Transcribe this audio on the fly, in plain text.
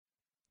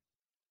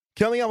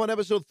Coming up on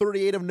episode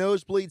 38 of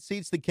Nosebleed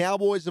Seats, the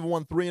Cowboys have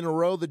won 3 in a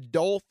row. The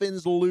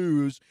Dolphins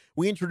lose.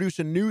 We introduce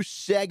a new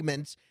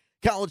segment,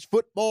 college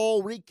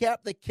football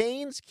recap. The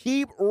Canes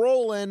keep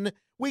rolling.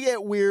 We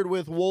get weird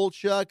with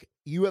Wolchuk.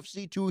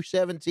 UFC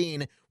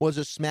 217 was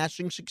a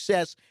smashing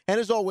success. And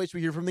as always,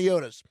 we hear from the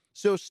Yodas.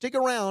 So stick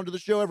around to the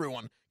show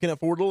everyone can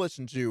afford to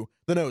listen to,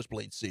 the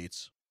Nosebleed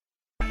Seats.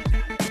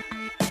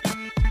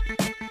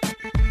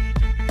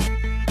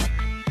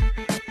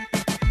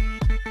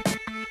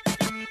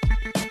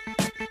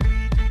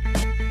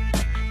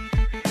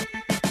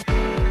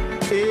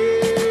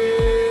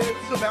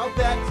 It's about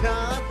that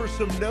time for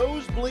some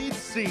Nosebleed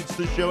Seats,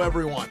 the show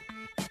everyone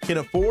can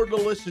afford to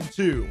listen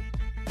to.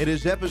 It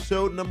is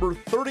episode number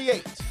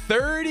 38.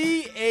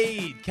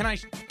 38. Can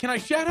I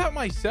shout out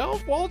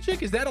myself,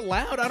 Wolchuk? Is that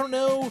allowed? I don't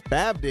know.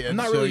 Babb did, I'm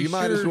not so really you sure.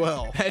 might as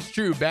well. That's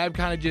true. Babb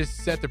kind of just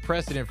set the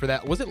precedent for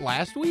that. Was it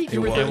last week?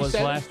 You were It 37? was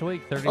last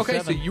week, 37. Okay,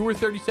 so you were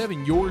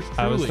 37. Yours truly.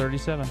 I was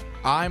 37.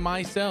 I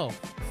myself,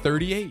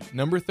 38.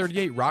 Number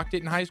 38. Rocked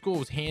it in high school.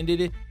 Was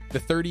handed it the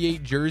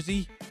 38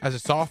 jersey as a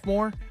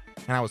sophomore,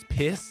 and I was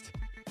pissed.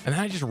 And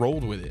then I just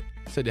rolled with it.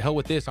 Said, to hell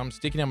with this. I'm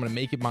going to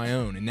make it my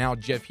own. And now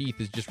Jeff Heath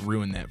has just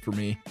ruined that for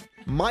me.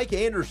 Mike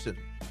Anderson.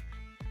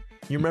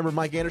 You remember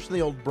Mike Anderson,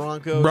 the old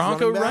Bronco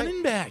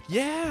running back?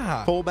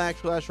 Yeah.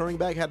 Fullback / running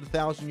back, had a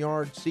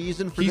 1,000-yard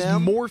season for He's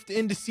them. morphed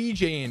into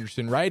C.J.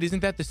 Anderson, right? Isn't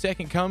that the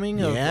second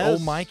coming of Yes.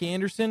 old Mike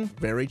Anderson?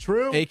 Very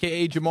true.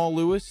 A.K.A. Jamal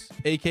Lewis,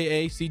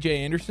 a.k.a. C.J.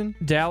 Anderson.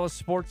 Dallas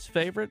sports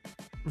favorite,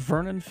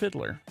 Vernon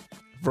Fiddler.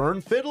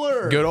 Vern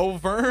Fiddler. Good old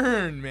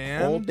Vern,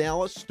 man. Old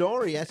Dallas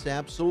star, yes,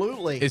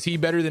 absolutely. Is he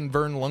better than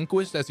Vern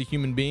Lundquist as a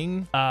human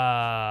being?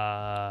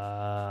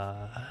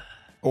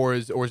 Or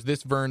is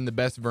this Vern the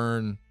best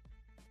Vern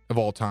of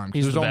all time? Because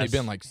He's there's the only best.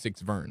 been like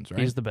 6 Verns,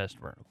 right? He's the best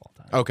Vern of all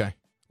time. Okay.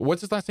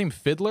 What's his last name?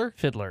 Fiddler?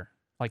 Fiddler,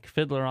 like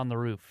Fiddler on the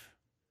Roof.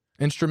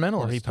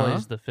 Instrumentalist, Or he huh?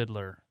 plays the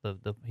fiddler.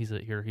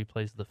 He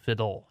plays the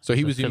fiddle. So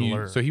he He's was a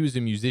fiddler. he was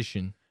a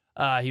musician.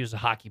 He was a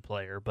hockey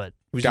player, but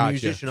He was Gotcha. a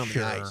musician on the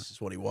Sure. ice, is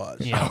what he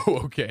was. Yeah. Oh,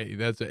 okay.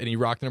 That's it. And he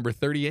rocked number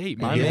 38.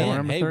 My Yeah. man.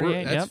 Number Hey,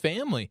 38, that's yep.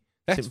 family.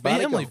 That's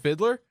Simpatico. family,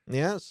 Fiddler.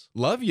 Yes.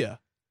 Love ya.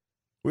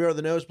 We are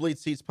the Nosebleed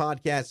Seats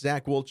podcast.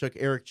 Zach Wolchuk,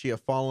 Eric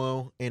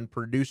Chiafalo, and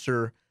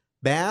producer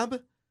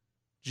Babb.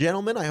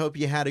 Gentlemen, I hope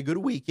you had a good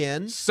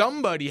weekend.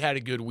 Somebody had a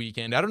good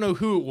weekend. I don't know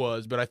who it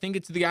was, but I think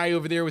it's the guy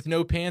over there with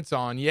no pants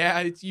on. Yeah,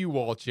 it's you,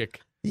 Wolchuk.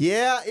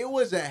 Yeah, it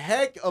was a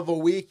heck of a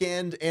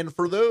weekend. And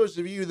for those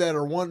of you that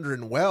are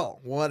wondering, well,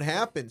 what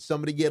happened?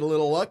 Somebody get a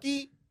little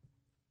lucky?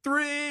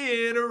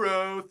 3 in a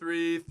row,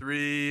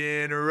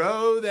 3 in a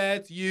row,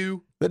 that's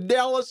you. The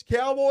Dallas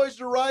Cowboys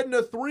are riding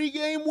a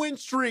 3-game win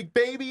streak,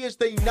 baby, as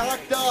they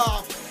knocked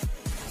off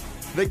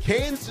the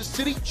Kansas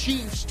City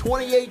Chiefs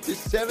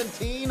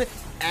 28-17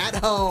 at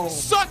home.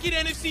 Suck it,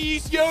 NFC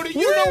East, Yoda.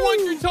 You know what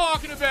you're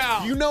talking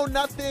about. You know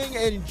nothing,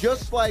 and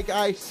just like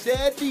I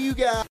said to you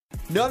guys,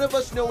 none of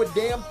us know a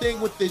damn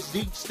thing with this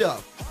Zeke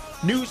stuff.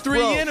 News 3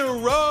 broke. in a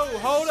row,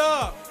 hold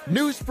up.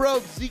 News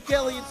broke. Zeke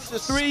Elliott's 3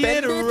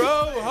 suspended. in a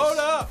row, hold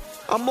up.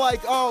 I'm like,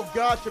 oh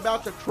gosh,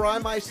 about to cry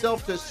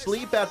myself to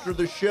sleep after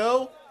the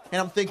show, and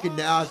I'm thinking,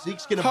 nah,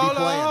 Zeke's gonna be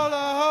playing. Hold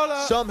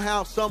up.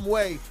 Somehow, some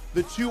way,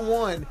 the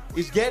 2-1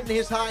 is getting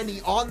his high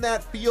knee on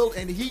that field,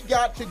 and he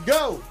got to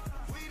go.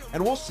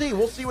 And we'll see.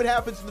 We'll see what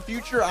happens in the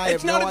future.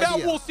 It's not about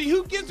idea. we'll see.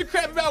 Who gives a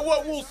crap about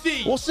what we'll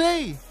see? We'll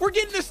see. We're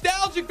getting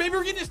nostalgic, baby.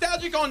 We're getting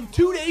nostalgic on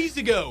 2 days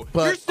ago.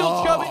 But, You're still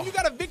oh. chubbing. You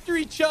got a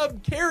victory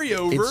chub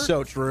carryover. It's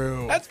so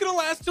true. That's going to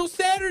last till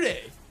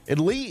Saturday. At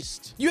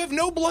least. You have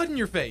no blood in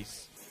your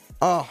face.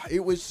 Oh,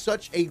 it was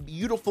such a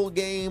beautiful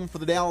game for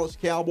the Dallas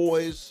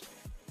Cowboys.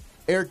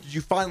 Eric, did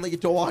you finally get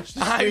to watch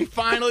this I week?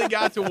 finally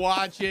got to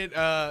watch it,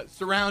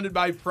 surrounded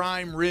by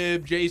prime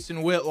rib,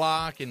 Jason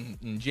Whitlock,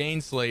 and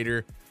Jane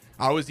Slater.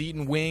 I was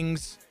eating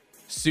wings,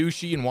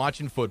 sushi, and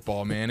watching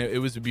football, man.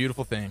 It was a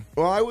beautiful thing.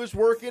 Well, I was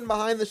working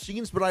behind the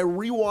scenes, but I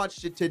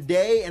rewatched it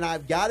today, and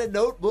I've got a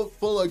notebook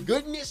full of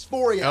goodness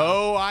for you.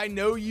 Oh, I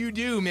know you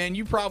do, man.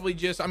 You probably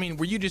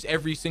were you just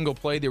every single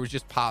play, there was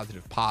just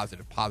positive,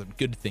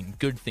 good thing.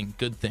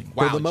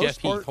 Wow, For the most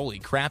Jeff part- Heath, holy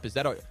crap, is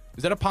that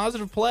a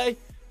positive play?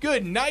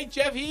 Good night,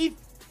 Jeff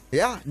Heath.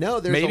 Yeah, no,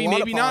 there's Maybe, a lot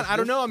maybe of not. I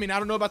don't positives. know. I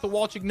don't know about the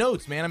Wolchuk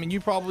notes, man.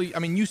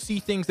 You see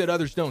things that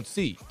others don't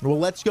see. Well,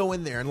 let's go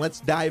in there and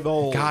let's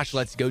divulge. Gosh,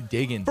 let's go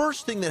digging.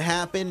 First thing that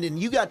happened, and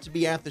you got to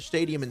be at the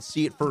stadium and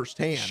see it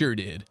firsthand. Sure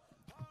did.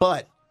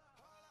 But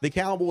the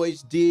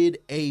Cowboys did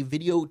a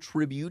video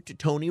tribute to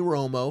Tony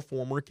Romo,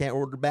 former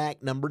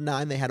quarterback, number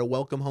 9. They had a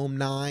Welcome Home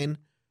 9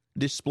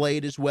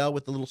 displayed as well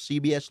with the little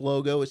CBS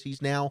logo as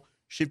he's now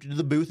shifted to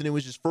the booth, and it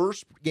was his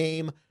first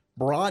game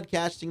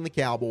broadcasting the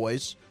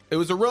Cowboys. It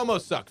was a Romo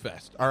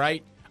suckfest, all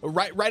right?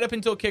 Right up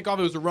until kickoff,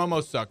 it was a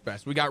Romo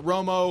suckfest. We got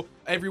Romo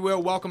everywhere,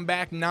 welcome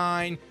back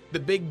 9. The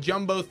big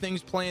jumbo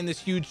thing's playing this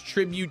huge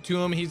tribute to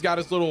him. He's got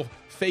his little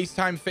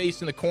FaceTime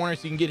face in the corner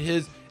so you can get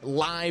his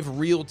live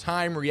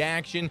real-time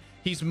reaction.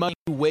 He's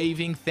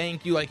waving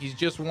thank you like he's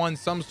just won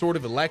some sort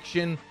of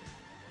election.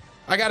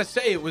 I gotta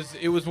say, it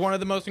was one of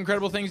the most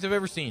incredible things I've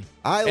ever seen.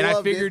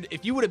 I figured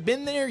if you would have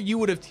been there, you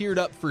would have teared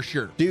up for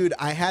sure. Dude,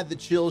 I had the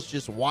chills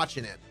just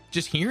watching it.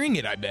 Just hearing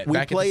it, I bet, We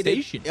back at the played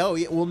station. it. Oh,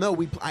 yeah. Well, no,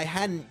 I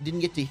didn't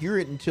get to hear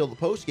it until the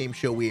post-game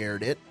show we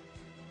aired it.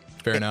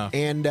 Fair enough.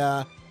 And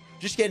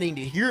just getting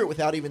to hear it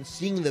without even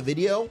seeing the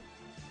video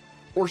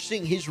or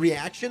seeing his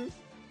reaction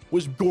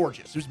was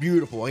gorgeous. It was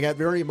beautiful. I got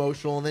very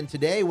emotional. And then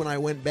today when I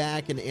went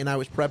back and I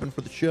was prepping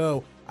for the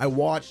show, I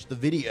watched the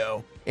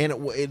video. And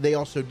they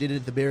also did it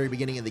at the very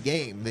beginning of the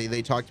game.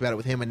 They talked about it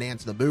with him and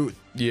Nance in the booth.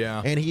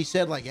 Yeah. And he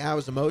said, like, yeah, I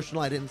was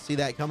emotional. I didn't see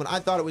that coming. I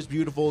thought it was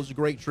beautiful. It was a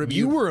great tribute.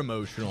 You were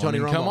emotional. Tony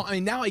Come Romo. on. I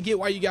mean, now I get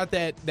why you got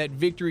that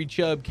Victory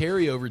Chubb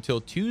carryover till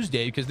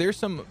Tuesday, because there's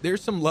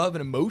some love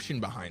and emotion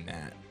behind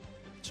that.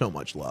 So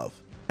much love.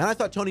 And I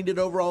thought Tony did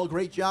overall a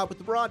great job with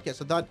the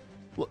broadcast.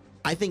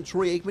 I think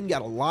Troy Aikman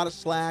got a lot of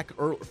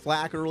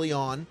flack early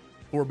on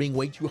for being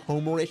way too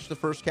homerish the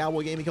first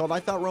Cowboy game he called. I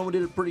thought Romo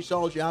did a pretty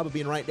solid job of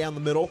being right down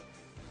the middle,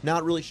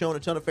 not really showing a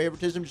ton of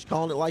favoritism, just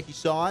calling it like he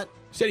saw it.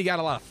 You said he got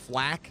a lot of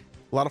flack?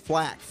 A lot of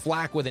flack.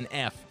 Flack with an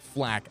F.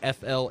 Flack.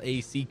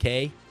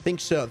 F-L-A-C-K. Think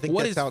so. Think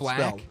What that's is how it's flack?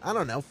 spelled. I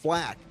don't know.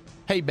 Flack.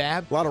 Hey,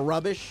 Babb. A lot of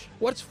rubbish.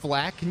 What's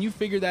flack? Can you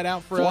figure that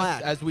out for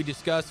Flack. us as we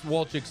discuss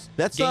Wolchuk's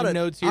That's game not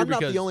notes here? I'm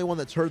not the only one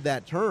that's heard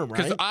that term, right?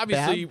 Because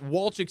obviously Babb?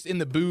 Wolchuk's in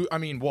the booth. I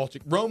mean,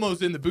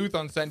 Romo's in the booth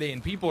on Sunday,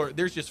 and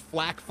there's just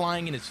flack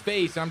flying in his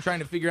face. And I'm trying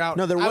to figure out.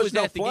 No, there I was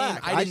no at the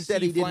flack. Game. I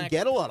said see he flack. didn't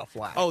get a lot of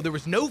flack. Oh, there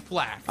was no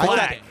flack. I thought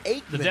Flack.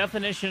 Aikman. The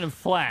definition of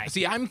flag.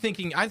 See, I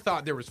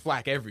thought there was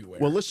flack everywhere.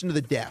 Well, listen to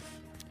the def.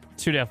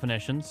 2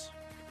 definitions.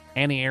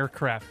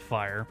 Anti-aircraft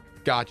fire.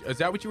 Gotcha. Is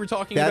that what you were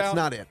talking That's about?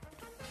 not it.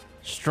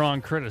 Strong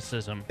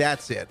criticism.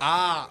 That's it.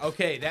 Ah,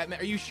 okay.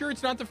 Are you sure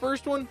it's not the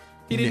first one?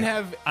 He didn't No.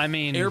 have I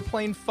mean,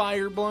 airplane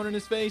fire blown in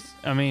his face?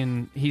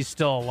 he's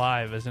still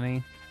alive, isn't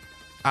he?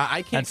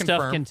 I can't That confirm.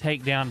 stuff can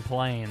take down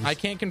planes. I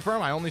can't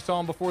confirm. I only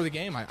saw him before the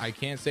game. I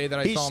can't say that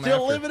I He's saw him still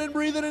after. living and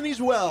breathing, and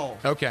he's well.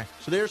 Okay.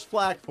 So there's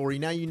flack for you.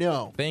 Now you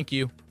know. Thank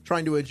you.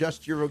 Trying to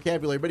adjust your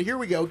vocabulary. But here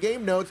we go.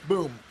 Game notes.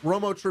 Boom.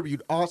 Romo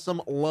tribute.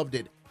 Awesome. Loved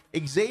it.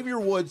 Xavier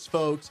Woods,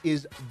 folks,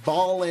 is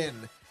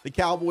ballin'. The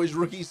Cowboys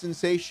rookie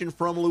sensation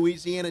from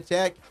Louisiana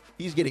Tech.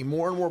 He's getting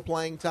more and more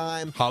playing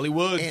time.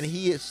 Hollywood. And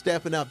he is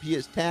stepping up. He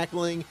is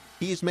tackling.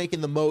 He is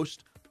making the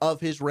most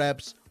of his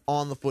reps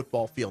on the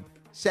football field.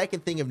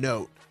 Second thing of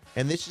note,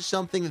 and this is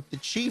something that the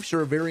Chiefs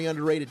are a very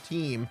underrated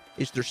team,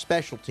 is their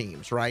special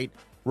teams, right?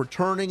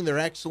 Returning, they're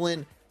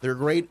excellent. They're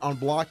great on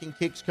blocking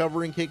kicks,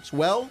 covering kicks.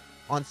 Well,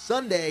 on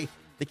Sunday,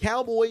 the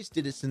Cowboys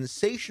did a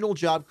sensational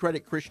job.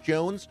 Credit Chris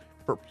Jones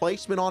for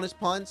placement on his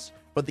punts,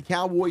 but the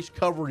Cowboys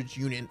coverage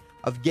unit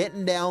of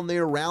getting down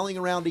there, rallying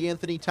around to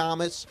Anthony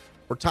Thomas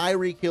or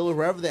Tyreek Hill or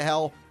whoever the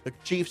hell the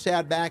Chiefs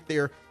had back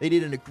there. They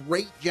did a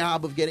great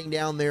job of getting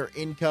down there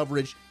in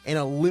coverage and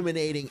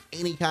eliminating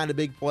any kind of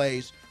big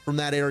plays from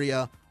that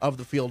area of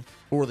the field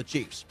for the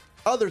Chiefs.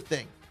 Other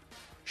thing,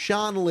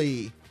 Sean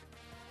Lee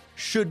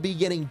should be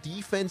getting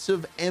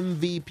defensive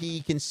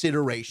MVP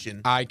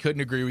consideration. I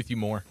couldn't agree with you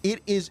more.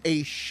 It is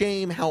a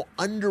shame how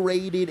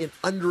underrated and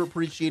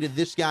underappreciated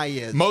this guy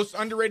is. Most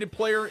underrated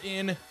player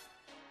in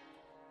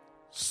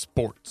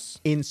sports.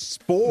 In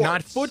sports.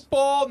 Not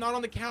football, not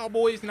on the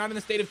Cowboys, not in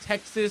the state of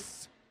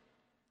Texas.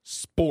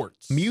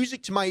 Sports.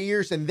 Music to my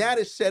ears, and that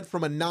is said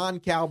from a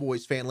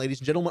non-Cowboys fan, ladies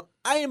and gentlemen.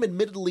 I am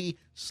admittedly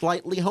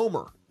slightly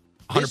homer.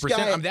 100%.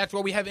 Guy, That's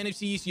why we have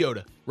NFC East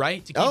Yoda,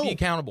 right? To keep you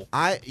accountable.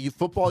 You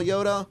football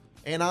Yoda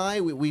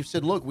and we've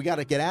said, look, we got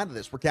to get out of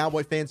this. We're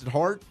Cowboy fans at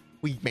heart.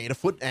 We made an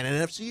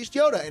NFC East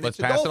Yoda, and Let's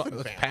it's a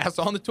Dolphin fan. pass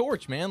on the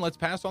torch, man. Let's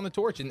pass on the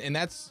torch. And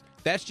that's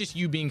just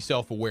you being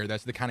self-aware.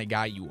 That's the kind of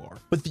guy you are.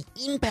 But the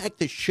impact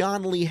that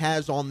Sean Lee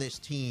has on this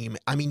team,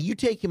 I mean, you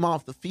take him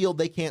off the field,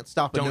 they can't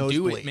stop a Don't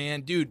nosebleed. do it,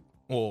 man. Dude,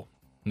 well,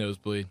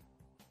 nosebleed.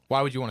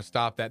 Why would you want to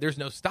stop that? There's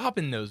no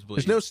stopping nosebleeds.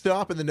 There's no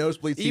stop in the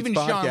Nosebleed Seats Even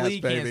podcast, Sean Lee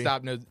baby. can't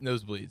stop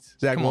nosebleeds.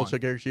 Zach Come on.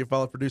 Wolchuk, Eric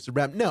Schiaffala, producer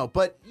Babb. No,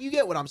 but you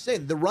get what I'm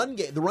saying. The run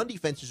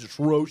defense is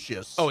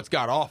atrocious. Oh, it's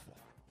got awful.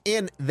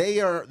 And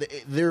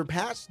their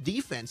pass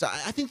defense,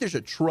 I think there's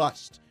a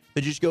trust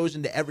that just goes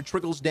into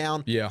trickles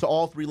down to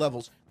all three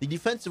levels. The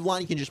defensive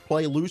line can just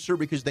play looser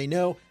because they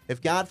know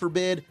if, God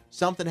forbid,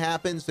 something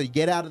happens, they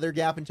get out of their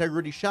gap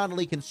integrity, Sean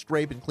Lee can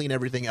scrape and clean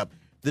everything up.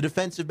 The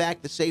defensive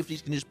back, the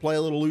safeties can just play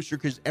a little looser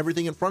because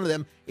everything in front of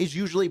them is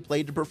usually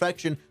played to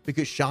perfection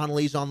because Sean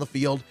Lee's on the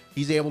field.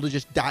 He's able to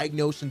just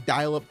diagnose and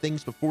dial up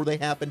things before they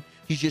happen.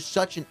 He's just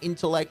such an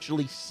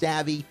intellectually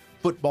savvy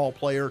football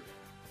player.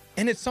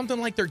 And it's something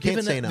like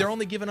they're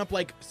only giving up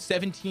like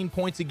 17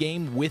 points a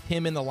game with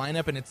him in the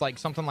lineup, and it's like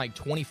something like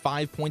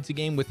 25 points a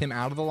game with him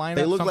out of the lineup.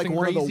 They look like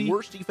one crazy. of the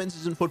worst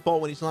defenses in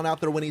football when he's not out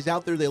there. When he's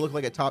out there, they look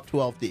like a top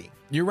 12 D.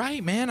 You're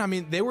right, man. I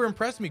mean, they were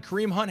impressing me.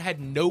 Kareem Hunt had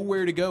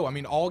nowhere to go. I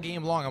mean, all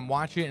game long, I'm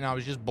watching it, and I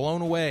was just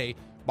blown away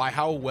by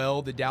how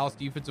well the Dallas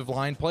defensive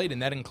line played, and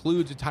that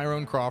includes a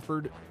Tyrone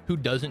Crawford who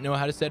doesn't know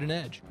how to set an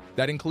edge.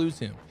 That includes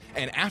him.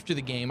 And after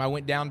the game, I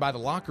went down by the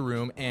locker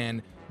room,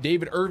 and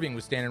David Irving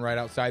was standing right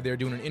outside there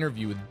doing an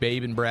interview with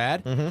Babb and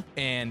Brad.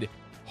 And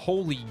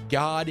holy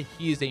God,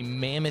 he is a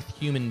mammoth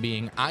human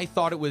being. I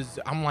thought it was,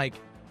 I'm like,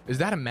 is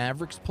that a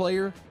Mavericks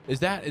player? Is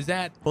that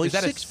Well, is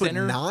he's that a 6'9",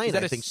 center? Is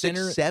that I a think,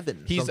 center?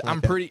 6'7". He's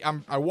something like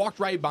that. I walked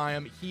right by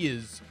him. He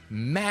is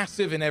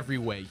massive in every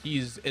way.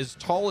 He's as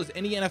tall as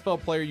any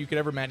NFL player you could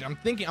ever imagine.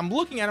 I'm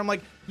looking at him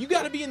like, you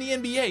got to be in the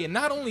NBA, and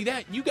not only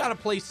that, you got to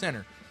play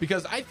center,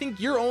 because I think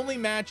your only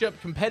matchup,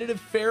 competitive,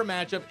 fair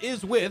matchup,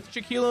 is with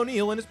Shaquille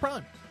O'Neal in his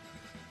prime.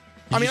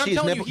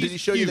 Did he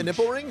show you the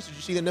nipple rings? Did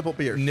you see the nipple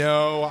pierce?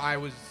 No, I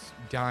was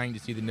dying to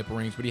see the nipple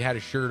rings, but he had a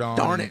shirt on.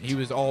 Darn it. He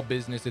was all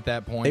business at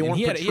that point. They weren't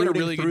he had a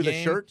really through good the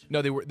game. shirt?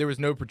 No, there was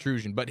no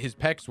protrusion, but his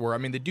pecs were. I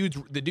mean, the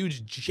dude's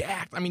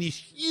jacked. I mean, he's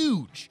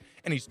huge.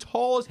 And he's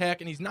tall as heck,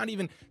 and it's not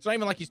even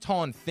like he's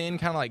tall and thin,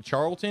 kind of like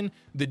Charlton.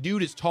 The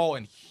dude is tall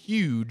and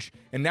huge,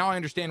 and now I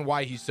understand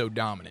why he's so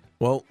dominant.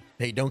 Well,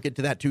 hey, don't get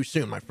to that too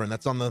soon, my friend.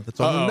 That's on the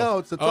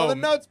notes. That's on the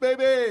notes,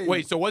 baby.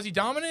 Wait, so was he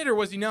dominant or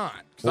was he not?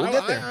 We'll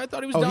get there. I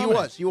thought he was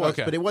dominant. He was,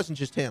 okay. But it wasn't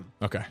just him.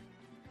 Okay.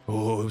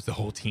 Oh, it was the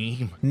whole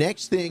team.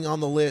 Next thing on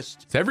the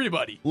list. It's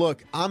everybody.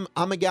 Look, I'm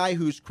a guy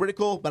who's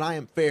critical, but I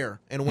am fair.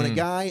 And when a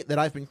guy that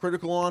I've been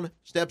critical on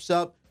steps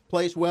up,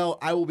 plays well,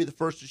 I will be the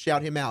first to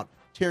shout him out.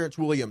 Terrence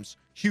Williams,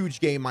 huge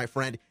game, my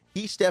friend.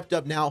 He stepped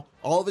up now.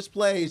 All of his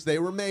plays, they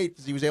were made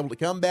because he was able to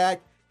come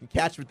back and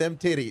catch with them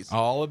titties.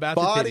 All about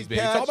Body the titties,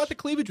 baby. catch, It's all about the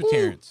cleavage with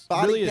Terrence.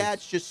 Body really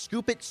catch, just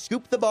scoop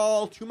the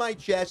ball to my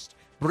chest.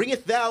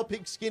 Bringeth thou,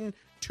 pigskin,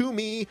 to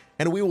me,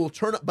 and we will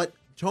turn up. But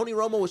Tony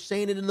Romo was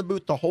saying it in the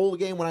booth the whole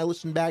game when I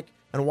listened back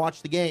and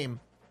watched the game.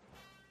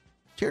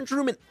 Terrence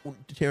Newman. Oh,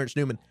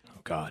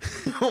 God.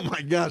 Oh,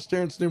 my gosh,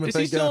 Terrence Newman. Is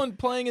he still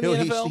playing in the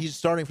NFL? He's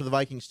starting for the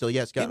Vikings still,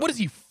 yes. What is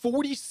he,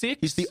 46?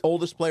 He's the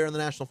oldest player in the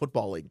National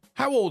Football League.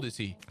 How old is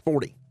he?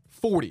 40.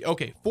 40.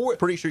 Okay.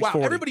 Pretty sure he's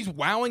 40. Everybody's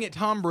wowing at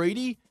Tom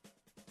Brady.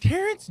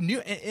 Terrence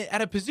Newman,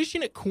 at a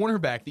position at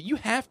cornerback that you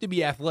have to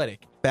be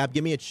athletic. Babb,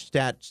 give me a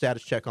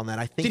status check on that.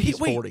 I think he's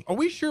 40. Are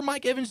we sure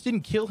Mike Evans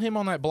didn't kill him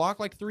on that block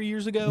like 3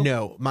 years ago?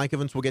 No, Mike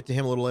Evans, we'll get to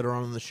him a little later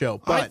on in the show.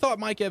 But I thought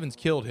Mike Evans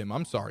killed him.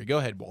 I'm sorry. Go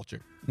ahead,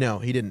 Wolchuk. No,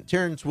 he didn't.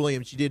 Terrence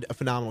Williams, he did a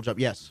phenomenal job.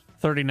 Yes.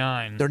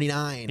 39.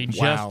 39. He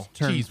Wow. just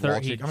turned Jeez,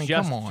 30. Wolchuk. I mean,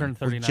 just come on. turned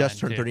 39. He just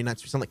turned too. 39,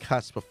 so he's on the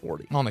cusp of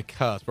 40. On the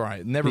cusp. All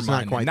right. Never He's not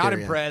mind. quite Not there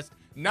yet. impressed.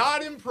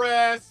 Not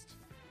impressed.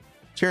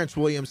 Terrence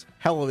Williams,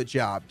 hell of a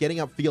job. Getting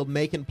upfield,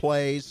 making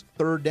plays,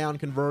 third down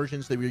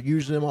conversions. They were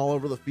using him all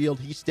over the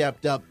field. He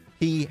stepped up.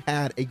 He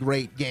had a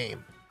great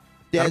game.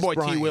 That boy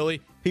T.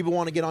 Willie. People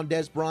want to get on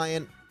Des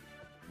Bryant.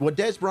 What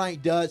Des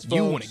Bryant does, folks.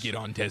 You want to get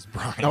on Des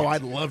Bryant. Oh,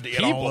 I'd love to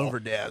get all over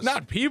Des.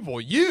 Not people,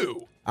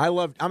 you. I'm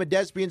a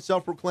Despian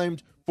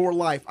self-proclaimed for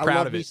life. I Proud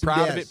love of me it. some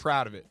Proud Des. of it.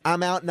 Proud of it.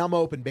 I'm out and I'm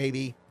open,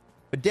 baby.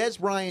 But Des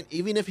Bryant,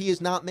 even if he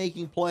is not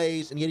making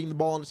plays and getting the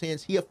ball in his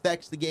hands, he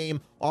affects the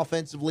game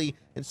offensively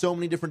in so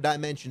many different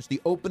dimensions. The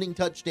opening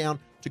touchdown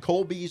to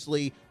Cole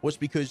Beasley was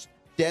because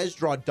Des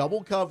draw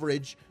double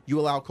coverage. You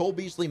allow Cole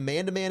Beasley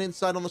man-to-man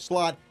inside on the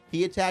slot.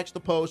 He attacks the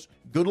post.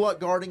 Good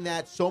luck guarding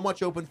that. So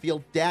much open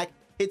field. Dak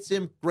hits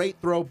him. Great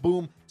throw.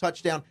 Boom.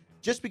 Touchdown.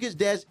 Just because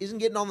Des isn't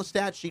getting on the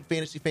stat sheet,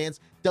 fantasy fans,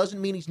 doesn't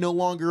mean he's no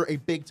longer a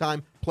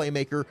big-time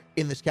playmaker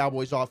in this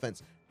Cowboys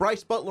offense.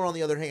 Bryce Butler, on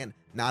the other hand,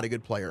 not a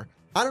good player.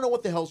 I don't know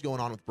what the hell's going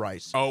on with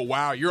Bryce. Oh,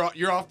 wow. You're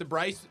off the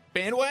Bryce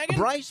bandwagon?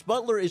 Bryce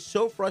Butler is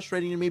so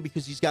frustrating to me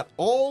because he's got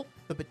all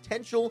the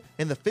potential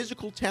and the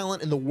physical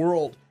talent in the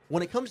world.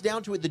 When it comes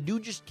down to it, the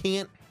dude just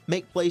can't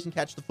make plays and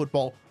catch the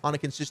football on a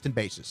consistent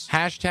basis.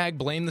 Hashtag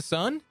blame the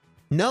sun?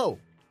 No,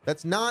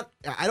 that's not.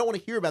 I don't want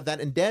to hear about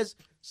that. And Des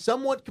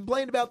somewhat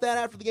complained about that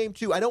after the game,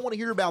 too. I don't want to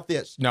hear about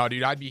this. No,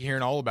 dude, I'd be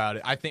hearing all about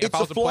it. I think if I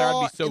It's was a a player,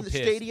 flaw I'd be so in the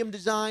pissed. stadium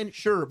design,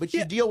 sure, but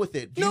you deal with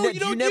it. No, you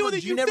don't deal with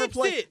it. You never fixed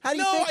play. it. How do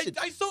you No, fix it?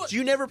 I saw it. Do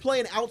you never play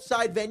in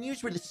outside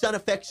venues where the sun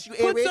affects you,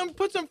 Eric?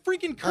 Put some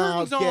freaking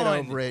curtains on. Get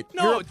over it.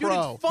 No, You're a dude,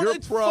 pro. it's You're a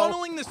pro.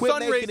 funneling the Quit sun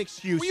making rays.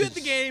 excuses. Were you at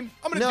the game?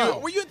 I'm gonna No. do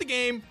it. Were you at the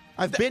game?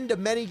 I've been to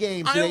many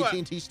games I at know-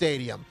 AT&T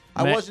Stadium.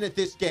 I wasn't at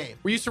this game.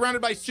 Were you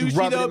surrounded by sushi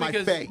rub it though? in my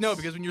face.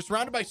 Because when you're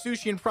surrounded by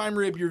sushi and prime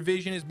rib, your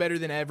vision is better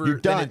than You're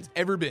done. it's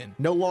ever been.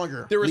 No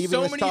longer. There were leaving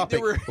so this many- topic.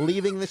 there were-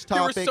 leaving this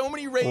there were topic. so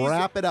many rays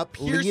Wrap it up.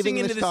 piercing Leaving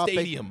into this the topic.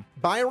 stadium.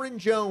 Byron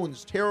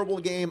Jones, terrible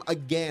game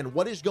again.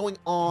 What is going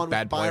on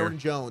Bad with player. Byron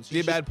Jones? Is he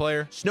a bad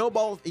player?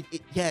 Snowball.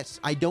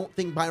 Yes, I don't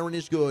think Byron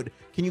is good.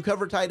 Can you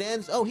cover tight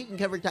ends? Oh, he can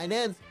cover tight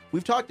ends.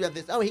 We've talked about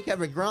this. Oh, he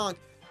covered Gronk.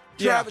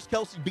 Yeah. Travis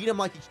Kelce beat him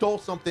like he stole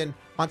something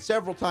on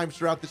several times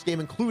throughout this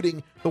game,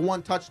 including the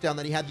one touchdown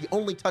that he had, the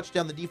only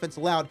touchdown the defense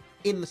allowed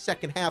in the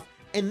second half.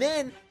 And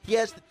then he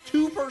has the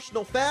two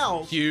personal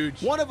fouls.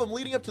 Huge. One of them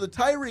leading up to the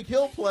Tyreek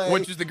Hill play.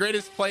 Which is the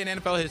greatest play in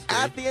NFL history.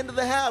 At the end of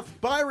the half.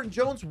 Byron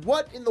Jones,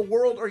 what in the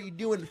world are you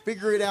doing?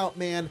 Figure it out,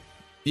 man.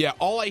 Yeah,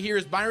 all I hear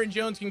is Byron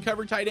Jones can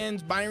cover tight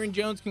ends. Byron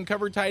Jones can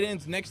cover tight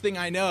ends. Next thing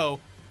I know,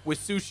 with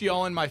sushi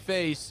all in my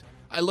face,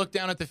 I look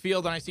down at the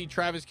field and I see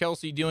Travis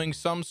Kelce doing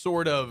some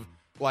sort of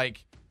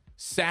like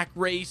sack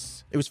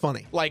race, It was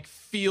funny. like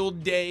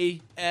field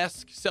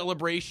day-esque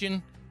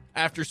celebration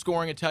after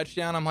scoring a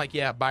touchdown. I'm like,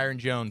 yeah, Byron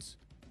Jones.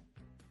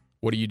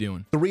 What are you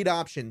doing? The read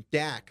option,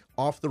 Dak,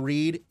 off the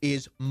read,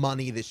 is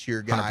money this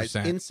year, guys.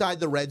 100%. Inside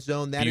the red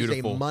zone, that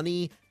Beautiful. is a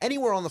money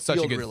anywhere on the Such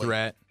field, a good really.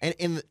 threat.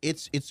 And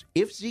it's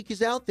if Zeke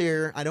is out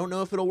there, I don't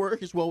know if it'll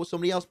work as well with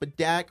somebody else, but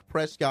Dak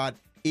Prescott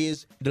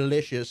is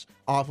delicious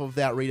off of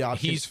that read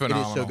option. He's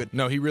phenomenal. It is so good.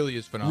 No, he really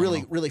is phenomenal.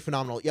 Really, really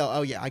phenomenal. Yeah,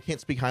 oh, yeah. I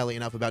can't speak highly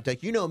enough about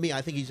Dak. You know me.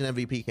 I think he's an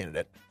MVP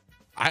candidate.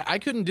 I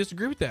couldn't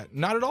disagree with that.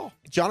 Not at all.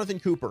 Jonathan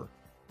Cooper.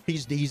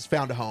 He's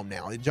found a home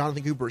now.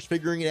 Jonathan Cooper is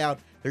figuring it out.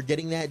 They're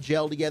getting that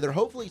gel together.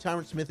 Hopefully,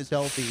 Tyron Smith is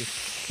healthy.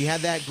 He had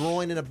that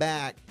groin in a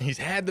back. He's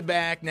had the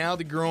back, now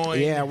the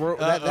groin. Yeah,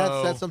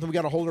 that's something we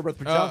got to hold our breath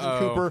for. Jonathan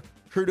Cooper,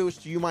 kudos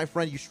to you, my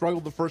friend. You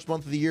struggled the first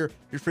month of the year.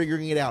 You're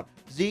figuring it out.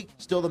 Zeke,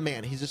 still the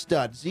man. He's a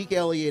stud. Zeke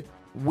Elliott,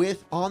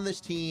 on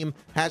this team,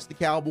 has the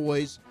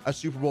Cowboys a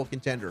Super Bowl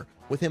contender.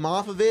 With him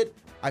off of it,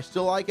 I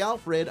still like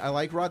Alfred. I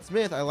like Rod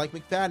Smith. I like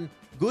McFadden.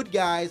 Good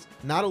guys,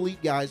 not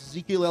elite guys.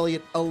 Ezekiel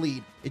Elliott,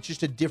 elite. It's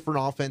just a different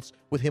offense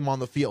with him on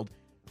the field.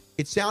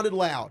 It sounded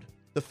loud.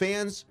 The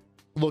fans,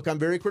 look, I'm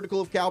very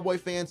critical of Cowboy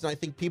fans, and I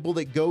think people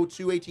that go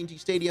to AT&T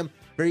Stadium,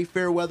 very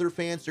fair weather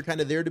fans, they're kind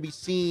of there to be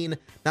seen,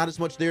 not as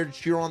much there to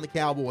cheer on the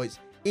Cowboys.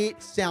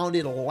 It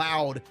sounded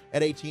loud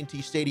at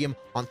AT&T Stadium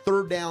on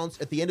third downs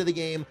at the end of the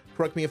game.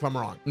 Correct me if I'm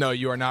wrong. No,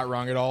 you are not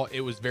wrong at all.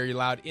 It was very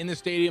loud in the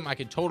stadium. I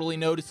could totally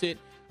notice it.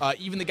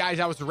 Even the guys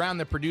I was around,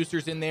 the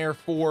producers in there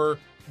for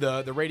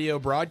the radio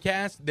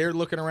broadcast, they're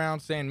looking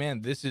around saying,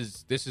 man, this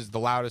is the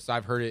loudest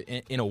I've heard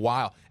it in a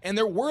while. And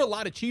there were a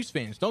lot of Chiefs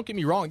fans. Don't get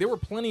me wrong. There were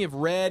plenty of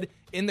red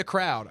in the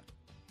crowd.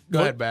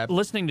 Go ahead, Babb.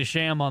 Listening to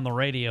Sham on the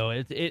radio,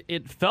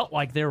 it felt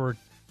like there were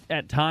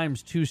at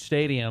times two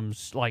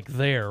stadiums like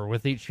there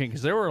with each team,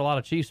 because there were a lot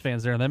of Chiefs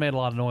fans there and they made a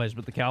lot of noise,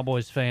 but the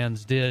Cowboys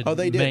fans did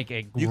make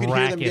a you could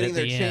hear them getting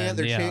their chant,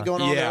 chant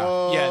going on.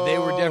 Yeah, they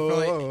were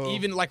definitely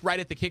even like right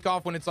at the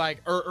kickoff when it's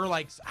like or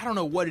like I don't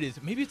know what it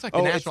is. Maybe it's like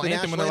the national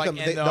anthem when they're like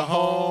in the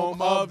home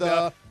of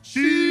the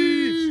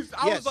Chiefs.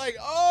 I was like,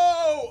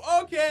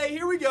 oh, okay,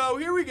 here we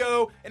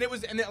go. And it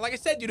was, and like I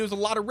said, dude, it was a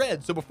lot of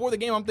red. So before the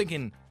game, I'm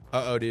thinking,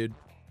 dude.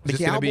 The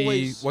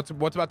Cowboys, what's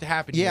about to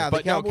happen? Yeah, here? But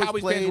the Cowboys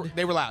Cowboys played, fans,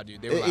 they were loud,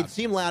 dude. They were loud. It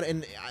seemed loud,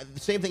 and the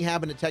same thing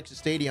happened at Texas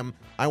Stadium.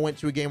 I went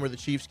to a game where the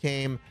Chiefs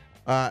came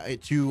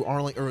to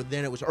Arlington, or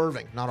then it was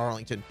Irving, not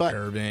Arlington, but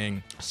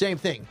Irving. Same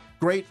thing.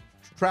 Great,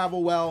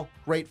 travel well,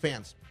 great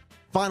fans.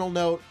 Final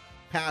note: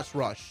 pass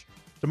rush.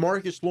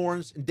 DeMarcus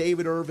Lawrence and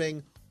David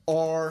Irving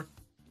are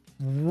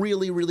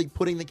really, really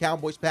putting the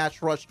Cowboys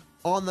pass rush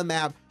on the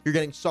map. You're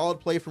getting solid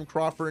play from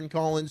Crawford and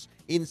Collins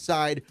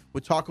inside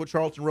with Taco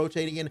Charlton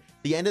rotating in.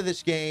 The end of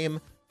this game,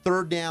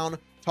 third down,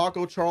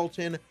 Taco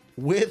Charlton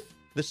with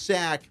the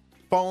sack.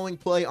 Following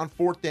play on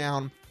fourth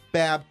down,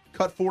 Babb,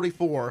 cut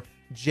 44.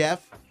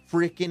 Jeff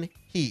freaking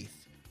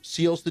Heath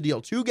seals the deal.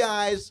 Two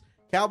guys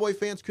Cowboy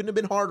fans couldn't have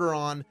been harder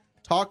on.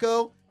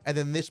 Taco, and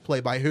then this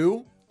play by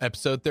who?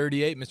 Episode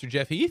 38, Mr.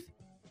 Jeff Heath.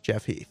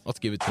 Jeff Heath. Let's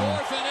give it to him.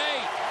 4th and 8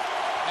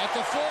 at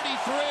the 43.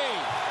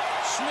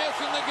 Smith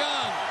in the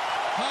gun.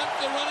 Hunt,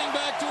 the running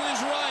back to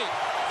his right.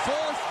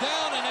 4th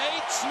down and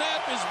 8.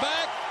 Snap is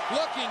back.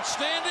 Looking,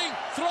 standing,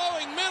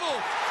 throwing middle.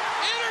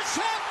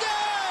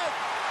 Intercepted!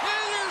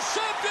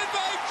 Intercepted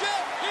by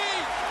Jeff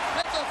Heath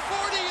at the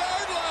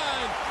 40-yard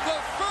line.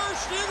 The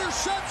first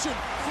interception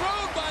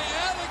thrown by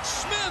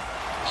Alex Smith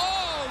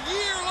all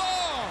year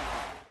long.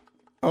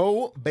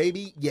 Oh,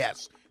 baby,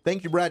 yes.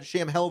 Thank you, Brad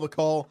Sham. Hell of a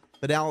call.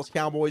 The Dallas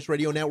Cowboys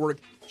Radio Network.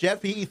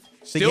 Jeff Heath,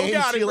 the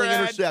game-sealing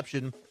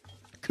interception.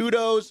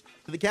 Kudos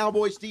to the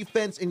Cowboys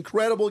defense.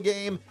 Incredible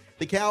game.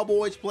 The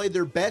Cowboys played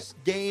their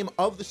best game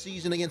of the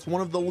season against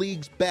one of the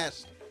league's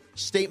best.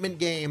 Statement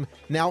game.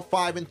 Now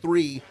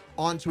 5-3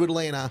 on to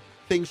Atlanta.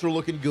 Things are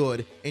looking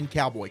good in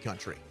Cowboy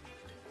country.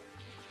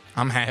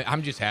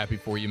 I'm just happy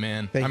for you,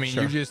 man. Thank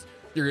you, sir.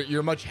 you're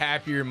a much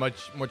happier,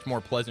 much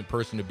more pleasant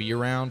person to be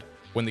around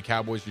when the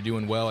Cowboys are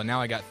doing well. And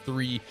now I got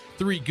three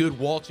good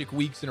Wolchuk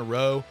weeks in a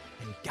row,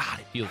 and God,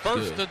 it feels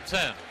good. 1st and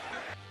 10.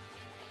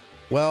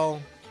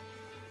 Well,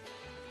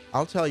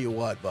 I'll tell you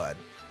what, bud.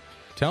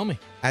 Tell me.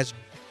 As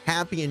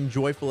happy and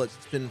joyful as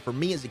it's been for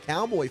me as a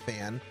Cowboy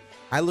fan,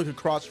 I look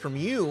across from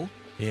you.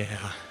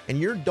 Yeah. And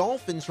your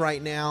Dolphins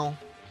right now.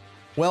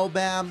 Well,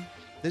 Babb,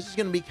 this is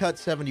going to be cut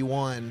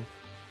 71.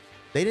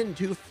 They didn't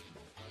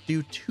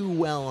do too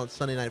well on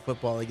Sunday Night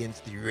Football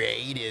against the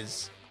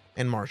Raiders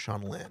and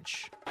Marshawn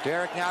Lynch.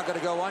 Derek now going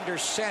to go under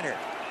center.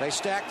 They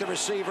stack the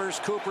receivers.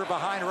 Cooper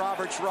behind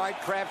Roberts right.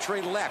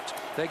 Crabtree left.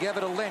 They give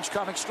it to Lynch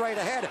coming straight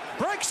ahead.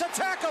 Breaks a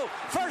tackle.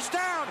 First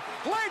down.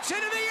 Lynch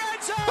into the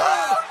end zone.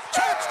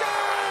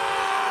 Touchdown!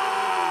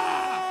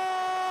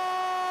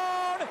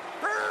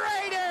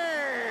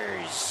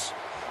 Raiders!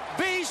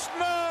 Beast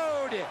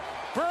mode.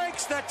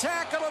 Breaks the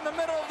tackle in the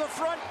middle of the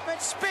front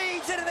and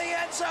speeds into the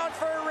end zone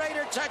for a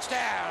Raider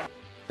touchdown.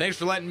 Thanks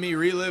for letting me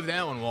relive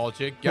that one,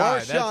 Walchick.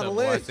 God, that's a Marshawn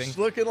Lynch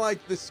blessing. looking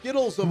like the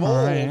Skittles of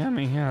old.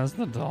 Miami has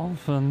the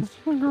Dolphins,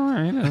 the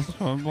greatest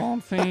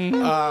football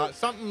team.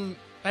 Something's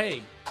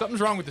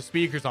wrong with the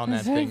speakers on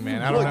that thing,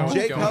 man. I don't know Look,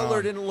 what's Jay going Cutler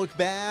on. didn't look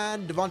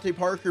bad. Devontae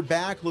Parker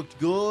back looked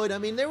good. I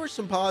mean, there were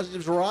some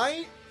positives,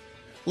 right?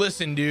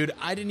 Listen, dude,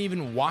 I didn't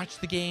even watch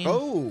the game.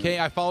 Oh. Okay,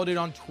 I followed it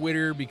on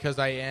Twitter because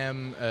I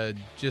am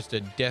just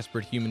a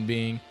desperate human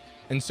being.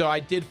 And so I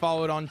did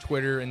follow it on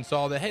Twitter and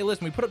saw that, hey,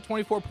 listen, we put up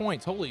 24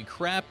 points. Holy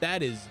crap,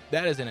 that is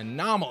an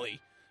anomaly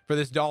for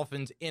this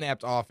Dolphins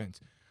inept offense.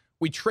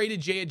 We traded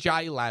Jay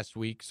Ajayi last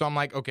week, so I'm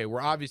like, okay,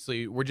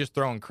 we're just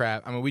throwing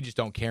crap. I mean, we just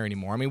don't care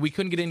anymore. I mean, we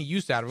couldn't get any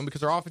use out of him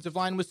because our offensive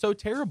line was so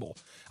terrible.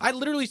 I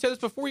literally said this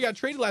before he got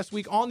traded last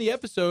week on the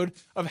episode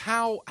of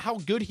how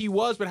good he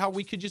was, but how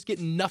we could just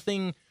get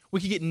nothing. We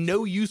could get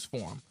no use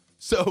for him.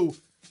 So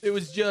it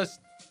was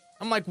just,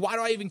 I'm like, why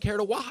do I even care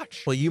to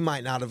watch? Well, you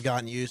might not have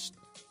gotten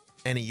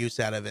any use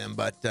out of him,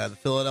 but the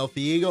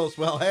Philadelphia Eagles,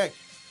 well, heck,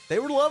 they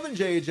were loving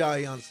Jay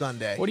Ajayi on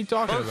Sunday. What are you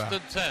talking about?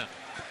 First and 10.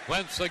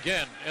 Wentz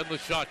again in the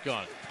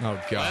shotgun. Oh,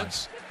 God.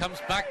 Wentz comes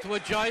back to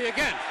Ajayi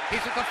again.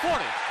 He's at the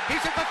 40.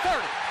 He's at the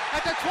 30.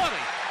 At the 20.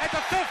 At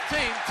the 15.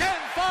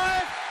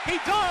 10-5. He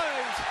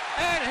dives.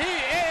 And he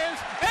is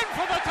in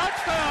for the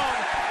touchdown.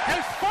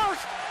 His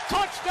first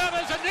touchdown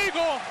as an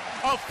Eagle.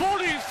 A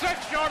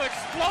 46-yard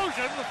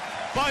explosion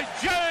by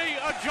Jay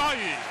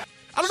Ajayi.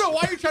 I don't know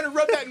why you're trying to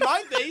rub that in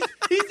my face.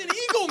 He's an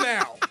Eagle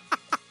now.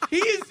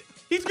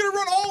 He's going to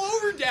run all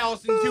over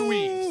Dallas in 2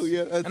 weeks.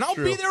 Yeah, that's and I'll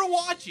true. be there to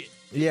watch it.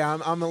 Yeah,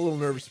 I'm a little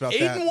nervous about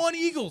that. 8-1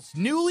 Eagles.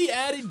 Newly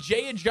added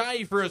Jay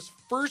Ajayi for his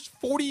first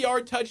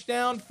 40-yard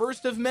touchdown,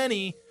 first of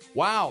many.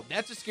 Wow,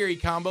 that's a scary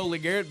combo.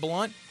 LeGarrette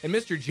Blount and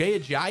Mr. Jay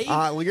Ajayi.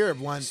 LeGarrette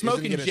Blount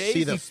Smoking isn't going to Jays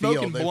see the and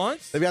smoking field.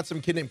 blunts? They've got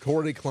some kid named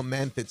Corey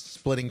Clement that's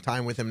splitting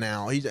time with him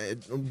now.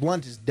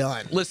 Blount is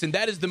done. Listen,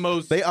 that is the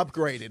most. They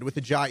upgraded with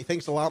Ajayi.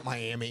 Thanks a lot,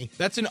 Miami.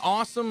 That's an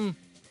awesome.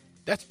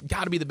 That's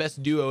got to be the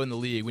best duo in the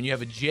league. When you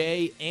have a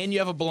Jay and you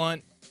have a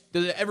Blount,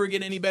 does it ever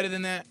get any better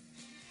than that?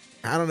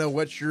 I don't know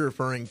what you're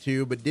referring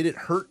to, but did it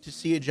hurt to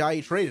see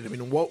Ajayi traded? I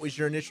mean, what was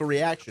your initial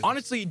reaction?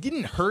 Honestly, it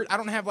didn't hurt. I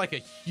don't have like a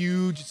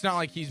huge, it's not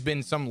like he's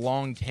been some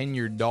long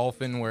tenured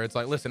Dolphin where it's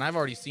like, listen, I've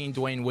already seen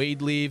Dwayne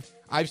Wade leave.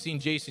 I've seen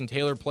Jason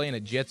Taylor play in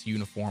a Jets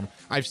uniform.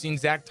 I've seen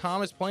Zach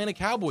Thomas play in a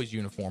Cowboys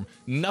uniform.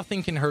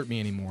 Nothing can hurt me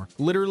anymore.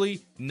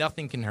 Literally,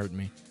 nothing can hurt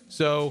me.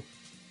 So,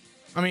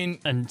 I mean,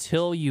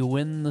 until you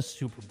win the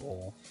Super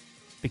Bowl,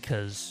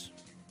 because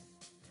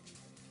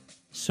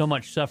so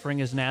much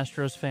suffering as an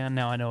Astros fan.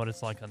 Now I know what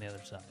it's like on the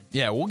other side.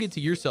 Yeah, we'll get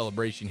to your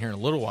celebration here in a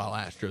little while,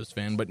 Astros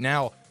fan. But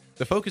now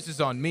the focus is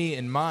on me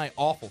and my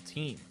awful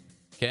team,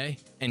 okay?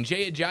 And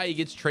Jay Ajayi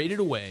gets traded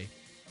away,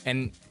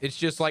 and it's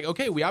just like,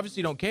 okay, we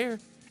obviously don't care.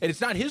 And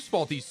it's not his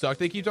fault he sucked.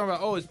 They keep talking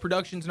about, oh, his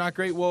production's not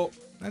great. Well,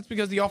 that's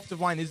because the offensive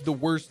line is the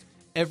worst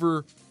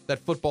ever that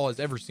football has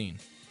ever seen.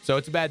 So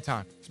it's a bad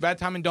time. It's a bad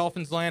time in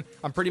Dolphins land.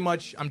 I'm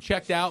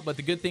checked out, but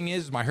the good thing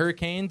is my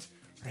Hurricanes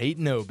are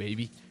 8-0,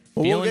 baby.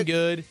 Feeling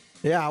good.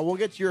 Yeah, we'll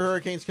get to your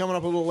Hurricanes coming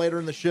up a little later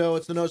in the show.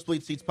 It's the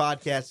Nosebleed Seats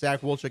podcast.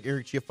 Zach Wolchuk,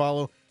 Eric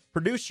Chiafalo,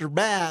 producer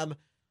Babb.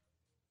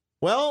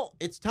 Well,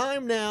 it's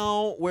time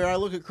now where I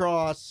look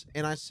across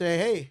and I say,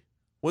 hey,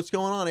 what's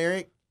going on,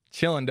 Eric?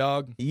 Chilling,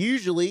 dog.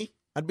 Usually,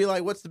 I'd be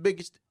like, what's the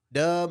biggest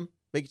dub,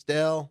 biggest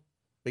L,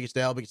 biggest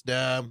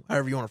dub,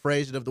 however you want to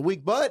phrase it, of the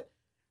week. But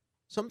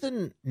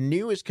something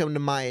new has come to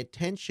my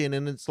attention,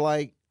 and it's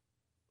like,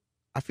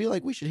 I feel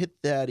like we should hit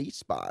that E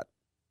spot.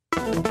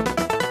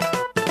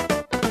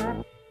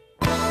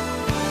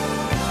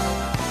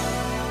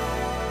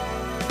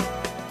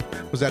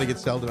 Was that a good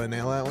sell? Did I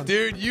nail that one?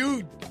 Dude,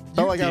 you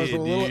felt like did,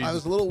 I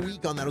was a little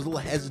weak on that. I was a little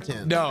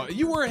hesitant. No,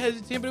 you were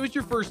hesitant, but it was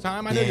your first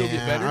time. I know you'll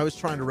get better. I was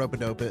trying to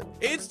rope-a-dope it.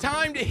 It's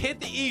time to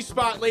hit the E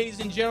spot, ladies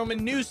and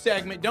gentlemen. New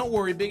segment. Don't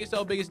worry, biggest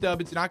L, biggest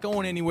dub. It's not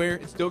going anywhere.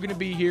 It's still going to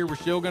be here. We're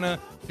still going to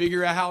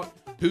figure out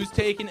who's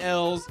taking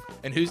L's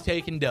and who's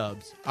taking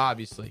dubs.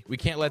 Obviously, we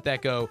can't let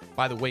that go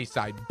by the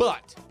wayside.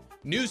 But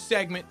new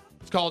segment.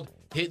 It's called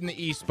Hitting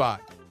the E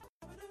spot.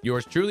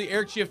 Yours truly,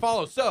 Eric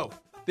Chiafalo. So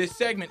this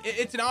segment,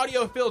 it's an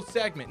audio-filled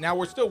segment. Now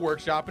we're still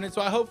workshopping it,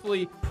 so I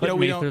hopefully put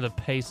me through the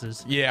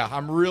paces. Yeah,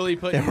 I'm really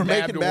putting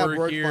Babb to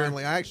work here.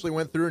 Finally, I actually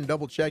went through and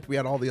double-checked. We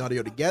had all the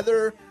audio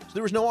together, so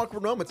there was no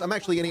awkward moments. I'm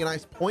actually getting a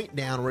nice point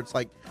down where it's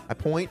like I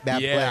point,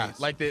 Babb plays.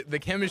 Like the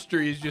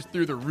chemistry is just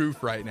through the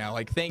roof right now.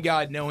 Like, thank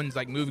God no one's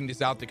like moving to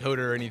South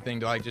Dakota or anything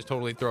to like just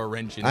totally throw a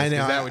wrench in this. I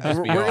know. That would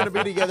just be we're gonna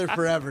be together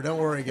forever. Don't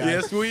worry, guys.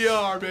 Yes, we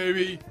are,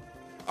 baby.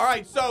 All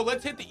right, so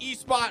let's hit the E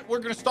spot. We're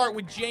gonna start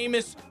with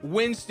Jameis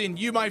Winston.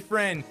 You, my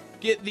friend,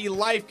 get the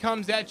life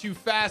comes at you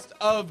fast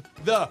of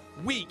the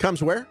week.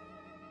 Comes where?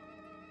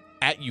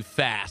 At you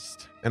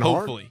fast. And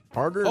hopefully.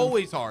 Harder?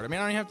 Always hard. I mean,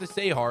 I don't even have to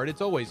say hard.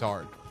 It's always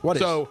hard.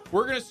 So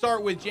we're going to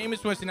start with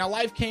Jameis Winston. Now,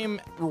 life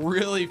came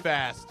really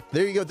fast.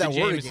 There you go with that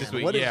word Jameis again. this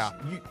week.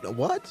 What?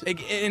 What?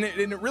 And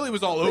it really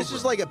was all over. This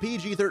is like a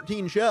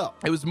PG-13 show.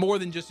 It was more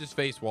than just his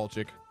face,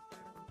 Wolchuk.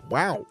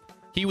 Wow.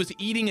 He was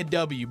eating a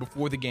W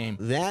before the game.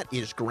 That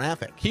is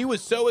graphic. He was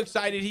so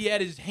excited. He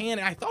had his hand,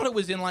 and I thought it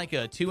was in like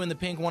a 2 in the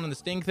pink, 1 in the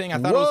sting thing. I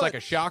thought it was like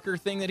a shocker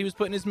thing that he was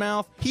putting in his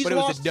mouth, but it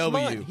was a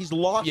W. His mind. He's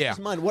lost his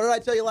mind. What did I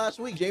tell you last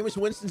week? Jameis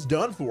Winston's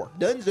done for.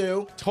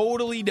 Dunzo.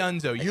 Totally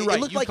dunzo. You're right.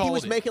 It looked like he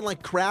was making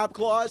like crab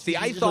claws. See,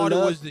 I thought it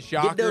was the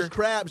shocker. Get those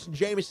crabs in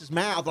Jameis's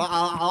mouth.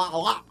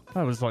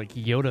 That was like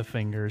Yoda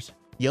fingers.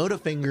 Yoda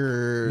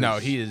fingers. No,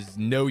 he is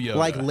no Yoda.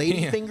 Like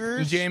lady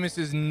fingers? Jameis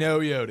is no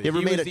Yoda. You ever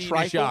He made was a eating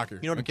trifle? shocker,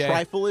 You know what okay? a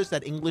trifle is?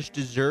 That English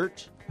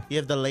dessert. You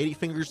have the lady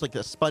fingers, like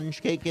a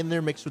sponge cake in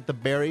there mixed with the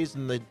berries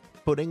and the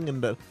pudding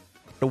and the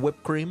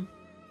whipped cream.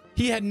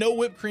 He had no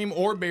whipped cream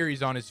or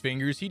berries on his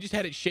fingers. He just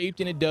had it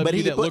shaped in a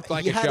W that looked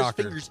like a shocker. He had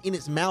his fingers in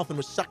his mouth and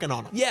was sucking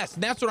on them. Yes,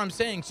 and that's what I'm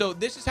saying. So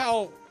this is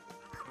how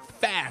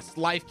fast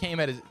life came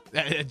at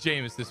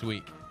Jameis this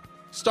week.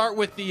 Start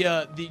with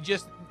the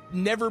just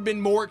never been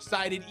more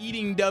excited,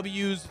 eating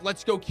W's.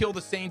 Let's go kill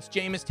the Saints.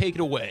 Jameis, take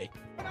it away.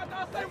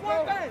 I say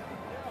one thing.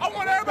 I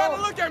want everybody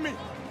to look at me.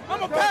 I'm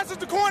going to pass it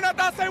to Corn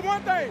after I say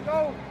one thing.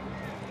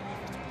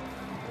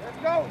 Let's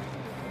go.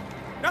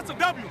 That's a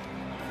W.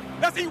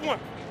 Let's eat one.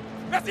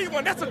 Let's eat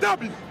one. That's a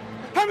W.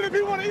 How many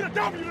people want to eat a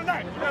W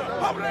tonight?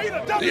 How many eat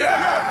a W?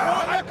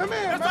 Yeah. Come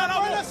in. That's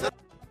all I want.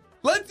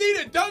 Let's eat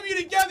a W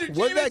together, Jameis.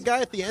 What did that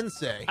guy at the end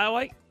say?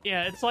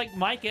 It's like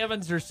Mike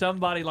Evans or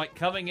somebody like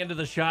coming into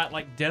the shot,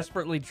 like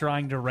desperately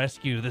trying to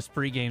rescue this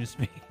pregame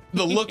speech.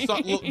 The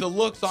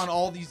looks on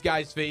all these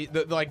guys' face,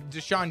 like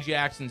Deshaun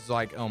Jackson's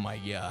like, oh my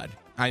God,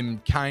 I'm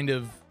kind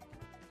of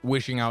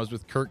wishing I was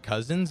with Kirk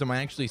Cousins. Am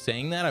I actually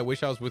saying that? I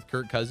wish I was with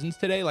Kirk Cousins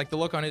today. Like the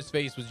look on his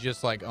face was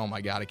just like, oh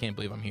my God, I can't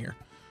believe I'm here.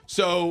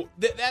 So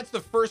that's the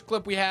first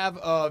clip we have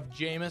of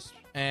Jameis.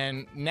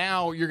 And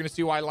now you're going to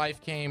see why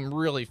life came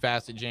really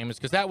fast at Jameis,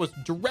 because that was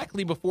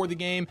directly before the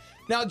game.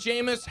 Now,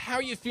 Jameis, how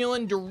are you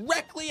feeling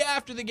directly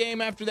after the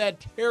game after that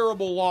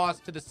terrible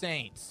loss to the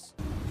Saints?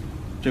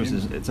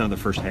 Jameis, it's not the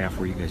first half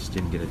where you guys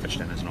didn't get a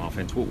touchdown as an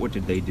offense. What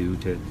did they do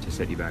to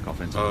set you back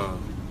offensively?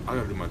 I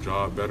got to do my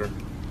job better.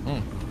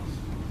 I'm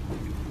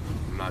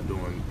not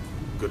doing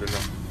good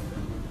enough.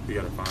 We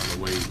got to find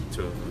a way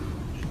to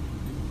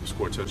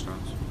score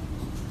touchdowns.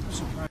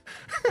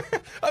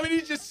 I mean,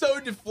 he's just so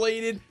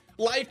deflated.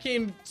 Life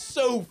came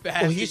so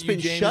fast. Well, he's been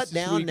Jameis, shut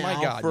down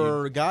now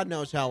for dude. God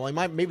knows how long.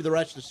 Maybe the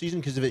rest of the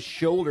season because of his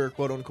shoulder,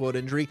 quote-unquote,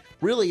 injury.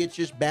 Really, it's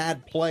just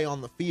bad play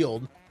on the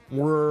field.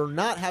 We're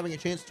not having a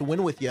chance to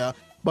win with you,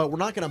 but we're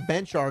not going to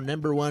bench our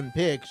number one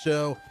pick.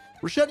 So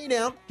we're shutting you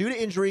down due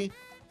to injury.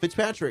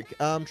 Fitzpatrick,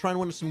 trying to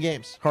win some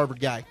games. Harvard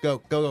guy.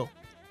 Go.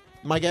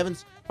 Mike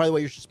Evans, by the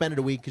way, you're suspended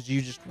a week because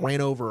you just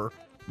ran over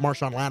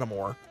Marshawn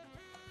Lattimore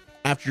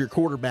after your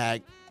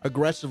quarterback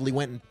aggressively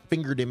went and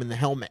fingered him in the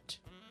helmet.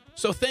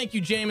 So thank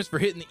you, Jameis, for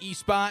hitting the E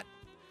spot.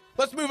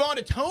 Let's move on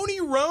to Tony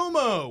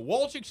Romo,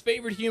 Wolchuk's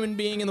favorite human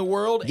being in the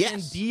world, yes.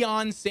 and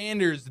Deion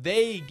Sanders.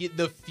 They get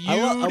the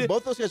feud.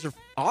 Both those guys are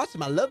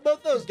awesome. I love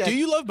both those guys. Do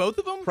you love both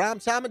of them? Prime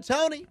Time and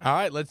Tony. All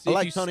right, let's see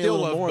if you Tony still a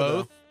little love more,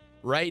 both. though.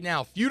 Right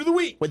now, feud of the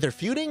week. Wait, they're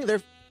feuding? They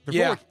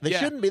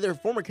shouldn't be. They're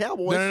former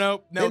Cowboys.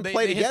 No. They didn't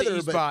play they together, hit the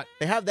E but spot.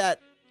 they have that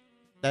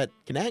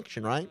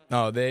connection, right?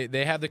 No,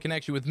 they have the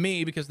connection with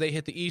me because they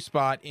hit the E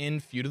spot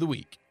in feud of the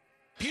week.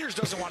 Peters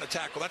doesn't want to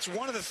tackle. That's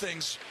one of the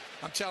things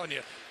I'm telling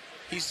you.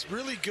 He's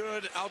really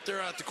good out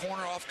there at the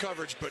corner off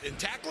coverage, but in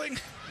tackling,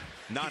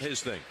 not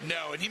his thing.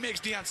 No, and he makes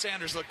Deion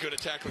Sanders look good at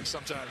tackling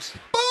sometimes.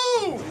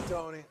 Boom! Hey,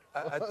 Tony,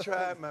 I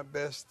tried my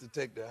best to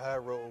take the high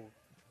road,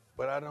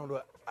 but I don't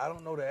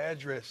know the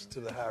address to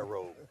the high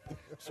road.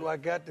 So I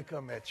got to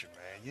come at you,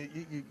 man.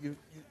 You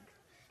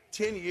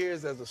 10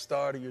 years as a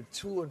starter, you're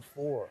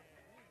 2-4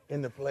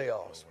 in the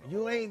playoffs.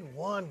 You ain't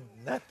won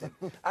nothing.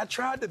 I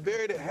tried to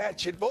bury the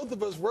hatchet. Both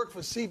of us work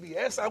for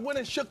CBS. I went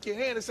and shook your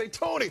hand and say,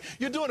 Tony,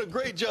 you're doing a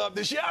great job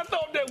this year. I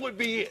thought that would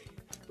be it.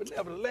 But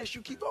nevertheless,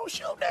 you keep on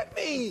shooting at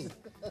me.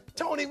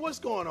 Tony, what's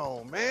going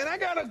on, man? I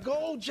got a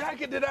gold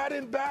jacket that I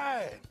didn't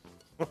buy.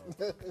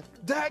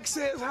 Dak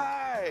says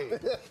hi.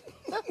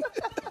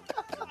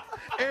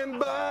 And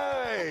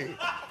bye.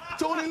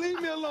 Tony, leave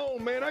me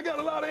alone, man. I got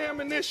a lot of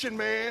ammunition,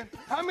 man.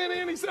 How many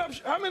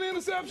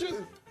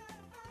interceptions?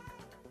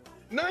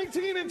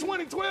 19 in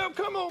 2012.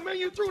 Come on, man.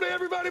 You threw to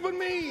everybody but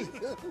me.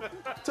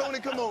 Tony,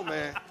 come on,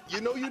 man.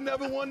 You know you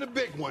never won the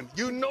big one.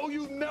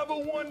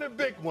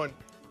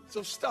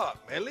 So stop,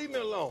 man. Leave me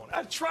alone.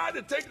 I tried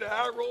to take the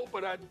high road,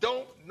 but I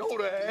don't know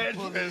the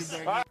address.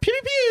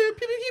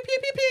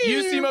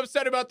 You seem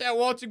upset about that,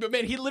 Wolchuk, but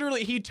man,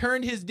 he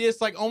turned his diss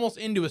like almost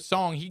into a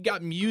song. He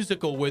got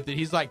musical with it.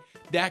 He's like,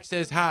 Dak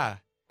says hi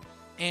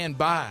and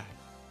bye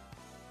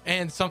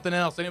and something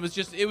else. And it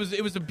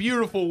was a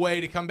beautiful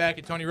way to come back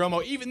at Tony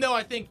Romo, even though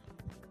I think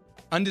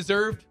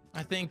undeserved.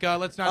 I think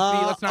let's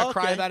not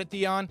cry about it,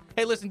 Deion.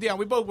 Hey, listen, Deion,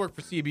 we both work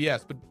for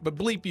CBS, but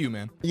bleep you,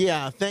 man.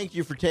 Yeah, thank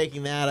you for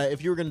taking that.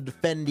 If you were going to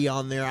defend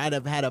Deion there, I'd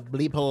have had a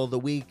bleep hole of the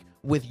week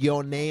with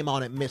your name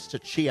on it, Mr.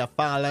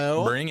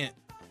 Chiafalo. Bring it.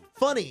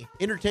 Funny,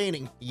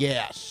 entertaining,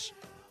 yes.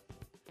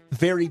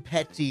 Very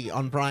petty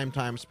on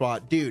primetime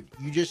spot. Dude,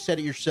 you just said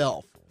it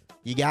yourself.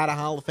 You got a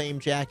Hall of Fame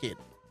jacket.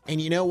 And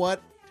you know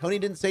what? Tony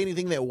didn't say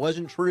anything that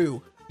wasn't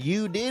true.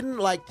 You didn't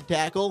like to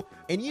tackle,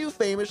 and you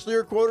famously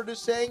are quoted as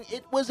saying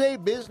it was a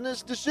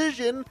business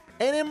decision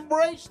and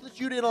embraced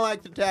that you didn't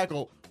like to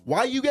tackle. Why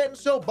are you getting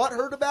so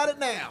butthurt about it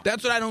now?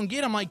 That's what I don't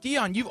get. I'm like,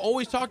 Deion, you've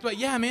always talked about,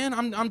 yeah, man,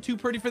 I'm too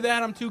pretty for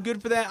that. I'm too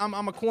good for that. I'm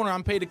a corner.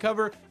 I'm paid to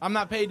cover. I'm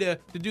not paid to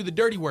do the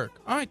dirty work.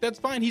 All right, that's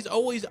fine. He's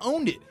always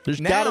owned it. There's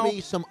got to be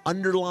some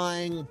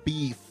underlying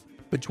beef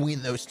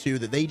between those two,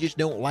 that they just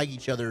don't like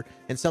each other,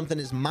 and something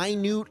as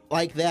minute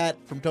like that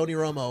from Tony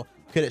Romo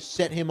could have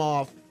set him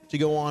off to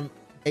go on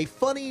a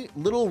funny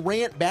little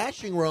rant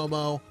bashing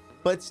Romo,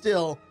 but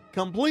still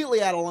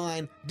completely out of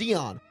line.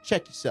 Dion,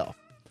 check yourself.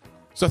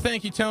 So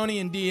thank you, Tony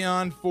and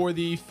Dion, for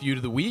the feud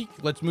of the week.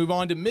 Let's move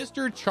on to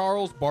Mr.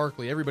 Charles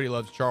Barkley. Everybody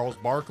loves Charles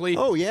Barkley.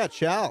 Oh, yeah,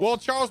 Charles. Well,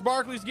 Charles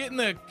Barkley's getting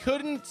the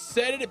Couldn't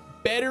Said It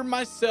Better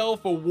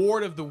Myself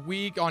award of the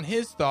week on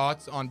his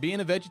thoughts on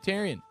being a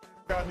vegetarian.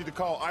 I need to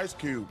call Ice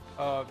Cube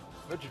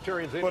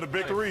Vegetarians for the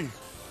victory.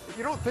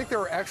 You don't think there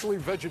are actually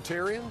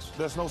vegetarians?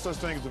 There's no such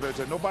thing as a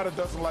vegetarian. Nobody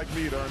doesn't like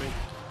meat, Ernie.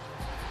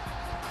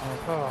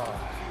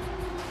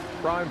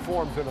 Prime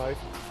form tonight.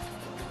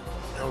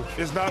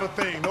 It's not a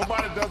thing.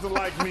 Nobody doesn't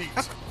like meat.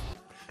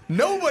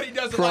 Nobody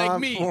doesn't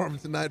like meat. Form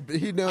tonight, but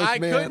he knows, I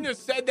man. couldn't have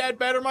said that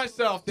better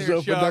myself there,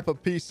 Just opened Chuck. up a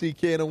PC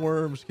can of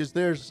worms because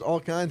there's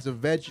all kinds of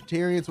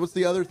vegetarians. What's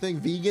the other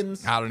thing?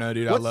 Vegans? I don't know,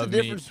 dude. What's I love the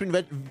difference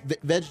between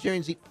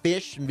vegetarians eat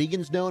fish and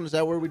vegans don't? Is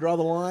that where we draw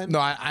the line? No,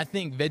 I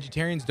think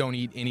vegetarians don't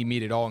eat any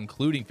meat at all,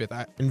 including fish.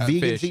 And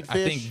vegans eat I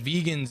think fish?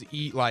 vegans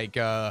eat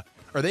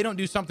or they don't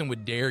do something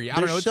with dairy. I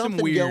don't There's know. It's some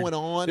something weird, going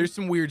on. There's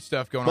some weird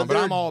stuff going But on, but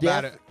they're I'm all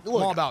about it. Look,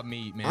 I'm all about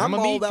meat, man. I'm a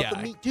all meat about guy.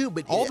 the meat too,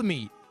 but all the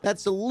meat.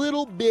 That's a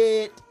little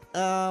bit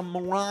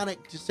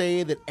moronic to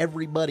say that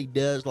everybody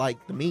does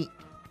like the meat,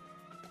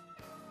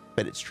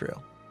 but it's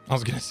true. I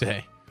was gonna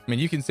say. I mean,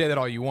 you can say that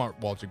all you want,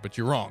 Wolchuk, but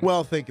you're wrong.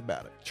 Well, think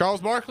about it. Charles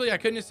Barkley, I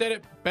couldn't have said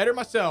it better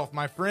myself,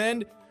 my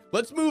friend.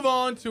 Let's move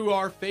on to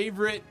our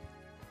favorite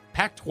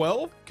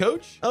Pac-12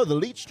 coach. Oh, the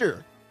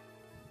Leechster.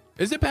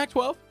 Is it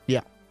Pac-12?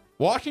 Yeah.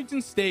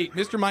 Washington State,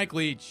 Mr. Mike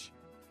Leach.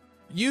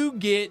 You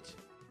get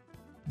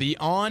the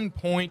On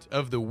Point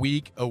of the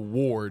Week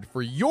award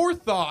for your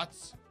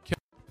thoughts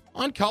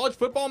on college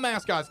football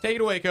mascots. Take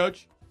it away,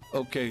 Coach.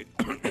 Okay,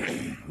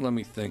 let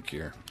me think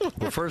here.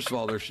 Well, first of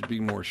all, there should be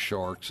more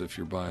sharks if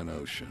you're by an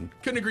ocean.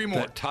 Couldn't agree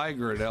more. That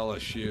tiger at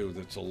LSU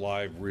that's a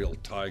live, real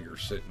tiger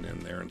sitting in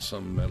there in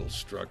some metal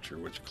structure,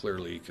 which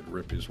clearly he could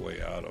rip his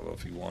way out of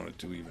if he wanted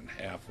to, even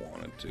half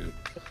wanted to.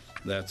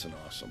 That's an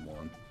awesome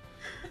one.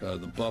 The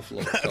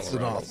Buffalo,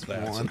 Colorado,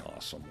 that's an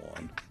awesome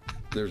one.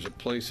 There's a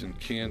place in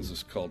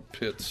Kansas called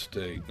Pitt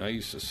State, and I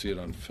used to see it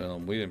on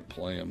film. We didn't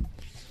play them.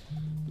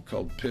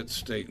 Called Pitt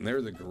State, and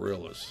they're the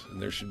gorillas.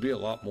 And there should be a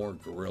lot more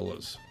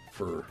gorillas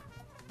for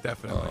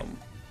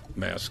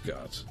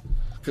mascots.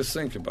 Because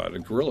think about it, a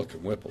gorilla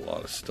can whip a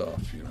lot of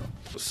stuff, you know.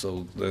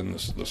 So then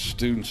the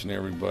students and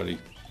everybody,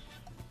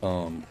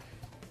 when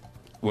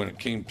it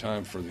came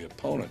time for the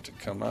opponent to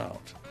come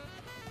out,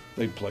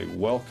 they'd play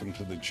Welcome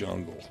to the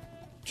Jungle,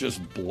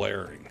 just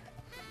blaring,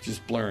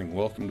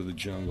 Welcome to the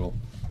Jungle.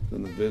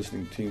 Then the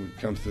visiting team would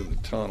come through the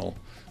tunnel,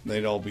 and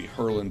they'd all be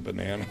hurling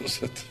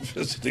bananas at the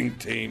visiting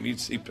team. You'd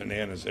see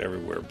bananas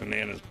everywhere,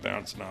 bananas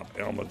bouncing off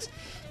helmets,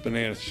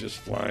 bananas just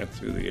flying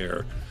through the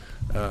air.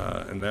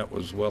 And that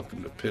was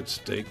Welcome to Pitt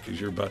State,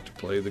 because you're about to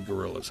play the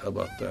gorillas. How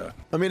about that?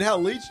 I mean, how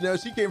Leach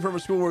knows, he came from a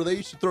school where they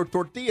used to throw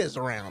tortillas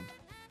around.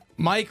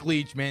 Mike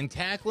Leach, man,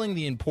 tackling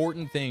the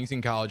important things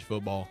in college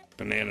football.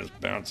 Bananas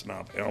bouncing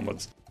off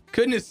helmets.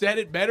 Couldn't have said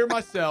it better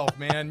myself,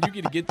 man. You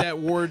get to get that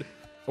award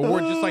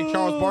just like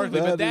Charles Barkley.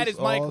 But that is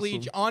Mike awesome.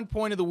 Leach on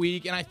Point of the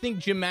Week, and I think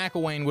Jim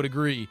McElwain would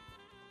agree.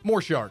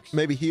 More sharks.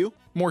 Maybe Hugh?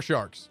 More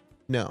sharks.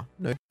 No.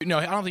 No,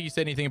 I don't think you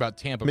said anything about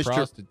Tampa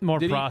More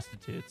Did he?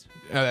 prostitutes.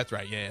 Oh, that's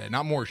right. Yeah,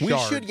 not more We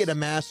sharks. should get a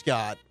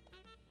mascot.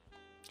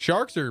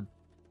 Sharks or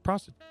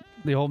prostitutes?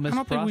 The old Miss I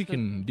don't think we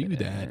Prostitute? can do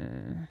that.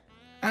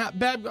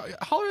 Babb,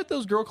 holler at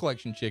those girl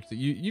collection chicks that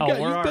you've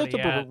we're built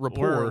up already a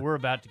rapport. We're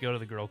about to go to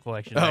the girl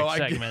collection Oh,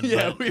 next segment.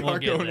 yeah, but we we'll are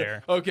get going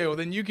there. Okay, well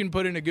then you can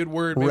put in a good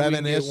word. Maybe we can get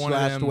Reminisce one of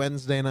last them.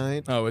 Wednesday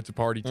night. Oh, it's a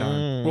party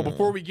time. Well,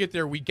 before we get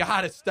there, we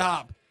got to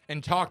stop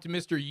and talk to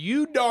Mr.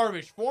 Yu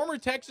Darvish, former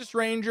Texas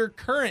Ranger,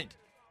 current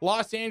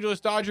Los Angeles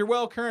Dodger,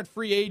 current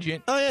free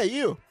agent. Oh, yeah,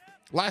 you.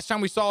 Last time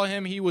we saw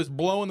him, he was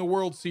blowing the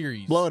World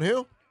Series. Blowing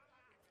who?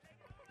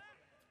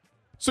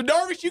 So,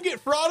 Darvish, you get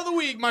Fraud of the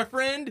Week, my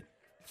friend,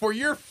 for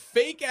your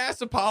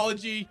fake-ass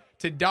apology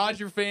to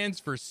Dodger fans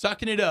for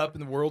sucking it up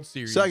in the World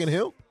Series. Sucking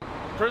who?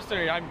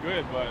 Personally, I'm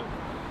good, but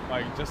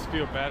just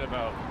feel bad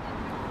about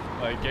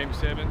Game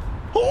 7.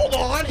 Hold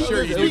on.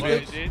 Sure you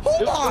did.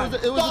 Hold on.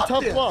 It was a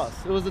tough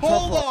loss. It was a tough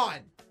Hold loss. on.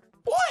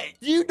 What?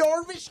 You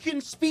Darvish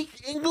can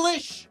speak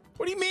English?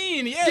 What do you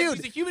mean? Yeah, Dude,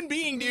 he's a human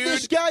being, dude.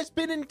 This guy's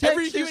been in Texas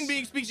Every human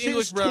being speaks since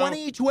English, bro.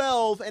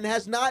 2012 and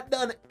has not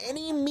done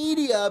any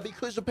media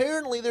because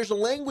apparently there's a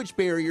language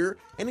barrier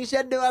and he's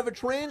had to have a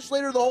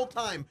translator the whole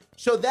time.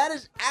 So that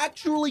is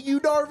actually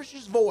Yu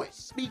Darvish's voice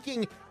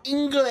speaking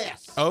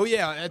English. Oh,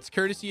 yeah, that's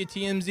courtesy of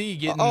TMZ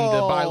getting the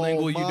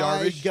bilingual Yu Darvish.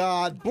 Oh, my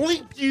God.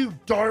 Bleep you,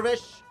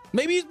 Darvish.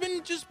 Maybe he's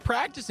been just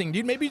practicing,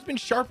 dude. Maybe he's been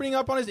sharpening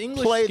up on his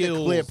English Play skills,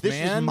 the clip. This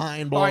man. is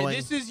mind-blowing. All right,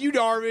 this is Yu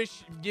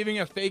Darvish giving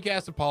a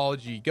fake-ass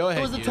apology. Go ahead,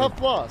 It was a tough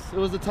loss. It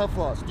was a tough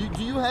loss.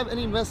 Do you have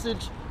any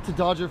message to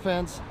Dodger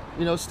fans?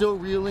 You know, still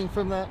reeling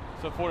from that?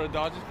 So for the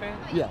Dodgers fan?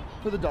 Yeah,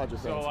 for the Dodger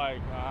fans. So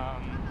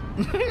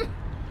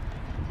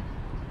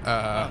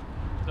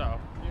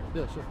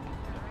Yeah, sure.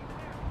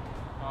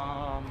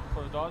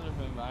 For the Dodger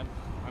fan,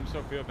 I'm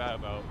still feel bad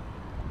about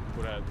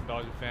for that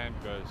Dodger fan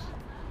because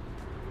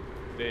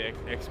they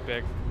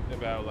expect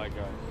about like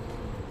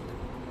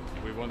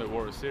we won the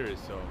World Series,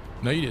 so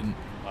no, you didn't.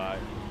 I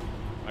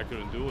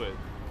couldn't do it,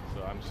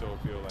 so I'm still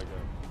feel like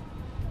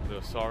a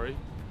little sorry,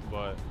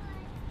 but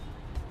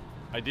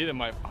I did it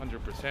my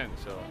 100%,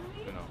 so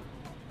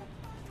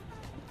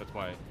that's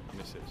my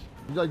message.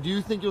 Like, do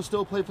you think you'll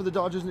still play for the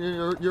Dodgers?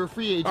 You're a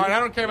free agent. All right, I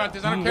don't care about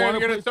this. I don't care if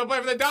you're going to still play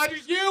for the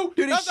Dodgers. Dude,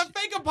 That's a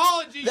fake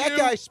apology. That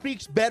guy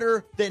speaks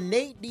better than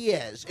Nate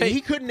Diaz, and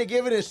he couldn't have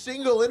given a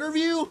single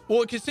interview.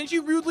 Well, because since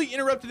you rudely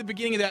interrupted the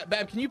beginning of that,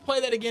 Babb, can you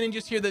play that again and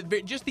just hear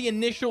just the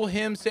initial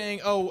him saying,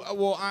 "Oh,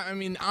 well, I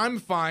mean, I'm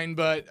fine,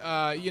 but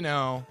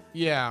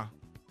yeah."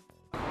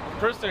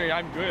 Personally,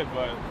 I'm good,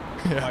 but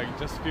like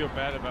just feel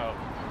bad about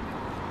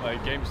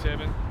like Game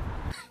 7.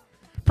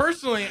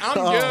 Personally,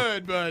 I'm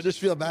good, but just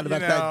feel bad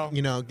about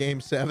that,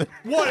 Game 7.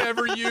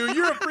 Whatever,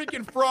 you're a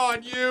freaking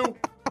fraud, you.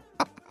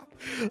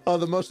 Oh,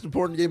 the most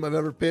important game I've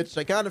ever pitched.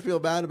 I kind of feel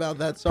bad about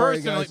that.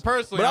 Sorry, guys.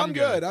 Personally, but I'm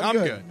good.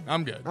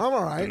 I'm good. I'm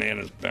all right.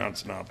 Bananas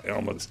bouncing off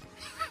helmets.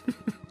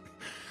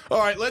 All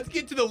right, let's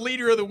get to the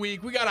leader of the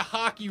week. We got a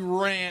hockey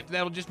rant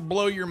that'll just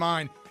blow your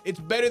mind. It's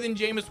better than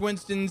Jameis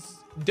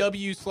Winston's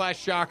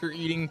W/shocker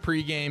eating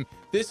pregame.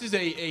 This is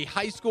a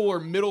high school or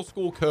middle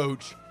school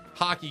coach,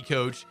 hockey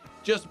coach,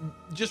 just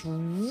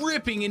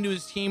ripping into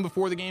his team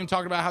before the game,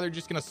 talking about how they're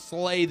just going to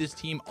slay this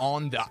team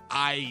on the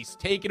ice.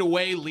 Take it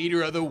away,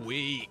 leader of the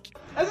week.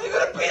 And they're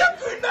going to beat up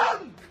Green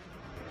Mountain.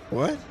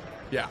 What?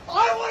 Yeah.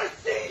 I want to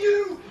see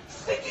you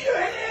sticking your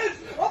hands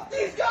up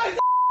these guys'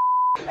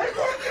 and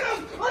working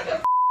them like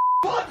a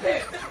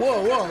puppet.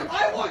 Whoa.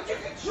 I want you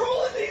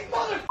controlling these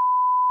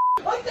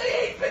like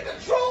they ain't been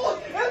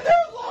controlling in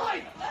their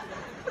life.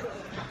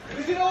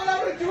 Because you know what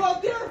I'm going to do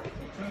out there?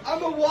 I'm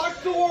going to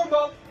watch the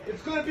warm-up.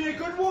 It's going to be a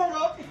good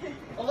warm-up.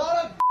 A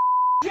lot of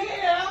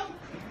jam.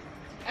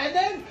 And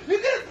then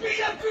you're going to beat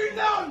up Green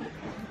Mountain.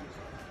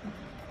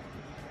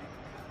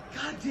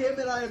 God damn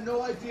it, I have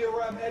no idea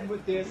where I'm headed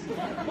with this.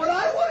 But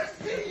I want to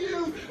see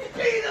you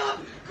beat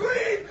up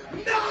Green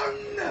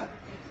Mountain.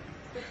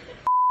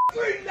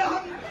 Green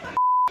Mountain.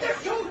 Their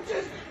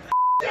coaches.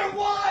 Their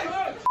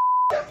wives.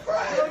 Their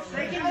friends.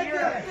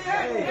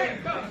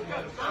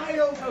 I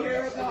don't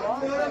care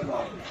about none of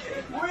them.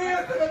 We're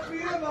going to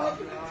beat them up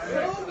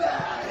so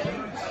bad.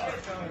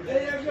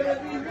 They are going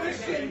to be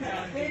wishing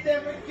they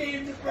never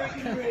came to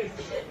Breckenridge.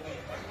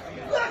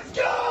 Let's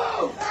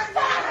go!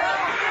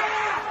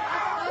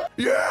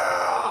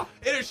 Yeah!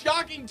 In a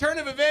shocking turn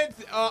of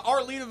events,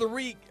 our leader of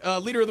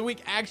the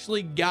week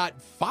actually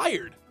got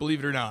fired,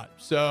 believe it or not.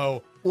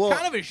 So,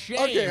 kind of a shame.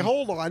 Okay,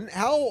 hold on.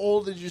 How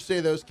old did you say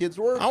those kids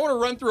were? I want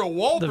to run through a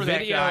wall the for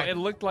video, that guy. It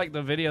looked like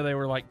the video they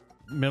were like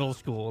middle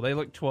school. They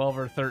looked 12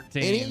 or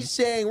 13. And he's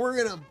saying, we're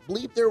going to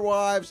bleep their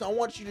wives. I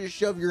want you to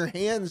shove your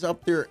hands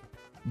up their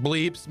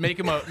bleeps. Make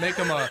him a make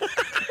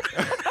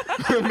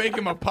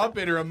him a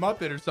puppet or a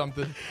muppet or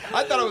something.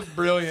 I thought it was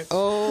brilliant.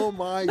 Oh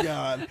my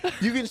God.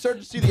 You can start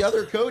to see the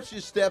other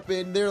coaches step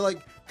in. They're like,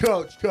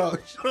 coach.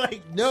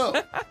 Like,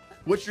 no.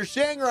 What you're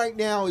saying right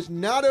now is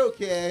not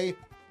okay.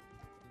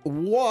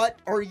 What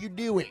are you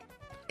doing?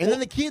 And then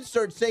the kids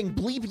start saying,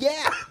 bleep,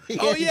 yeah.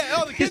 Oh, yeah.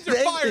 Oh, the kids are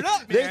fired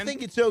up, man. They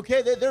think it's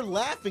okay. They're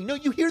laughing. No,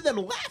 you hear them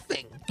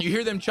laughing. You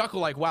hear them chuckle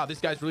like, wow, this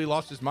guy's really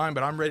lost his mind,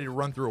 but I'm ready to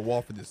run through a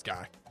wall for this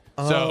guy.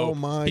 So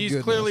he's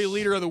clearly a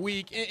leader of the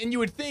week. And you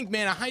would think,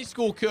 man, a high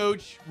school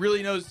coach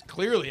really knows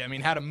clearly,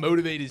 how to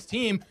motivate his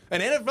team.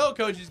 An NFL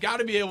coach has got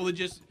to be able to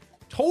just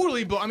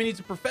totally, he's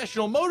a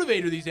professional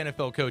motivator, these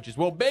NFL coaches.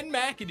 Well, Ben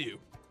McAdoo,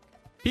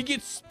 he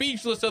gets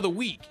speechless of the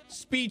week.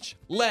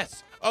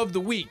 Speechless of the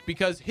week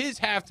because his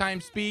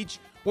halftime speech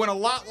went a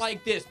lot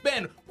like this.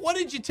 Ben, what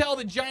did you tell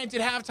the Giants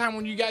at halftime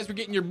when you guys were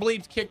getting your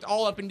bleeps kicked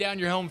all up and down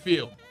your home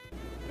field?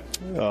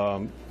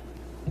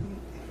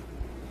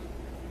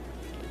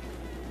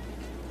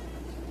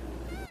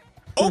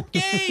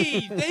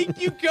 Okay, thank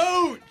you,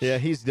 Coach. Yeah,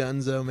 he's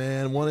donezo,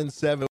 man.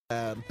 1-7.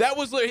 That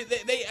was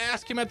they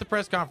asked him at the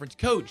press conference,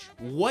 Coach,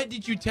 what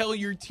did you tell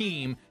your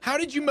team? How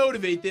did you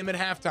motivate them at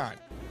halftime?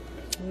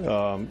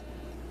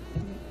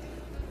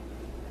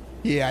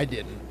 Yeah, I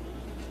didn't.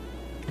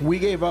 We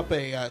gave up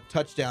a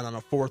touchdown on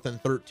a 4th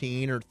and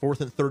 13 or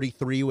 4th and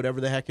 33,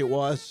 whatever the heck it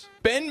was.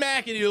 Ben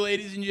McAdoo,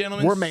 ladies and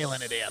gentlemen. We're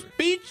mailing it in.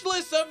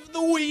 Speechless of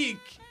the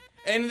week.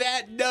 And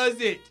that does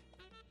it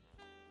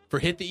for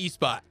Hit the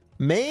E-Spot.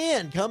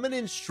 Man, coming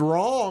in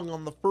strong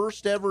on the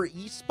first ever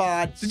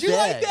E-Spot. Did you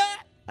like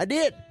that? I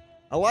did.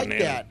 I like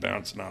that.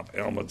 Bouncing off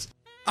helmets.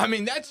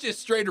 That's just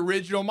straight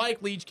original.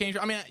 Mike Leach came.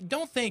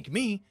 Don't thank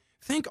me.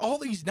 Thank all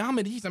these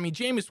nominees.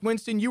 Jameis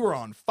Winston, you were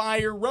on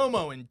fire.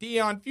 Romo and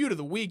Dion, feud of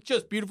the week.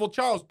 Just beautiful.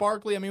 Charles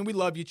Barkley, we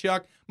love you,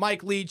 Chuck.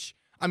 Mike Leach,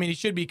 he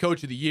should be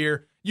coach of the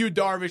year. You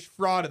Darvish,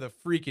 fraud of the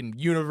freaking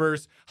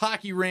universe.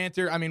 Hockey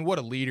ranter. What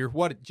a leader. I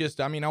want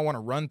to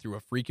run through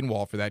a freaking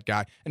wall for that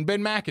guy. And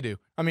Ben McAdoo.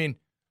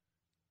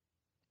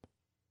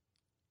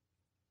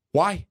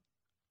 Why?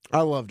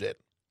 I loved it.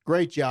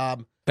 Great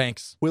job.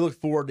 Thanks. We look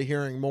forward to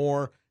hearing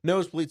more.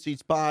 Nosebleed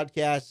Seats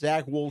podcast.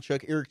 Zach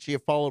Wolchuk, Eric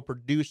Chiafalo,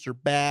 producer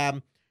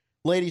Babb.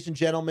 Ladies and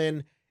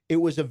gentlemen, it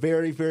was a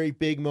very, very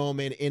big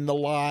moment in the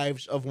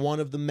lives of one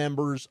of the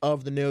members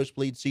of the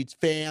Nosebleed Seats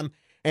fam.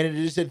 And it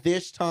is at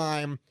this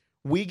time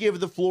we give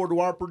the floor to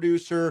our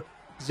producer,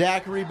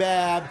 Zachary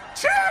Babb.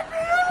 Champion!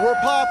 We're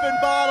popping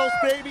bottles,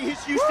 baby.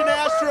 His Houston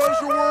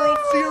Astros are World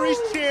Series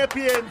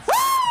champions.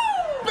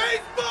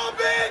 Baseball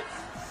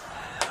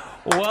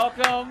bitch!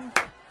 Welcome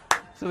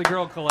to the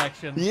girl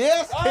collection.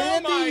 Yes, Oh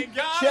Candy, my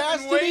God,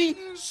 Chastity,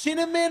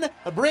 Cinnamon,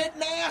 Brent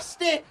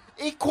Nasty,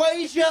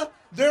 Equasia.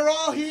 They're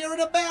all here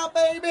and about,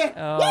 baby.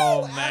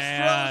 Oh, Woo!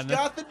 man. Astros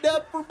got the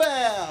dub for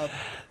Babb.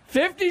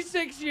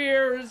 56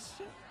 years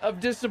of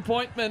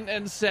disappointment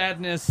and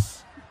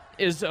sadness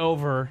is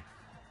over.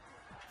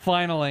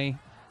 Finally,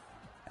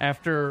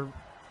 after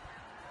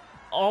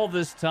all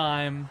this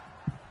time,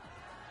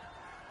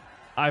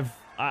 I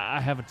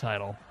have a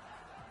title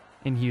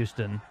in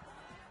Houston.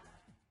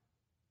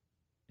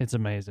 It's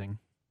amazing.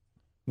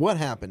 What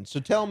happened? So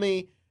tell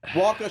me,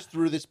 walk us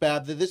through this,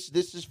 Babb. This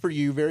is for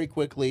you very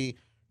quickly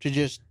to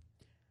just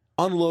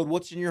unload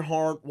what's in your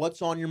heart,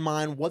 what's on your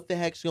mind, what the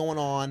heck's going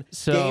on.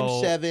 So,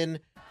 Game 7.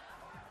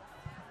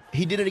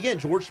 He did it again.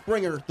 George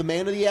Springer, the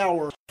man of the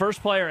hour.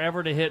 First player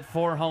ever to hit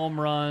four home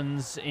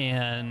runs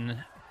in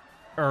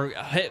four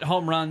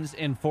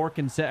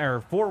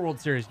World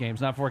Series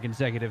games, not 4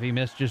 consecutive. He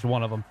missed just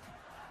one of them.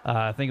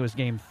 I think it was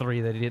Game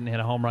 3 that he didn't hit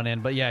a home run in.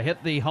 But yeah,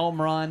 hit the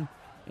home run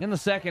in the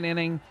second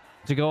inning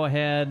to go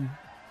ahead,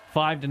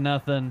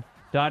 5-0.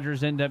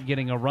 Dodgers end up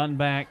getting a run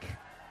back,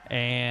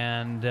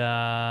 and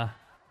yeah.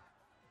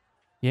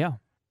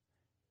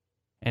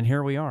 And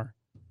here we are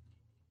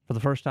for the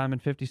first time in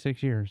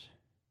 56 years.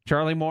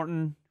 Charlie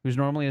Morton, who's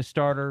normally a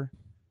starter,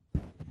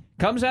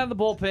 comes out of the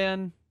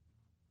bullpen.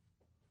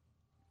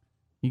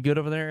 You good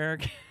over there,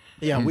 Eric?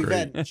 Yeah, we've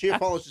had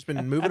Chiafalo's just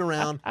been moving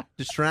around,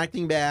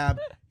 distracting Babb.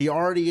 He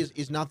already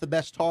is not the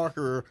best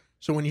talker,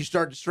 so when you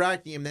start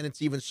distracting him, then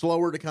it's even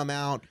slower to come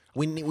out.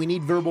 We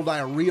need verbal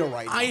diarrhea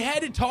right now. I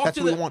had to talk That's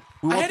to what the we want.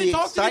 We want I had the to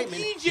talk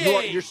excitement. to the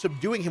DJ. You're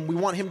subduing him. We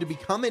want him to be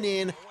coming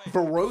in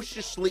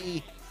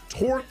ferociously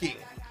torquing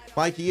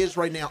like he is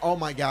right now. Oh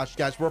my gosh,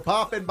 guys, we're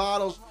popping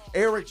bottles.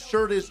 Eric's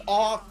shirt is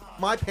off.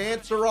 My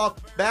pants are off.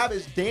 Babb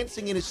is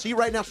dancing in his seat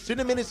right now.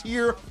 Cinnamon is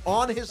here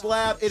on his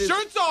lap.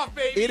 Shirt's off,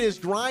 baby. It is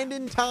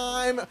grinding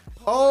time.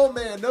 Oh,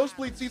 man.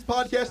 Nosebleed Seats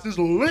podcast is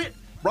lit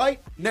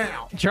right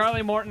now.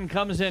 Charlie Morton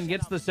comes in,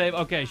 gets the save.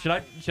 Okay, should I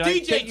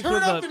DJ, take you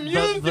turn through up the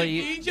music,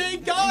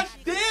 DJ. Gosh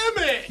damn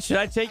it. Should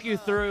I take you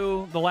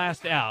through the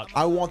last out?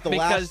 I want the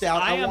Because last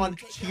out. I am- want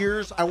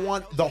tears. I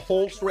want the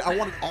whole story. I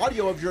want an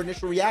audio of your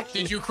initial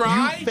reaction. Did you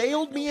cry? You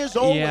failed me as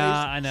always.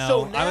 Yeah, I know.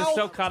 So I now, was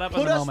so caught up in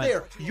put the us moment.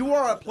 there. You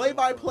are a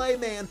play-by-play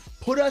man.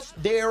 Put us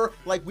there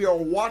like we are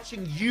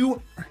watching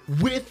you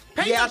with Paint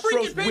the the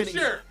Astros freaking winning.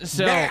 picture.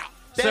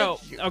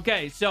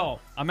 So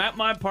I'm at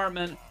my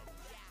apartment,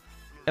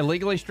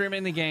 illegally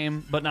streaming the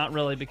game, but not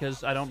really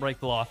because I don't break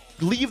the law.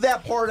 Leave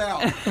that part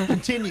out.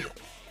 Continue.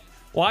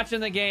 Watching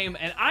the game,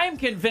 and I am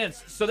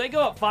convinced. So they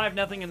go up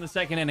 5-0 in the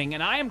second inning,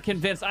 and I am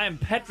convinced, I am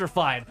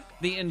petrified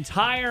the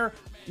entire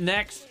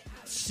next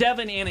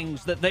 7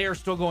 innings that they are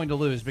still going to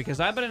lose because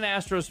I've been an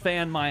Astros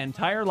fan my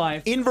entire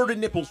life. Inverted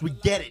nipples. We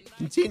get it.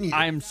 Continue.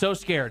 I am so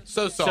scared.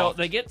 So soft. So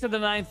they get to the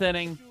 9th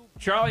inning.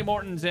 Charlie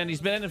Morton's in.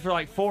 He's been in it for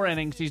like 4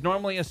 innings. He's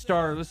normally a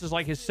starter. This is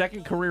like his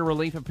second career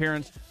relief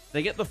appearance.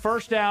 They get the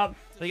first out.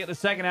 They get the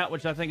second out,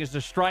 which I think is a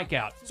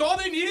strikeout. So all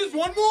they need is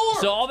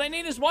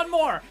one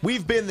more.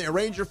 We've been there.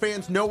 Ranger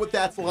fans know what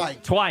that's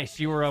like. Twice.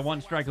 You were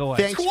 1 strike away.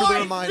 Thanks for the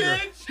reminder.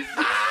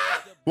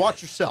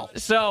 Watch yourself.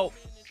 So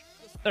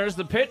there's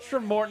the pitch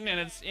from Morton,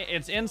 and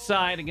it's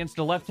inside against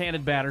a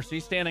left-handed batter. So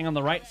he's standing on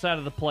the right side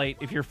of the plate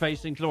if you're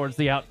facing towards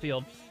the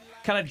outfield.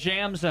 Kind of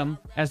jams him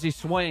as he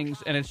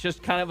swings, and it's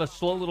just kind of a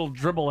slow little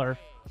dribbler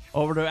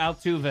over to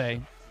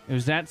Altuve,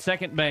 who's at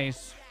second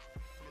base,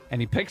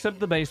 and he picks up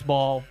the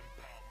baseball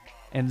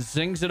and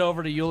zings it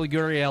over to Yuli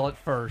Gurriel at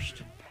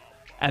first.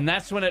 And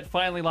that's when it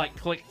finally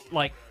clicked,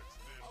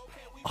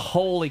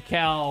 holy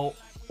cow,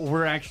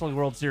 we're actually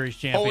World Series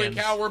champions. Holy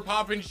cow, we're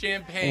popping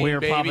champagne, We're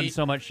baby. popping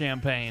so much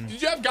champagne.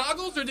 Did you have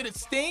goggles or did it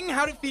sting?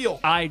 How'd it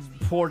feel? I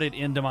poured it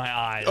into my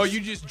eyes. Oh,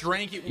 you just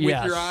drank it with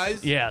Yes. your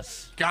eyes?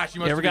 Yes. Gosh, you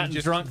must ever have been gotten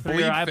just drunk through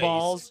your bleed-faced.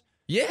 eyeballs?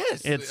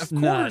 Yes, It's of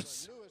course.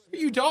 nuts. Who are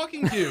you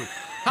talking to?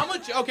 How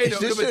much? Okay, Is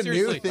this but a new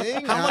seriously,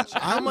 thing?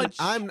 How much?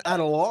 I'm at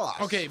a loss.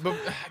 Okay, but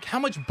how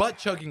much butt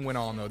chugging went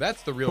on though?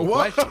 That's the real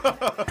Whoa.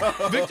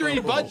 question. Victory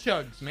butt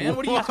chugs, man.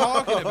 What are you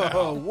talking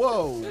about?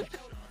 Whoa.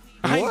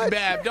 What?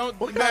 Babb, don't.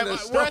 What Babb, kind of we're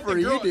stuff at the are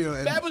you girl,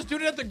 doing? Babb was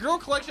doing it at the girl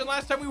collection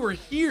last time we were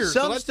here.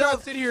 Some so let's stuff,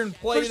 not sit here and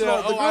play first of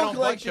all, the I girl don't butt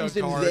collection's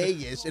chug in card.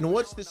 Vegas, and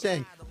what's the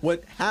saying?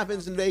 What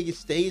happens in Vegas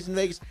stays in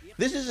Vegas.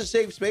 this is a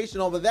safe space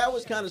and all, but that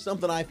was kind of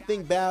something I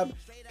think Babb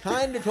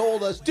kind of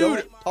told us, dude,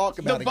 don't talk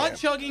about the it butt again.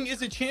 chugging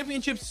is a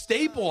championship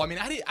staple. I mean,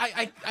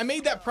 I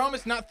made that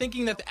promise not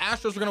thinking that the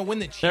Astros were going to win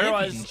the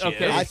championship.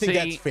 I think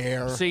that's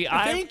fair.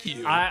 Thank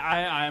you.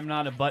 I'm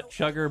not a butt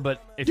chugger,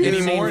 but if Dude,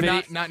 you've anymore?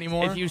 seen Not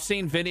anymore? If you've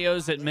seen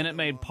videos at Minute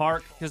Maid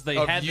Park, because they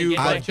Of had you the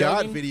game, I've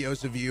got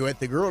videos of you at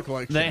the Girl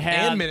Collection. They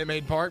had and Minute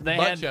Maid Park They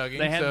butt had, chugging.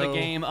 they had the so-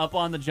 game up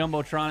on the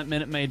Jumbotron at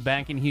Minute Maid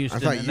back in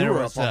Houston. I thought and you there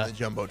were was up on the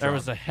Jumbotron. There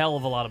was a hell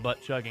of a lot of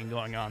butt chugging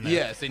going on there.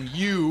 Yes, and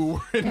you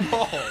were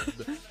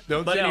involved.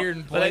 Don't sit here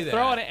and play that.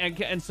 Throw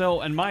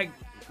it, and my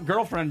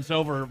girlfriend's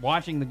over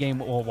watching the game.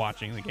 Well,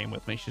 watching the game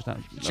with me. She's not.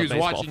 She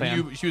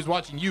was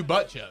watching you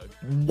butt chug.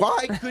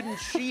 Why couldn't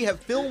she have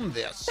filmed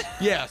this?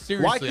 Yeah,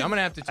 seriously, I'm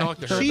gonna have to talk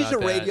to her. She's about a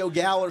that. radio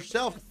gal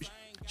herself.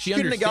 She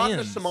couldn't have gotten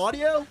us understands. some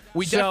audio.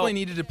 We definitely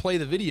needed to play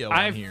the video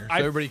on here so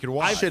everybody could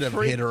watch. Should have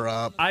hit her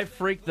up. I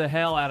freaked the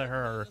hell out of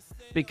her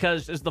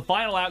because as the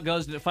final out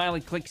goes, and it finally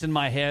clicks in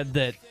my head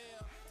that,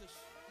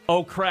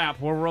 oh crap,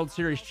 we're World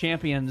Series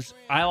champions.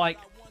 I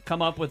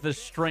come up with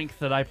this strength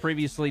that I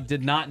previously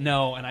did not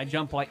know, and I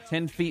jump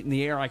 10 feet in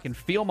the air. I can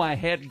feel my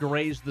head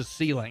graze the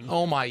ceiling.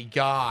 Oh my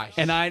gosh!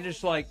 And I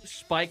just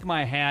spike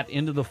my hat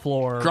into the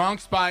floor. Gronk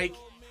spike.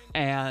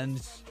 And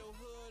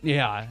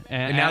yeah,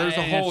 and now there's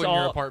a hole it's in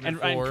your apartment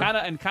floor.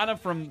 And kind of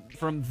from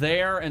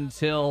there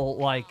until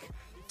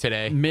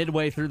today,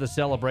 midway through the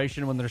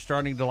celebration when they're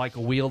starting to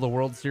wheel the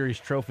World Series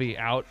trophy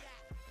out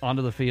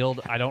onto the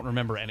field, I don't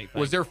remember anything.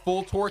 Was there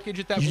full torquage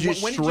at that point?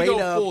 Just When did you straight go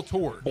up full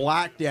torque?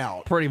 Blacked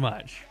out. Pretty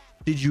much.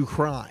 Did you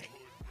cry?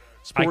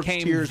 Sports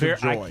tears of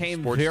joy. I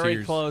came Sports very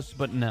tears. close,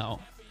 but no.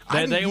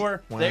 I They mean,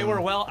 were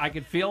well. I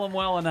could feel them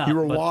well enough. You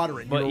were but,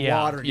 watering. But you were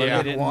yeah, watering. but You they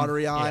were didn't-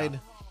 watery-eyed. yeah.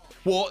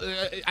 Well,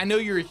 I know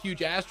you're a huge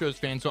Astros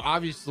fan, so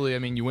obviously, I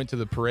mean, you went to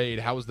the parade.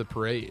 How was the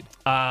parade?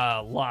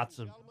 Lots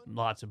of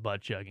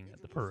butt chugging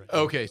at the parade.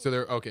 Okay, so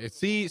okay.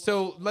 See,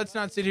 so let's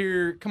not sit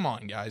here. Come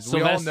on, guys.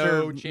 We all Sylvester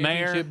know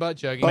championship Mayer. butt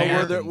chugging.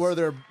 But were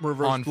there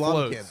reverse on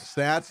floats. Blumpkins?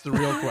 That's the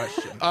real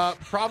question.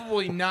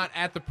 Probably not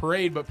at the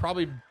parade, but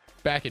probably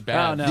back at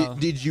Babb. Oh, no.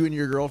 Did you and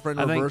your girlfriend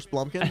I think- reverse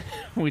Blumpkin?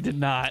 We did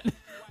not.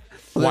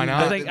 Why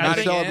not?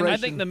 I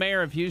think the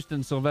mayor of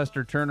Houston,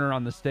 Sylvester Turner,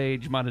 on the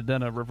stage might have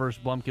done a reverse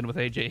Blumpkin with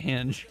AJ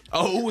Hinge.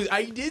 Oh,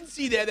 I did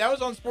see that. That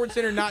was on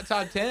SportsCenter, not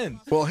top 10.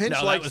 Well, Hinch No,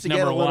 that likes was to get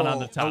number a one little, on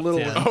the top a little.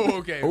 10. Oh,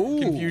 okay. Ooh.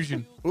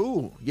 Confusion.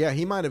 Ooh, yeah,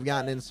 he might have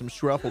gotten in some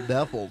Schruffle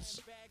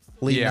Duffles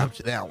leading up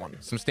to that one.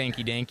 Some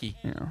stanky danky.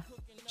 Yeah.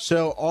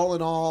 So all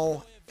in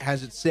all,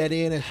 has it set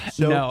in? Has it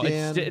soaked No,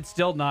 in? it's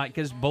still not,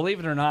 because believe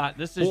it or not,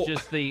 this is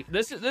just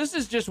this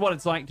is just what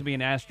it's like to be an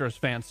Astros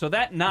fan. So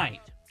that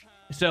night,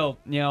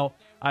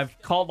 I've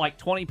called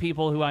 20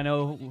 people who I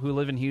know who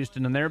live in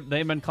Houston, and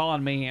they've been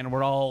calling me, and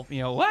we're all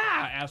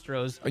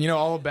Astros.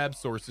 All of Babb's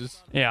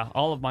sources. Yeah,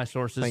 all of my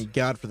sources. Thank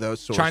God for those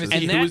sources. Trying to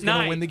see who was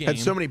going to win the game. Had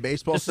so many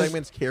baseball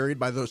segments carried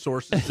by those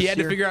sources. He had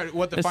this to figure year. out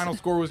what the final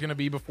score was going to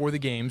be before the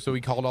game, so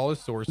he called all his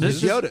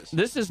sources.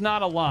 This is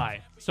not a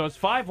lie. So it's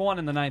 5-1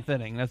 in the ninth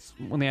inning. That's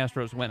when the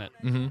Astros win it.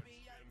 Mm-hmm.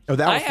 Oh,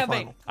 that was the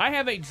final. I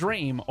have a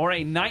dream, or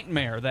a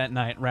nightmare that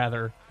night,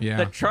 rather, Yeah.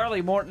 that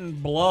Charlie Morton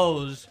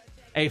blows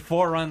a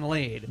 4-run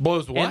lead.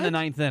 Blows what? In the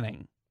ninth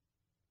inning.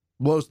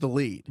 Blows the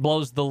lead.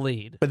 Blows the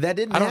lead. But that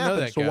didn't I don't know happen,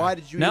 that so guy. why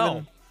did you No.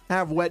 even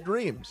have wet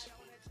dreams?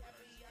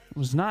 It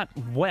was not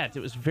wet.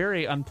 It was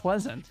very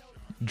unpleasant.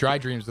 Dry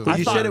dreams. But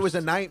you said it was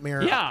a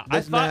nightmare. Yeah, I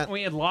Isn't thought that-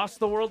 we had lost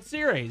the World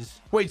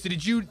Series. Wait, so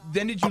did you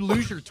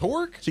lose your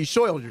torque? So you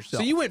soiled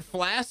yourself. So you went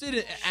flaccid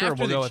Sure, after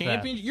we'll go the with that.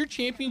 championship? Your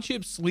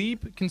championship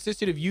sleep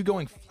consisted of you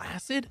going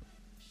flaccid?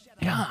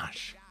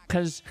 Gosh.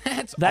 Because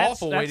That's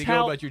awful way to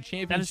go about your That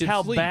championship is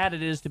how sleep. bad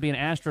it is to be an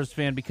Astros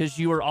fan, because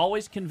you are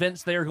always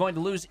convinced they are going to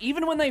lose.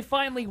 Even when they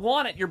finally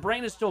won it, your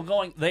brain is still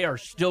going, they are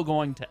still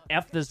going to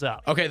F this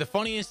up. Okay, the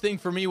funniest thing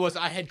for me was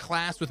I had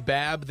class with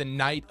Babb the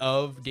night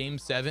of Game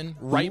 7,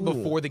 right Ooh.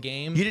 before the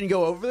game. You didn't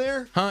go over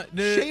there? Huh?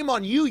 Shame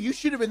on you. You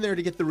should have been there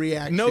to get the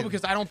reaction. No,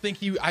 because I think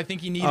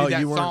he needed Oh, that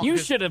you weren't- song. You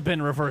should have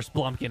been reverse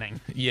Blumpkinning.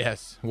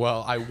 Yes.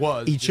 Well, I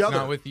was. Each just other.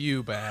 Not with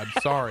you, Babb.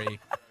 Sorry.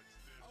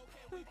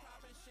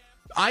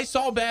 I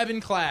saw Babb in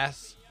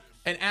class,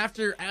 and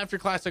after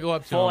class I go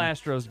up to Full him.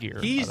 Astros gear.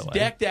 He's by the way.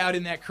 decked out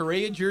in that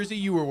Correa jersey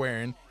you were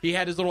wearing. He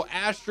had his little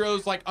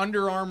Astros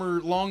Under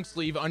Armour long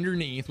sleeve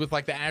underneath with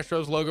the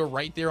Astros logo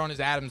right there on his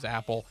Adam's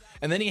apple.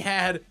 And then he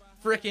had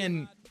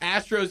frickin'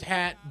 Astros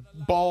hat,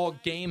 ball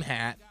game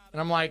hat.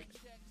 And I'm like,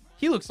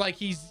 he looks like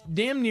he's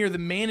damn near the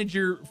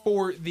manager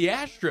for the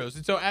Astros.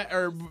 And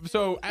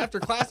so after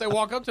class I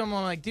walk up to him,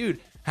 I'm like, dude,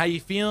 how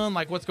you feeling?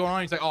 What's going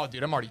on? He's like, oh,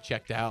 dude, I'm already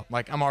checked out.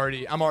 I'm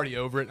already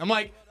over it. I'm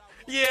like,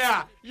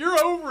 yeah, you're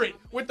over it.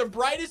 With the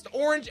brightest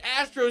orange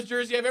Astros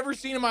jersey I've ever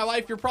seen in my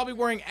life, you're probably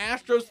wearing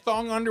Astros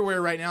thong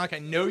underwear right now, like I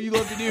know you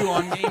love to do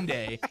on game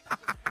day.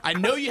 I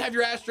know you have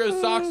your Astros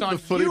socks on.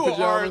 footy You are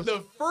pajamas.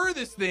 the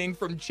furthest thing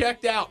from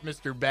checked out,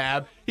 Mr.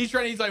 Babb. He's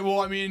like,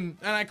 well, I mean,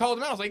 and I called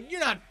him out. I was like, you're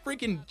not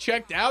freaking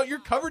checked out. You're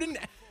covered in,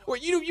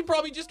 you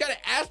probably just got an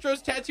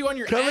Astros tattoo on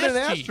your Covered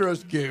ass in cheek.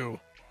 Astros goo.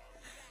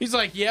 He's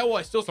like, yeah, well,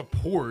 I still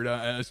support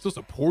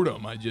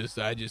them.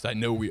 I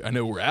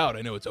know we're out.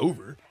 I know it's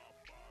over.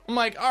 I'm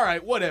like, all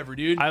right, whatever,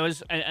 dude. I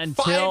was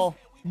until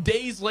 5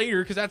 days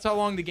later, because that's how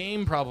long the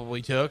game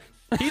probably took.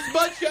 He's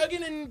butt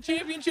chugging and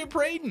championship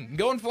parading,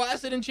 going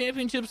flaccid in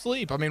championship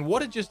sleep. I mean,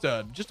 what just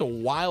a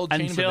wild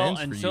chain of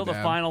events for you, until the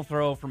Babb. final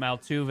throw from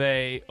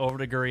Altuve over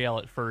to Gurriel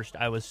at first.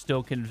 I was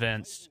still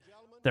convinced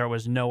there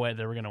was no way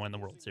they were going to win the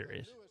World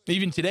Series.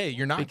 Even today,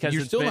 you're not. Because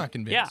You're it's still been- not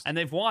convinced. Yeah, and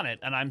they've won it,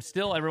 and I'm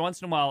still every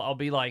once in a while I'll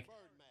be like,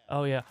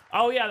 oh yeah,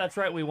 that's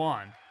right, we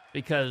won.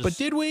 Because But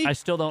did we? I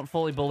still don't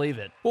fully believe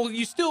it. Well,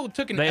 you still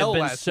took an They L have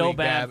been last so week,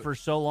 bad Babb. for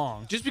so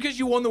long. Just because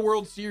you won the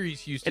World Series,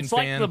 Houston It's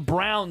fan, like the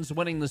Browns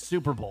winning the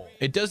Super Bowl.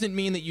 it doesn't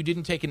mean that you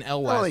didn't take an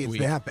L I don't last think it's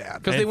week. that bad.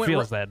 Because It they went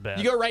feels that bad.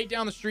 You go right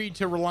down the street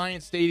to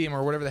Reliant Stadium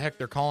or whatever the heck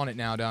they're calling it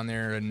now down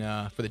there, and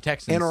for the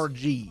Texans,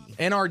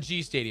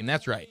 NRG Stadium.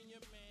 That's right.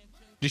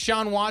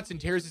 Deshaun Watson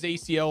tears his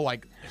ACL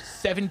like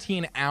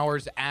 17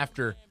 hours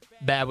after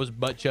Babb was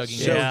butt chugging.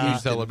 So Houston.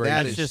 Celebration.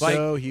 That is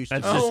so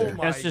Houston.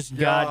 That's just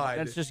God.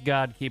 That's just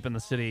God keeping the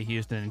city of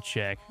Houston in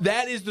check.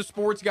 That is the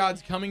sports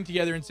gods coming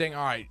together and saying,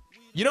 all right,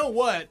 you know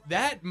what?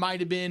 That might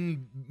have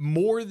been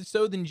more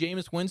so than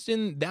Jameis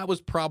Winston. That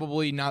was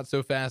probably not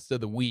so fast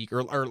of the week,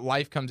 or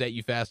life comes at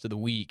you fast of the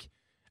week.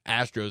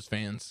 Astros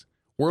fans.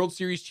 World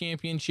Series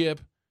championship.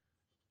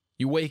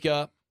 You wake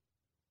up.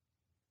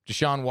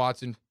 Deshaun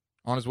Watson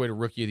on his way to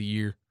Rookie of the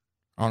Year,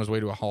 on his way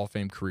to a Hall of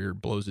Fame career,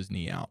 blows his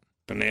knee out.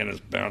 Bananas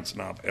bouncing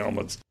off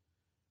helmets.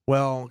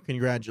 Well,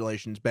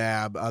 congratulations,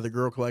 Babb. The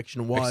girl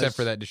collection was Except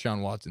for that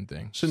Deshaun Watson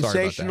thing. Sorry about that.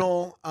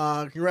 sensational.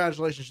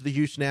 Congratulations to the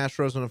Houston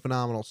Astros on a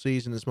phenomenal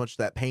season, as much as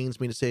that pains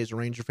me to say as a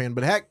Ranger fan.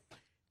 But heck,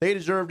 they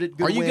deserved it.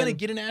 Good Are you win. going to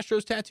get an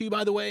Astros tattoo,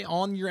 by the way,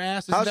 on your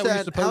ass? Isn't How's that what you're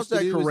that supposed to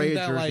do? Correa Isn't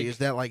that jersey? like- Is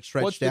that like what's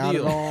stretched the out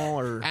deal? at all?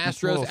 Or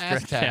Astros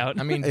ass tat.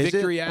 I mean, Is it?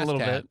 victory ass A little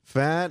tat. bit.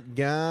 Fat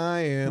guy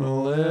in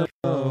a little.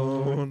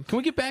 Can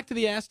we get back to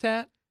the ass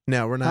tat?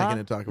 No, we're not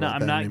going to talk No, about I'm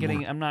that not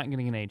anymore. I'm not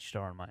getting an H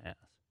star on my ass.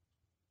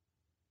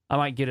 I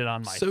might get it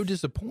on my. So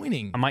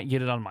disappointing. I might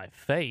get it on my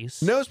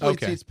face. Nosebleed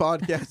Okay. Seats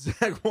podcast.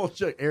 Zach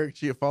Wolchuk, Eric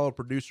Chiafalo,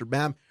 producer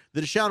Babb.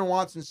 The Deshaun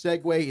Watson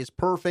segue is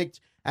perfect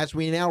as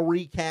we now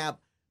recap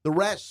the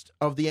rest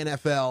of the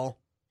NFL.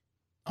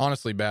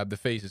 Honestly, Babb, the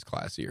face is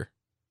classier.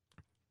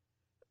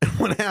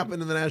 What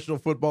happened in the National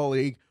Football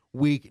League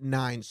Week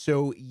 9.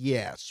 So,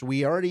 yes,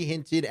 we already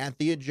hinted at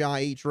the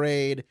Ajayi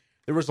trade.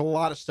 There was a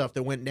lot of stuff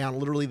that went down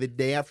literally the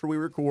day after we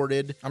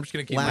recorded. I'm just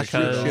going to keep my last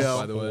shirt week's off, show.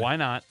 by the way. Why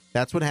not?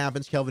 That's what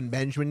happens. Kelvin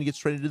Benjamin gets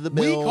traded to the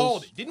Bills. We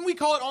called it. Didn't we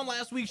call it on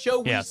last week's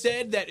show? Yes. We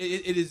said that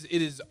it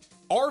is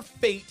our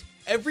fate.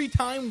 Every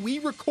time we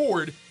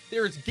record,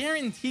 there is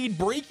guaranteed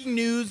breaking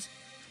news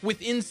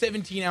within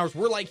 17 hours.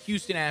 We're like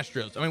Houston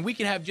Astros. I mean, we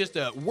can have just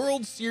a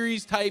World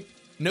Series type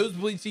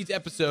Nosebleed Seats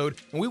episode,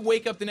 and we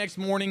wake up the next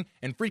morning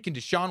and freaking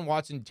Deshaun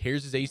Watson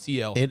tears his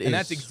ACL. And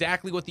that's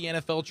exactly what the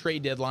NFL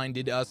trade deadline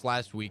did to us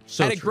last week.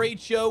 So Had a true. great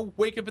show,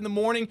 wake up in the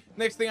morning,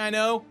 next thing I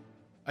know,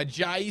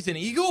 Ajayi's an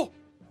Eagle,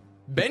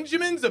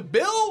 Benjamin's a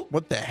Bill.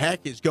 What the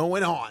heck is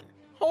going on?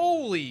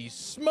 Holy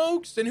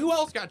smokes. And who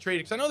else got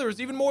traded? Because I know there was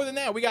even more than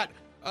that. We got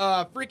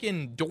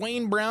freaking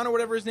Dwayne Brown or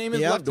whatever his name is,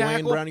 Yeah, left Dwayne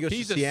tackle. Brown goes to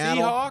He's a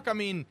Seattle. Seahawk. I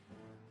mean,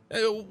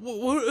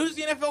 who's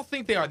the NFL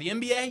think they are? The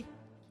NBA?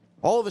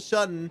 All of a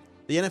sudden,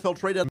 the NFL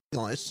trade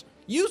deadline is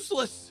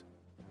Useless.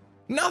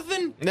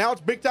 Nothing. now it's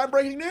big time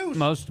breaking news.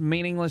 Most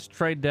meaningless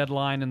trade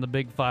deadline in the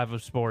Big Five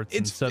of sports,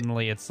 and It's-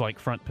 suddenly it's like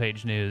front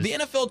page news. The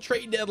NFL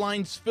trade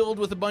deadline's filled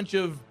with a bunch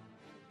of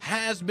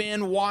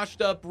has-been,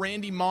 washed-up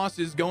Randy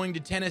Mosses going to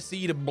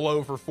Tennessee to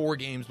blow for 4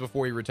 games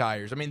before he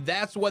retires. I mean,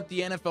 that's what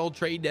the NFL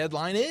trade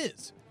deadline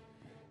is.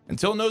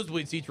 Until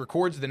Nosebleed Seats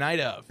records the night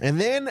of.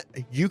 And then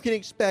you can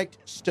expect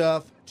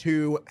stuff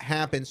to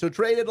happen. So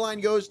trade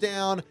deadline goes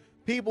down.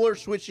 People are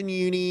switching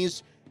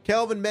unis.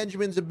 Kelvin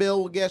Benjamin's a Bill.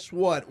 Well, guess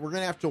what? We're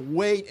going to have to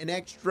wait an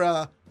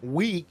extra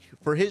week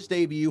for his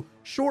debut.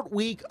 Short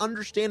week,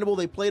 understandable.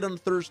 They played on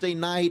Thursday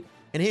night,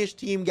 and his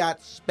team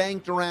got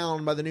spanked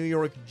around by the New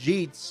York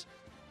Jets.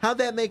 How'd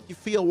that make you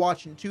feel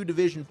watching two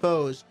division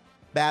foes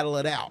battle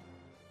it out?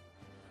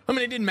 I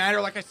mean, it didn't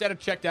matter. Like I said, I've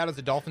checked out as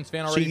a Dolphins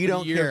fan So already. you for the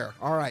don't year. care.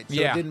 All right. So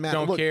yeah, it didn't matter.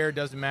 don't Look, care.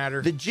 Doesn't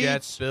matter. The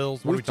Jets,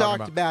 Bills. What are we we've talking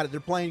talked about? it. They're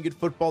playing good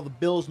football. The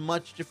Bills,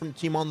 much different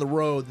team on the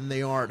road than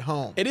they are at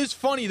home. It is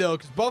funny, though,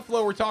 because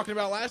Buffalo we're talking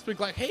about last week,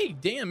 like, hey,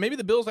 damn, maybe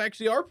the Bills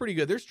actually are pretty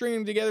good. They're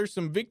stringing together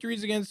some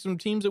victories against some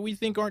teams that we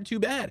think aren't too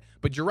bad.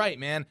 But you're right,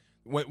 man.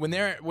 When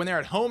they're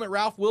at home at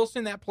Ralph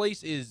Wilson, that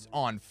place is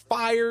on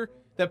fire.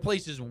 That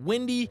place is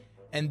windy,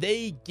 and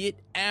they get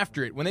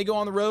after it. When they go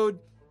on the road,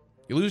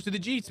 you lose to the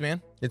Jets,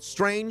 man. It's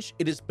strange.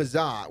 It is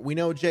bizarre. We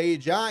know Jay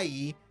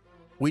Ajayi.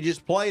 We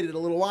just played it a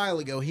little while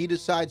ago. He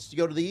decides to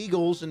go to the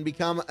Eagles and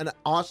become an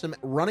awesome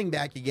running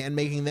back again,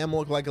 making them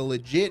look like a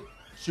legit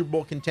Super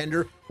Bowl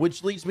contender,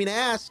 which leads me to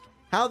ask,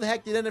 how the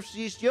heck did NFC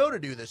East Yoda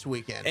do this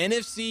weekend?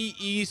 NFC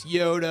East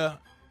Yoda,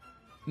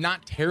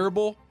 not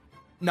terrible,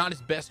 not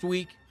his best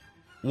week.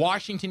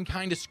 Washington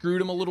kind of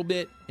screwed him a little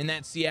bit in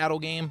that Seattle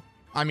game.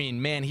 I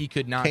mean, man, he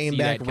could not Came see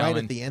back that right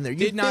coming. at the end there.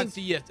 Did not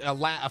see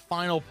a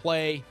final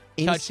play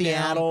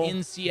touchdown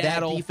in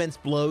Seattle. That defense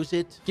blows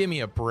it. Give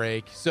me a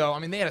break. So, I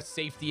mean, they had a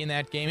safety in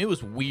that game. It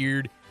was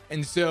weird.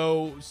 And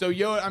so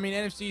Yoda, I mean,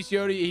 NFC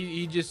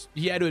Yoda,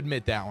 he had to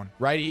admit that one,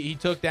 right? He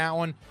took that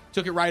one,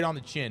 took it right on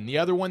the chin. The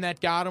other one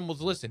that got him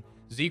was, listen,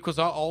 Zeke was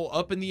all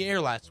up in the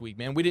air last week,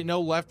 man. We didn't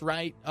know left,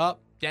 right, up,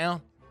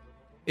 down.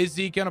 Is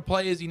Zeke going to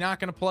play? Is he not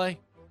going to play?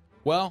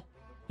 Well,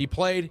 he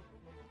played.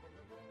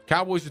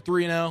 Cowboys are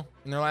 3-0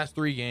 in their last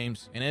 3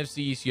 games, and NFC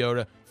East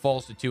Yoda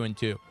falls to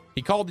 2-2.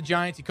 He called the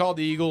Giants, he called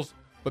the Eagles,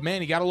 but man,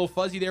 he got a little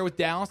fuzzy there with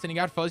Dallas, and he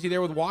got fuzzy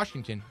there with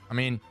Washington. I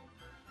mean,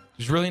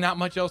 there's really not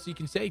much else you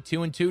can say.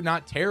 2-2,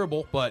 not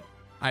terrible, but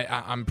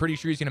I'm pretty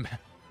sure he's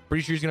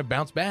gonna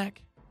bounce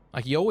back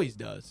like he always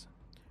does.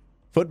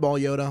 Football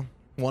Yoda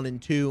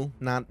 1-2,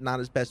 not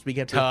his best week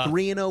after Tough.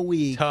 3-0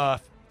 week.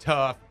 Tough.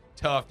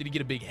 Did he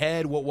get a big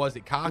head? What was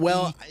it? Cocky?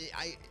 Well,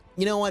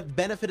 you know what?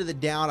 Benefit of the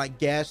doubt, I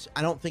guess.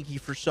 I don't think he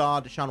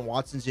foresaw Deshaun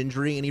Watson's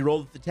injury, and he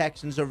rolled with the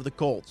Texans over the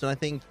Colts. And I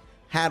think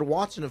had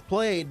Watson have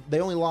played, they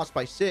only lost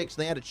by 6.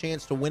 They had a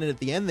chance to win it at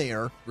the end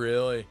there.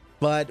 Really?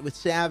 But with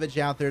Savage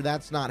out there,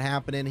 that's not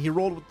happening. He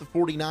rolled with the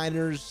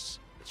 49ers,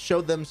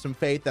 showed them some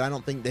faith that I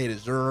don't think they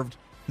deserved.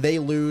 They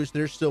lose.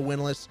 They're still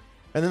winless.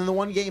 And then the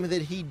one game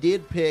that he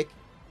did pick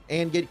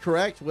and get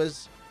correct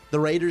was the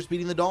Raiders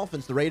beating the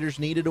Dolphins. The Raiders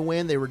needed a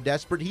win. They were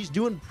desperate. He's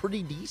doing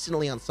pretty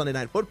decently on Sunday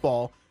Night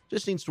Football.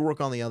 Just needs to work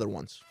on the other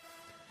ones.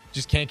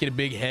 Just can't get a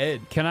big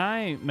head. Can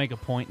I make a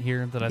point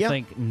here that I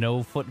think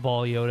no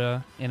football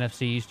Yoda,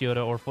 NFC East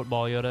Yoda, or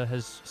football Yoda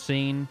has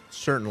seen?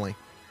 Certainly.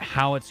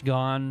 How it's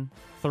gone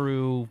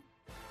through,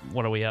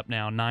 what are we up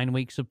now, 9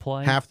 weeks of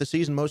play? Half the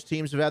season. Most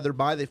teams have had their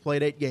bye. They've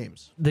played 8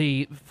 games.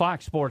 The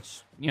Fox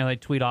Sports, they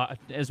tweet out,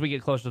 as we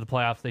get closer to the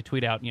playoffs, they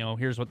tweet out,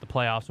 here's what the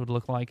playoffs would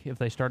look like if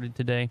they started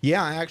today.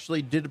 Yeah, I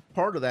actually did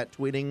part of that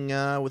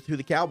tweeting with who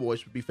the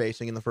Cowboys would be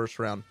facing in the first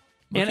round.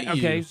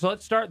 Okay, so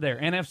let's start there.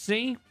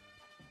 NFC,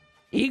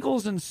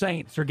 Eagles and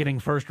Saints are getting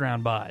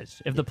first-round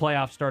buys if the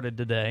playoffs started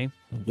today.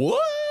 What?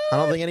 I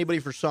don't think anybody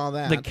foresaw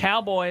that. The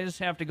Cowboys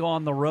have to go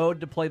on the road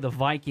to play the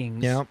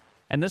Vikings. Yeah.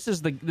 And this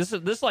shouldn't That's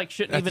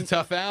even a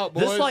tough out,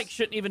 boys. This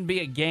shouldn't even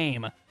be a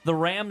game. The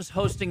Rams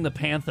hosting the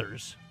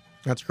Panthers.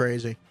 That's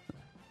crazy.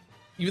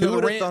 Even though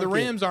the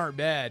Rams aren't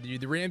bad,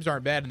 dude. The Rams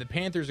aren't bad, and the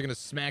Panthers are going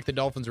to smack the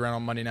Dolphins around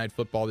on Monday Night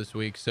Football this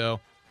week. So,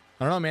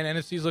 I don't know, man.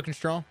 NFC's looking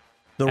strong.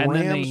 The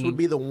Rams would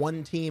be the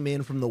one team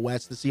in from the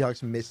West. The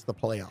Seahawks missed the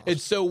playoffs.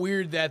 It's so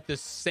weird that the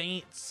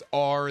Saints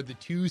are the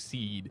 2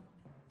 seed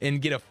and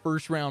get a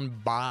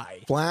first-round bye.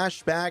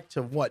 Flashback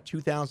to,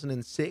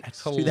 2006,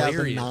 That's hilarious.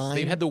 2009?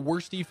 They've had the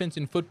worst defense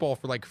in football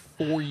for like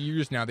 4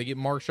 years now. They get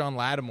Marshawn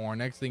Lattimore.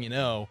 Next thing you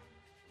know.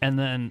 And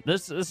then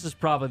this is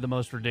probably the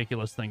most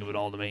ridiculous thing of it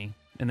all to me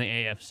in the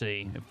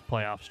AFC if the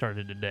playoffs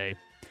started today.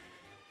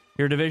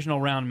 Your divisional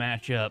round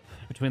matchup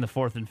between the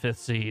 4th and 5th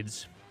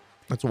seeds.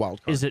 That's a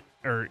wild card.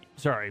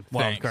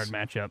 Wild card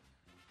matchup.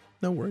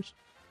 No worries.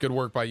 Good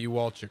work by you,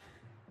 Wolchuk.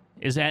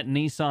 Is at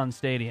Nissan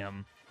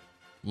Stadium.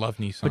 Love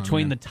Nissan.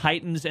 Between the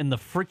Titans and the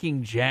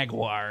freaking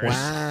Jaguars.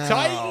 Wow.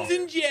 Titans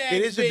and Jags,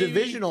 It is baby. a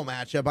divisional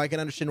matchup. I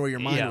can understand where your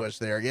mind was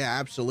there. Yeah,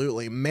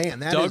 absolutely. Man,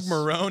 that Doug is...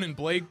 Marrone and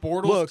Blake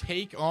Bortles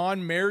take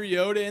on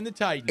Mariota and the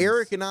Titans.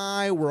 Eric and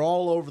I were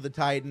all over the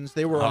Titans.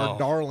 They were our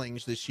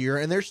darlings this year,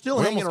 and they're still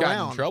hanging almost around.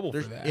 Got in trouble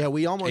for that. Yeah,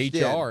 we almost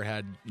did. HR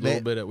had a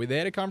little bit of... They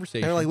had a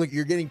conversation. They're like, look,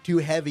 you're getting too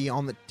heavy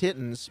on the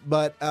Titans.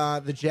 But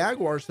the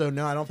Jaguars, though,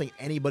 no, I don't think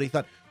anybody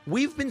thought...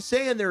 We've been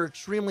saying they're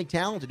extremely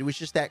talented. It was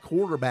just that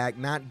quarterback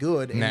not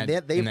good, and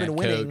they've been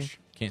winning. Coach.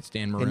 Can't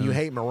stand Marone. And you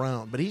hate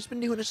Marone, but he's been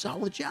doing a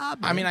solid job.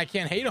 Man. I mean, I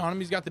can't hate on him.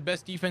 He's got the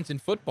best defense in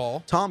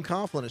football. Tom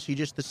Coughlin, is he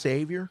just the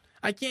savior?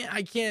 I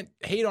can't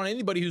hate on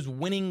anybody who's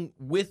winning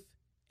with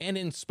and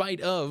in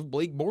spite of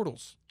Blake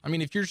Bortles. I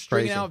mean, if you're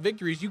stringing out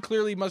victories, you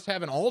clearly must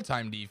have an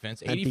all-time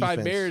defense.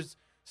 85 Bears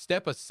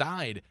step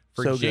aside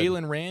for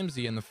Jalen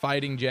Ramsey and the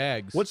Fighting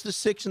Jags. What's the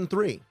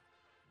 6-3?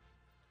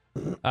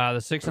 The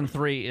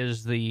 6-3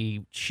 is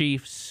the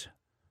Chiefs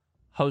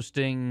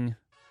hosting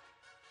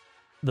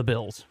the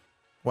Bills.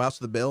 Wow,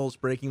 so the Bills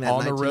breaking that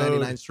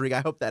 1999 streak.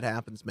 I hope that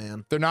happens,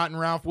 man. They're not in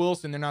Ralph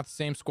Wilson. They're not the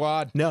same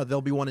squad. No,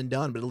 they'll be one and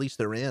done, but at least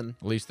they're in.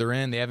 At least they're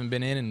in. They haven't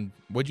been in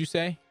what'd you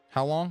say?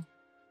 How long?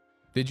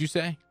 Did you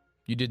say?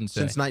 You didn't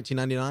say. Since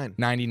 1999.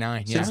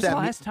 99, yeah. Since the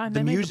last time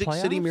they made the Music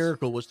City playoffs?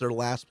 Miracle was their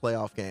last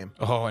playoff game.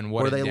 Oh, and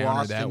what where a they downer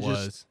lost that in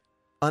was. Just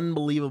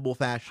unbelievable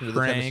fashion to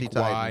the Tennessee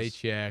Titans.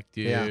 Wycheck,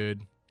 dude.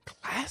 Yeah.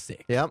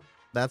 Classic. Yep.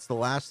 That's the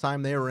last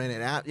time they were in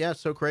it. Yeah,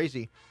 so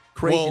crazy.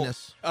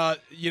 Craziness. Well,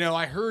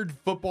 I heard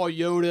Football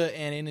Yoda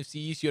and NFC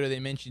East Yoda, they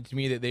mentioned to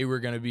me that they were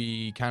going to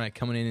be kind of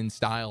coming in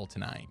style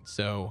tonight.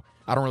 So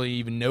I don't really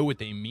even know what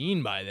they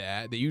mean by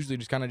that. They usually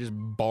just kind of just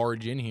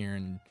barge in here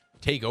and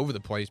take over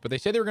the place. But they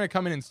said they were going to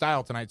come in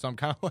style tonight, so I'm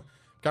kind of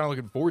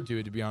looking forward to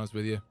it, to be honest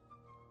with you.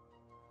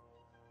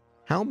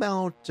 How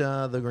about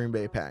the Green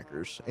Bay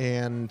Packers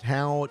and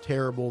how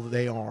terrible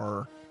they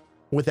are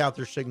without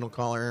their signal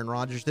caller, Aaron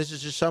Rodgers? This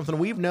is just something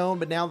we've known,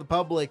 but now the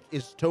public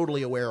is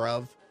totally aware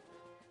of.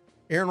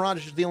 Aaron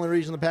Rodgers is the only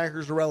reason the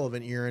Packers are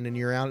relevant year in and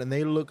year out, and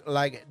they look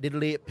like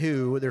diddly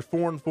poo. They're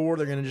 4-4.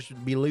 They're going to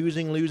just be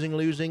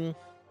losing.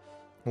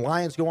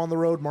 Lions go on the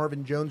road.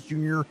 Marvin Jones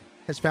Jr.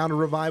 has found a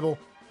revival.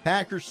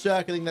 Packers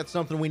suck. I think that's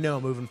something we know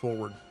moving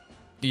forward.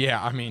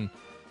 Yeah, I mean,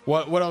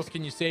 what else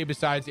can you say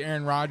besides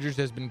Aaron Rodgers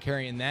has been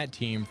carrying that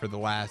team for the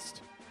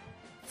last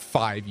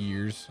 5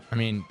 years? I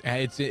mean,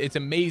 it's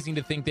amazing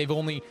to think they've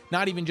only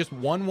not even just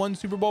won one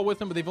Super Bowl with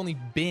him, but they've only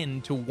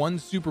been to one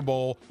Super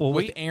Bowl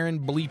with Aaron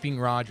bleeping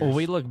Rodgers. Well,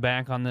 we look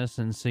back on this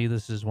and see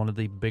this is one of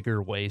the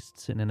bigger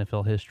wastes in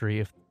NFL history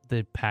if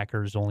the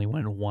Packers only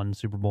win one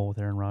Super Bowl with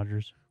Aaron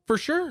Rodgers. For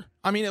sure.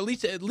 I mean, at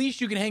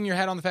least you can hang your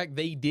hat on the fact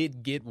they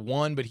did get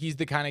one, but he's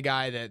the kind of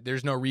guy that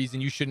there's no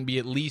reason you shouldn't be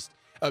at least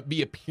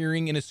be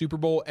appearing in a Super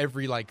Bowl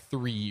every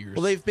 3 years.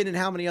 Well, they've been in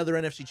how many other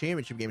NFC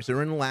Championship games? They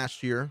were in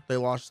last year. They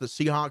lost to the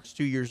Seahawks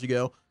 2 years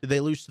ago. Did they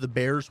lose to the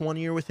Bears 1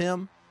 year with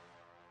him?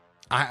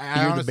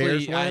 I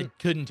honestly, I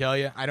couldn't tell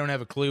you. I don't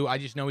have a clue. I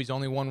just know he's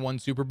only won one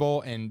Super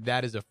Bowl, and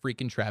that is a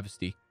freaking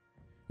travesty.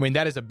 I mean,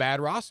 that is a bad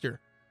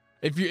roster.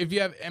 If you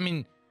have, I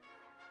mean,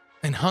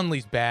 and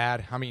Hundley's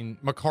bad. I mean,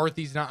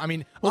 McCarthy's not. I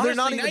mean, well, honestly,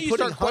 they're not even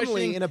putting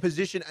Hundley in a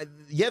position.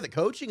 Yeah, the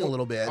coaching a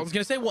little bit. I was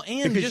going to say, well,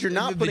 and because you're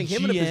not putting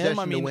him in a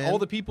position to win. All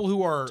the people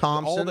who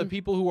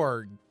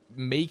are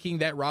making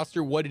that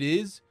roster what it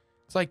is.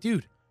 It's like,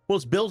 dude. Well,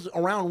 it's built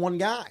around one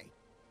guy.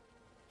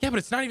 Yeah, but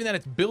it's not even that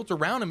it's built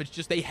around him. It's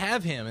just they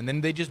have him, and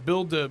then they just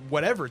build to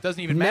whatever. It doesn't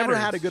even matter. Never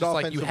had a good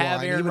offensive line. You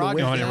have Aaron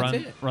Rodgers. Rodgers. You want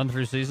to run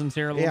through seasons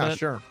here a little bit? Yeah,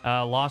 sure.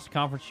 Lost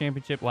conference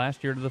championship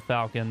last year to the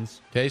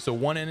Falcons. Okay, so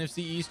one NFC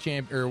East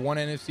one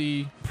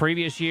NFC.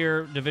 Previous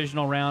year,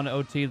 divisional round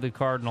OT to the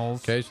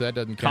Cardinals. Okay, so that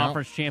doesn't count.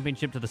 Conference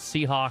championship to the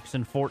Seahawks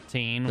in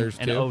 14. There's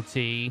and two.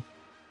 OT. You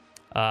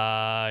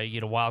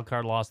had a wild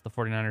card loss to the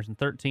 49ers in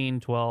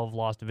 13. 12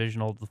 lost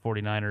divisional to the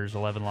 49ers.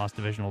 11 lost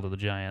divisional to the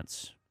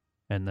Giants.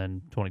 And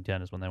then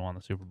 2010 is when they won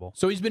the Super Bowl.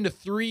 So he's been to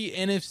 3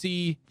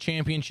 NFC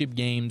championship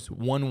games,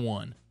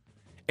 won.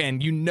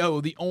 And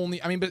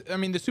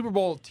the Super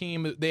Bowl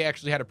team, they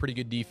actually had a pretty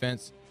good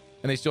defense.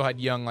 And they still had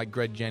young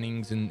Greg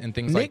Jennings and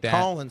things like that. Nick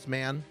Collins,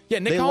 man. Yeah,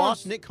 they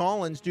lost Nick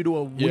Collins due to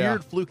a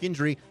weird fluke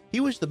injury. He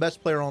was the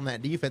best player on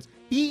that defense.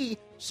 He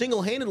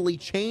single-handedly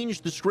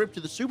changed the script to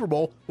the Super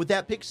Bowl with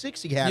that pick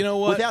six he had. You know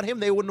what? Without him,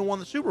 they wouldn't have won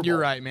the Super Bowl. You're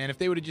right, man. If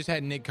they would have just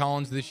had Nick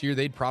Collins this year,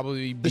 they'd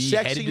probably be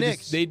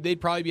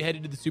they'd probably be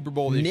headed to the Super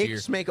Bowl this year.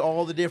 Knicks make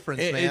all the difference,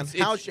 man.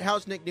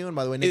 How's Nick doing,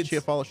 by the way? Nick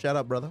Chiafalo, shout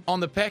out, brother.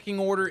 On the pecking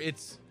order,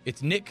 it's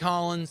Nick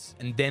Collins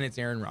and then it's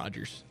Aaron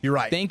Rodgers. You're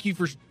right. Thank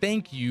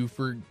you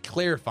for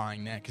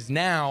clarifying that, because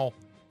now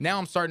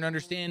I'm starting to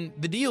understand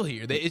the deal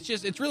here.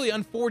 It's really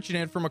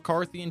unfortunate for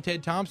McCarthy and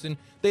Ted Thompson.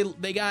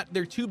 They got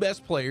their two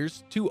best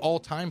players, two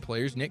all-time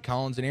players, Nick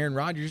Collins and Aaron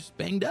Rodgers,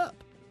 banged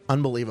up.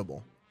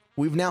 Unbelievable.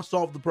 We've now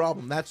solved the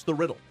problem. That's the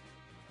riddle.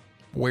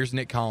 Where's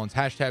Nick Collins?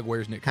 Hashtag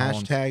where's Nick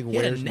Collins? Hashtag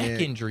where's Nick. He had a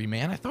neck injury,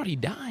 man. I thought he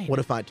died. What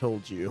if I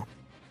told you?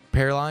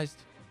 Paralyzed?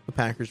 The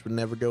Packers would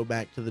never go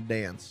back to the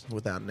dance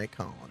without Nick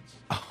Collins.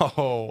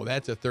 Oh,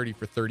 that's a 30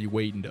 for 30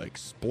 waiting to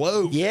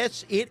explode.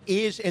 Yes, it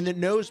is. And the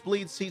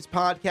Nosebleed Seats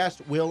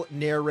podcast will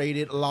narrate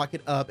it. Lock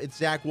it up. It's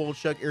Zach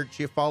Wolchuk, Eric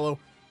Chiafalo,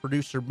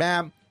 producer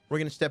Babb. We're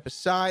going to step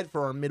aside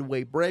for our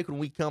midway break. When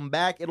we come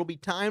back, it'll be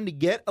time to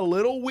get a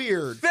little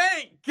weird.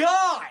 Thank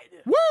God!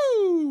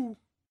 Woo!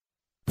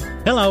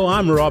 Hello,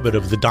 I'm Robert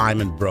of The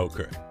Diamond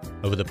Broker.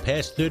 Over the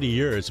past 30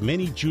 years,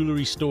 many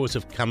jewelry stores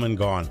have come and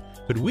gone,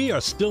 but we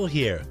are still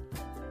here.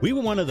 We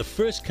were one of the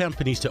first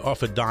companies to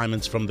offer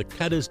diamonds from the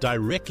cutters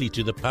directly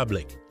to the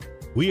public.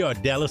 We are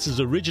Dallas's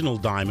original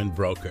diamond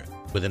broker,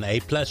 with an A+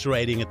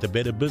 rating at the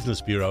Better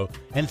Business Bureau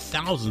and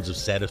thousands of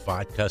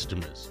satisfied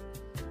customers.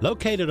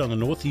 Located on the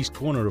northeast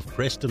corner of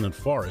Preston and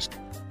Forest,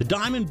 the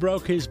Diamond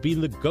Broker has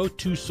been the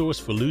go-to source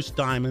for loose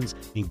diamonds,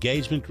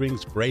 engagement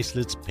rings,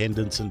 bracelets,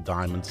 pendants, and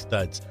diamond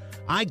studs.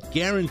 I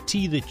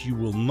guarantee that you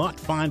will not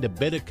find a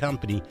better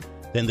company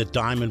than the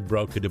Diamond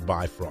Broker to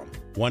buy from.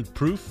 Want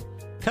proof?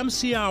 Come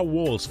see our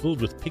walls filled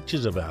with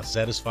pictures of our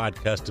satisfied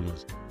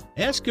customers.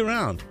 Ask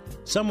around.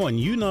 Someone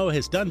you know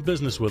has done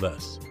business with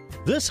us.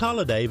 This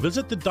holiday,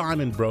 visit the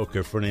Diamond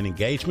Broker for an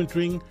engagement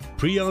ring,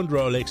 pre-owned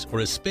Rolex, or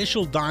a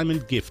special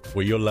diamond gift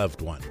for your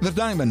loved one. The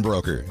Diamond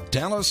Broker,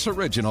 Dallas'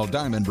 original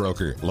diamond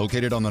broker,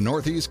 located on the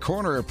northeast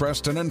corner of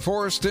Preston and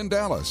Forest in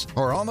Dallas,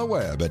 or on the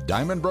web at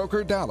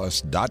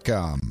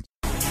diamondbrokerdallas.com.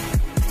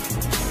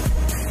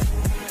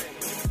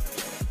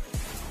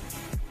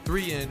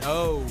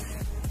 3-0.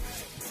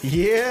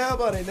 Yeah,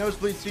 buddy.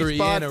 Nosebleed Seats 3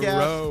 podcast. in a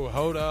row.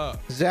 Hold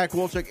up. Zach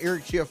Wolchuk,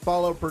 Eric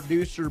Chiafalo,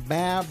 producer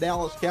Babb.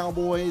 Dallas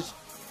Cowboys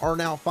are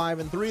now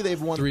 5-3.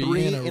 They've won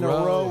 3 in a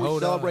row. We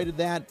celebrated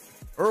that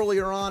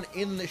earlier on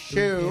in the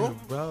show. 3 in a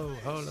row.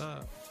 Hold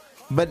up.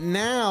 But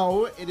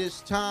now it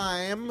is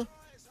time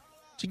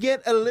to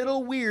get a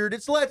little weird.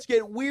 It's Let's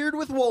Get Weird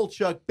with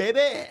Wolchuk,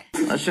 baby.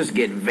 Let's just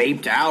get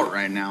vaped out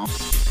right now.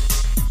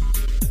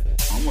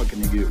 I'm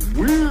looking to get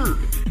weird.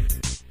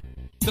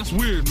 That's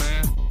weird,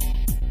 man.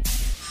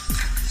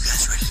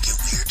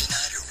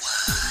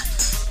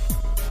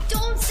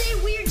 Don't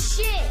say weird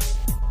shit.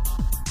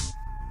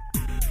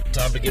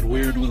 Time time to get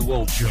weird with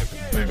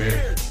Wolchuk, baby.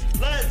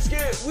 Let's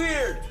get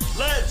weird.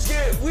 Let's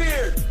get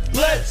weird.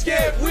 Let's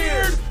get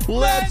weird.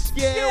 Let's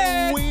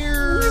get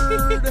weird.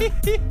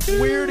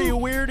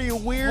 Weirdy,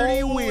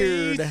 Holy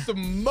weird.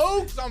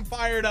 smokes, I'm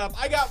fired up.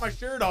 I got my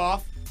shirt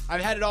off.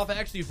 I've had it off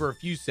actually for a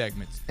few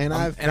segments. And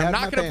I'm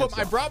not going to put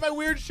I brought my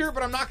weird shirt,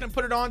 but I'm not going to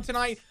put it on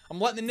tonight. I'm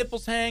letting the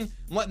nipples hang.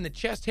 I'm letting the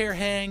chest hair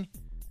hang.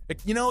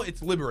 You know,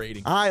 it's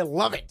liberating. I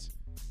love it.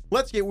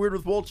 Let's get weird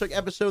with Wolchuk,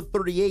 episode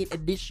 38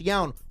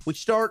 edition. We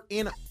start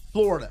in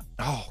Florida.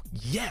 Oh,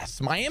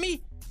 yes.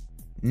 Miami?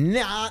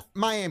 Not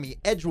Miami.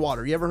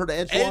 Edgewater. You ever heard of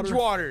Edgewater?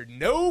 Edgewater.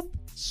 Nope.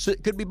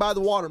 Could be by the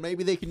water.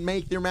 Maybe they can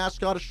make their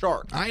mascot a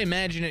shark. I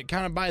imagine it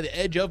kind of by the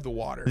edge of the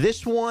water.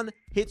 This one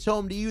hits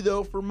home to you,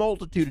 though, for a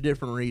multitude of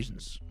different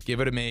reasons. Give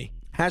it to me.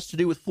 Has to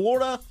do with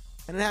Florida,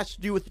 and it has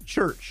to do with the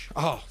church.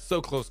 Oh,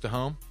 so close to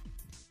home.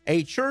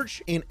 A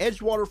church in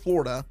Edgewater,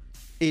 Florida,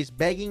 is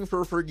begging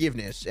for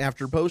forgiveness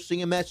after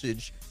posting a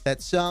message that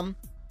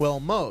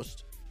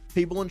most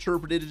people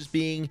interpreted as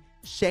being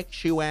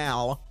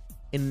sexual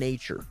in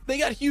nature. They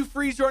got Hugh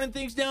Freeze running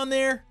things down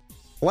there.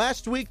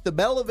 Last week, the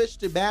Bella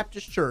Vista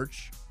Baptist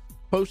Church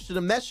posted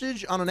a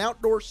message on an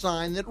outdoor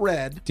sign that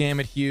read, "Damn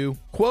it, Hugh.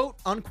 Quote,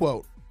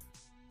 unquote,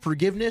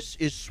 forgiveness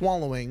is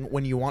swallowing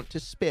when you want to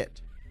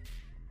spit."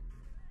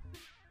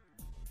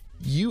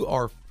 You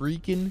are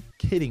freaking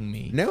kidding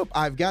me. Nope,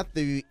 I've got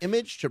the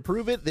image to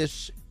prove it.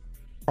 This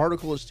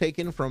article is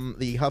taken from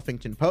the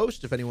Huffington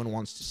Post, if anyone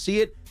wants to see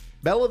it.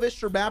 Bella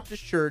Vista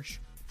Baptist Church,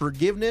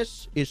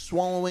 forgiveness is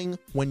swallowing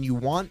when you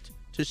want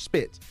to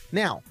spit.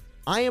 Now,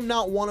 I am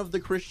not one of the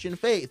Christian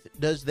faith.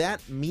 Does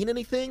that mean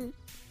anything?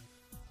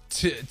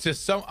 To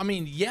some,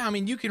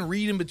 you can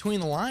read in between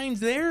the lines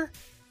there.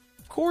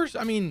 Of course,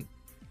 I mean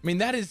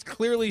that is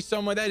clearly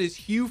someone that is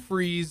Hugh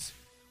Freeze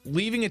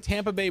leaving a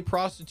Tampa Bay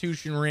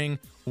prostitution ring,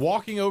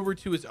 walking over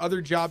to his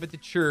other job at the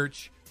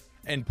church,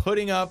 and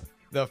putting up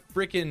the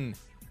freaking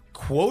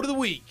quote of the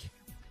week,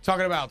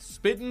 talking about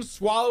spitting,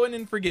 swallowing,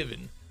 and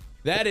forgiving.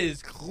 That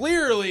is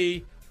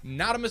clearly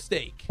not a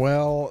mistake.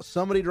 Well,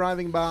 somebody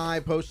driving by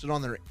posted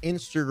on their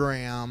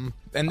Instagram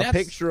a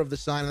picture of the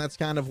sign, and that's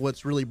kind of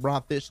what's really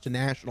brought this to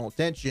national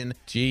attention.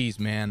 Jeez,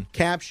 man.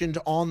 Captioned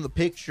on the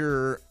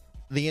picture,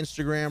 the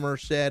Instagrammer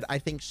said, "I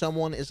think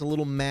someone is a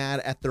little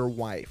mad at their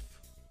wife."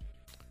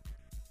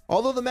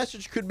 Although the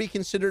message could be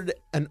considered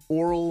an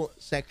oral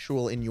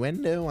sexual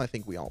innuendo, I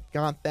think we all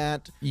got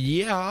that.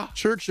 Yeah.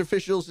 Church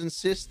officials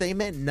insist they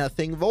meant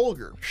nothing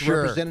vulgar.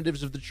 Sure.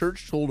 Representatives of the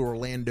church told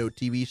Orlando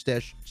TV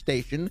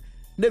station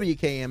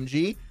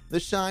WKMG the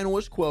sign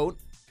was, quote,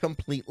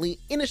 completely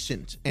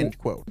innocent, end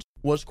quote.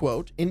 Was,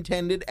 quote,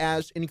 intended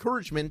as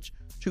encouragement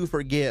to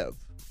forgive,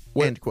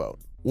 end quote.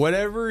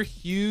 Whatever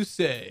you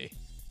say.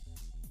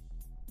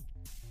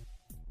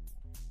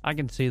 I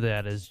can see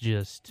that as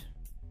just...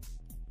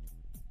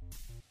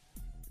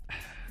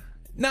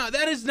 No,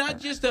 that is not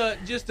just a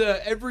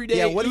everyday.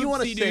 Yeah, what do you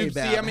want to say,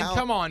 Babb? I mean,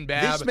 come on,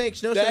 Babb. This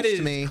makes no sense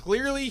to me. That is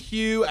clearly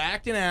Hugh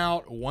acting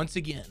out once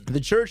again. The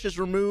church has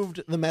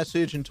removed the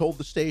message and told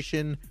the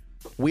station,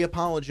 "We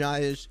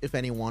apologize if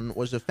anyone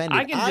was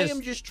offended." I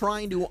am just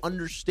trying to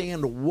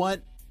understand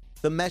what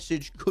the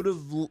message could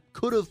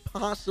have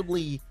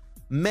possibly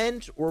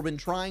meant or been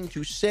trying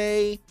to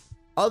say,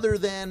 other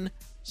than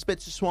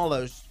spits and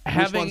swallows.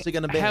 Which one's it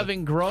going to be?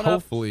 Having grown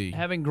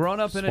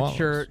up in a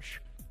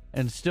church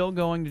and still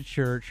going to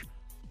church,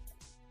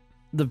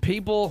 the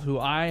people who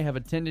I have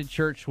attended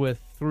church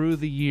with through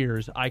the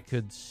years, I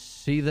could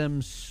see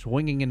them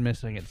swinging and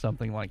missing at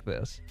something like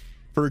this.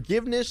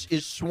 Forgiveness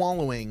is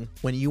swallowing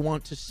when you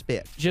want to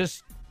spit.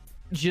 Just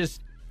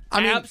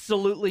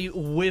absolutely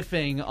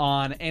whiffing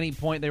on any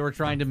point they were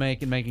trying to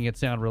make and making it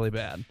sound really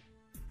bad.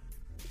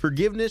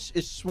 Forgiveness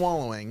is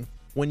swallowing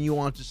when you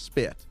want to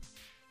spit.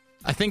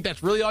 I think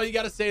that's really all you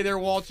got to say there,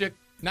 Wolchuk.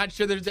 Not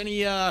sure there's any.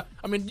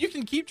 You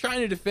can keep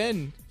trying to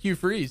defend Hugh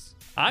Freeze.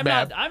 I'm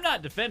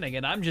not defending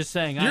it. I'm just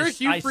saying you're a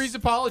Hugh Freeze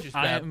apologist,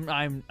 Babb.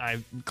 I'm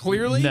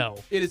clearly.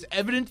 No, it is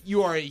evident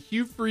you are a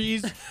Hugh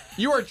Freeze.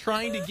 You are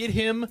trying to get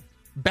him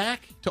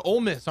back to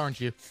Ole Miss,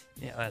 aren't you?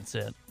 Yeah, that's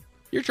it.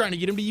 You're trying to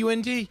get him to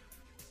UNT.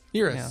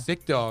 You're a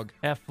sick dog.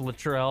 F.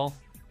 Luttrell.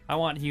 I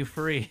want Hugh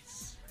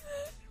Freeze.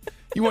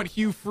 You want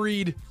Hugh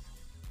Freed.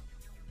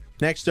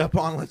 Next up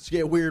on Let's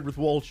Get Weird with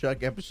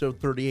Wolchuk, episode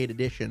 38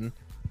 edition.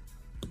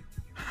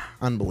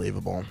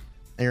 Unbelievable.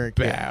 Eric,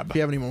 Babb. if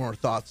you have any more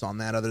thoughts on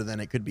that other than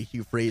it could be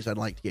Hugh Freeze, I'd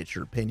like to get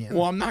your opinion.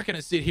 Well, I'm not going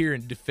to sit here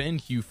and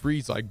defend Hugh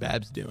Freeze like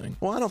Babb's doing.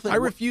 Well, I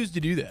refuse to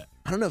do that.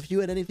 I don't know if you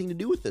had anything to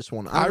do with this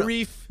one.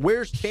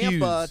 Where's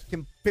Tampa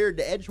compared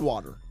to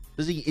Edgewater?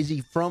 Is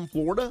he from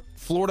Florida?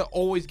 Florida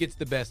always gets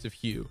the best of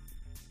Hugh.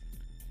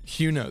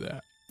 You know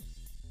that.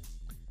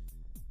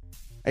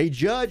 A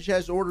judge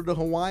has ordered a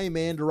Hawaii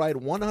man to write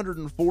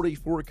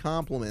 144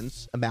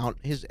 compliments about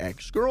his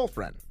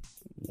ex-girlfriend.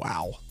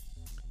 Wow.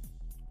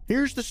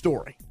 Here's the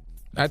story.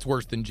 That's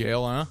worse than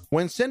jail, huh?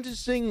 When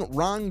sentencing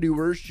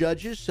wrongdoers,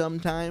 judges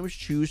sometimes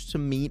choose to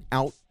mete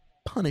out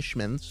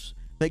punishments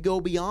that go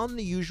beyond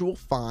the usual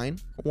fine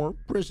or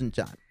prison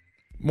time.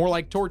 More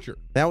like torture.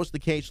 That was the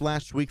case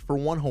last week for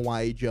one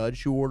Hawaii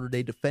judge who ordered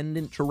a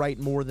defendant to write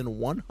more than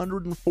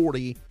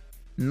 140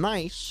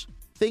 nice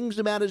things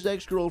about his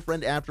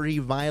ex-girlfriend after he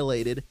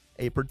violated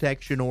a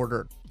protection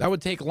order. That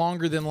would take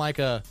longer than like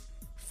a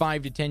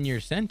 5 to 10 year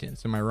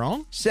sentence. Am I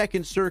wrong?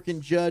 Second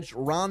Circuit Judge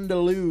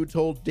Rhonda Liu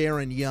told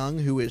Darren Young,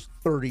 who is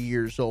 30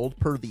 years old,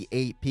 per the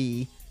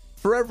AP,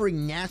 for every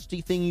nasty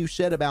thing you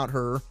said about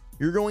her,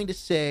 you're going to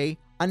say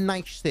a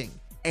nice thing.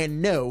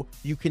 And no,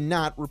 you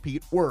cannot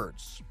repeat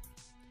words.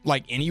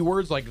 Like any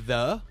words, like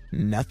the?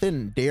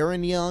 Nothing.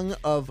 Darren Young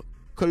of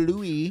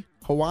Kauai,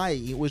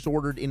 Hawaii, was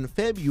ordered in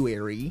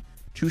February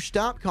to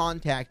stop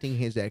contacting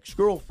his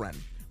ex-girlfriend.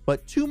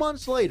 But 2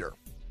 months later,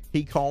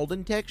 he called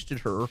and texted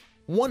her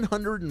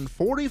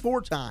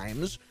 144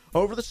 times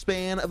over the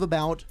span of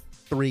about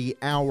 3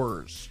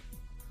 hours.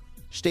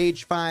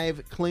 Stage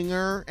 5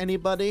 clinger,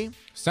 anybody?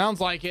 Sounds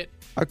like it.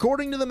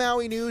 According to the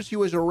Maui News, he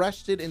was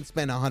arrested and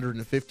spent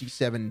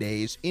 157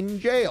 days in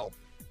jail.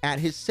 At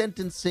his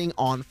sentencing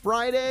on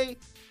Friday,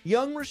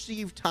 Young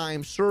received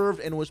time served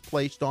and was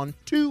placed on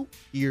 2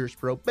 years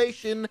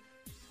probation.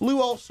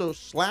 Liu also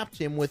slapped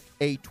him with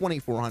a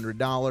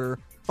 $2,400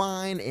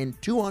 fine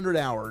and 200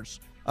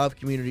 hours of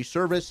community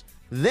service,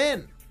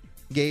 then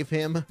gave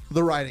him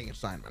the writing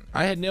assignment.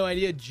 I had no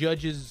idea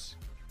judges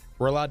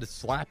were allowed to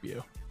slap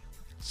you.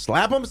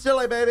 Slap him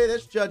silly, baby.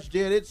 This judge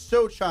did. It's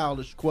so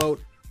childish, quote,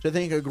 to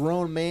think a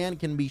grown man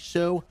can be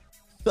so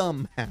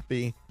thumb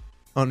happy,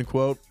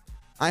 unquote.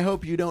 I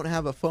hope you don't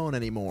have a phone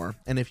anymore,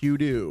 and if you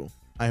do,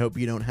 I hope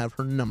you don't have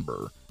her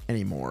number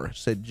anymore,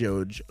 said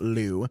Judge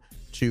Liu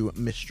to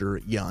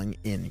Mr. Young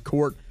in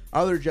court.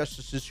 Other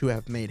justices who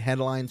have made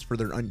headlines for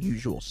their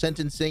unusual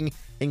sentencing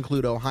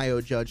include Ohio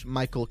Judge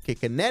Michael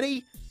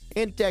Kikanetti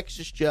and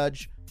Texas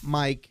Judge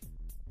Mike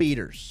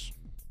Peters.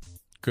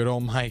 Good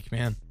old Mike,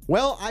 man.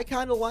 Well, I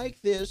kind of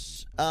like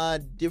this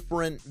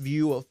different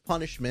view of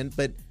punishment,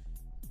 but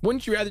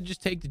wouldn't you rather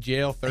just take the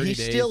jail 30 days?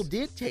 He still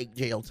did take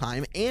jail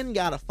time and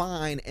got a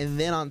fine, and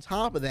then on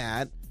top of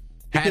that,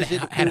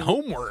 had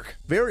homework.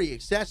 Very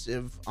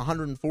excessive,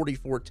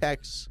 144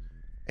 texts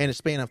in a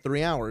span of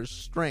 3 hours.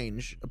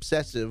 Strange,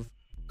 obsessive,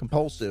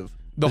 compulsive,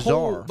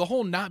 bizarre. The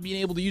whole not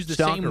being able to use the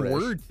same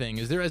word thing.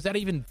 Is that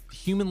even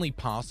humanly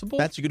possible?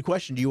 That's a good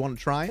question. Do you want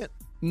to try it?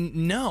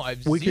 No,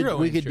 I've we zero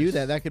could interest. do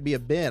that. That could be a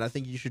bit. I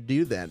think you should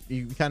do that.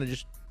 You kind of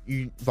just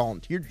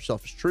volunteered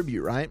yourself as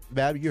tribute, right?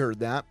 Babb, you heard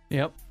that.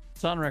 Yep.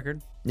 It's on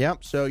record.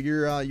 Yep. So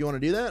you want to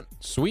do that?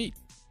 Sweet.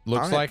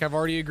 Looks like I've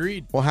already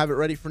agreed. We'll have it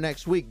ready for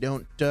next week.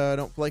 Don't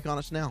flake on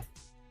us now.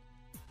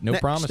 No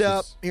promises. Next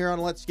up here on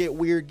Let's Get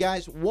Weird,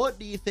 guys, what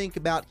do you think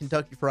about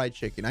Kentucky Fried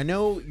Chicken? I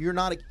know you're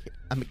not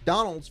a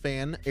McDonald's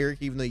fan, Eric,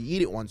 even though you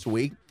eat it once a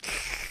week.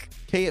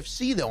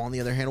 KFC, though, on the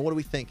other hand, what are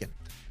we thinking?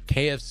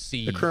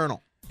 KFC. The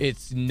Colonel.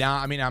 It's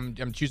not. I mean,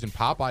 I'm choosing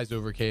Popeyes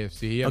over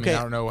KFC. I mean,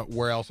 I don't know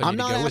where else I need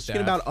to go with that. I'm not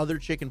asking about other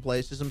chicken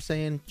places. I'm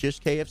saying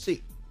just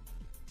KFC.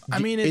 I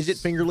mean, is it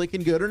finger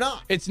licking good or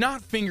not? It's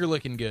not finger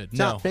licking good. It's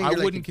no, not finger I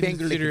wouldn't licking,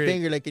 consider it.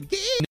 Finger licking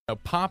good. No,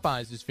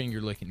 Popeyes is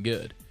finger licking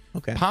good.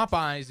 Okay.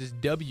 Popeyes is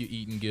W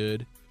eating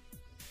good.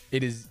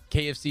 It is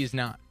KFC is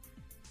not.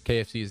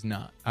 KFC is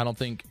not. I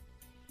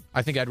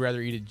think I'd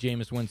rather eat a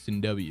Jameis Winston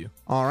W.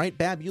 All right,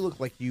 Babb, you look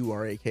like you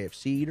are a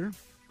KFC eater.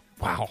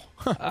 Wow.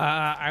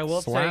 I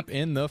will slap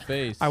in the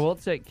face. I will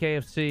take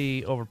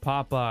KFC over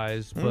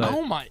Popeyes, but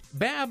oh my,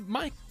 Babb,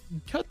 Mike,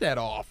 cut that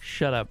off.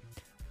 Shut up.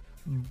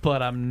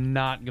 But I'm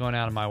not going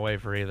out of my way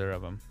for either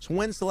of them. So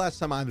when's the last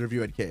time either of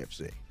you had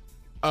KFC?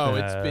 Oh,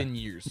 it's been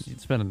years.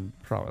 It's been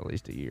probably at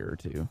least a year or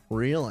two.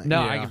 Really?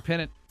 No, Yeah. I can pin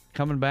it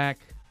coming back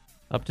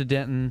up to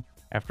Denton.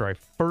 After I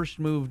first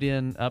moved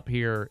in up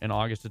here in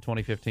August of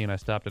 2015, I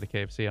stopped at a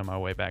KFC on my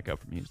way back up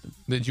from Houston.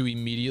 Did you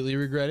immediately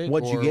regret it?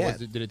 What'd you or get?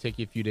 Did it take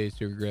you a few days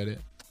to regret it?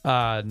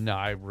 No,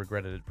 I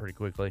regretted it pretty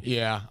quickly.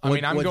 Yeah. I'm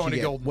going to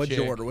Golden What'd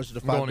Chick. you order? Was it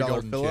a I'm going to $5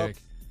 Golden fill-up? Chick.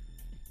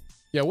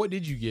 Yeah, what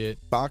did you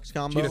get? Box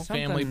combo? Did you get a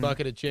family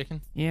bucket of chicken?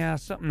 Yeah,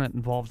 something that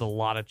involved a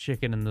lot of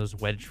chicken and those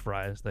wedge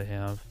fries they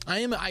have.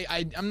 I'm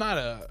not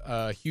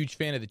a huge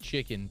fan of the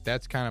chicken.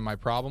 That's kind of my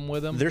problem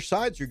with them. Their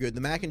sides are good.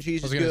 The mac and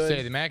cheese is I was good. going to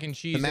say, the mac and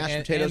cheese. The mashed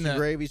potatoes and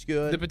gravy's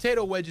good. The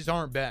potato wedges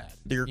aren't bad.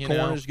 Their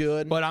corn is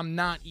good. But I'm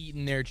not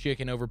eating their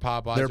chicken over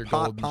Popeyes Their or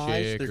pot Golden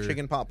pies, Chick. their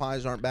chicken pot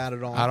pies aren't bad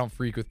at all. I don't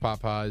freak with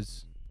pot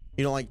pies.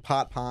 You don't like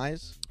pot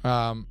pies?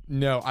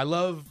 No, I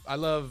love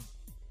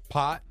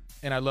pot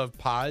and I love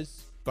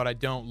pies, but I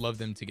don't love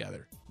them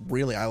together.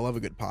 Really, I love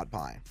a good pot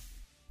pie.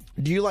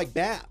 Do you like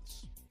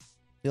baths?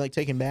 You like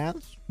taking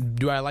baths?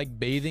 Do I like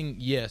bathing?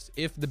 Yes,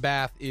 if the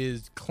bath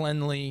is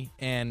cleanly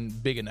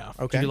and big enough.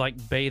 Okay. Do you like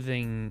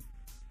bathing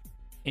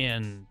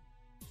in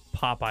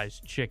Popeye's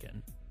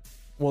chicken?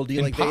 Well, do you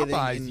In like Popeyes,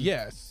 bathing in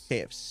yes.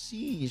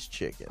 KFC's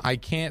chicken? I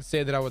can't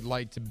say that I would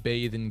like to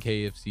bathe in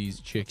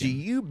KFC's chicken. Do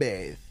you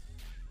bathe?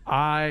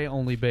 I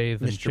only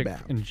bathe Mr.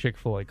 Babb. in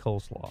Chick-fil-A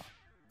coleslaw.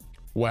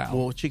 Wow.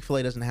 Well,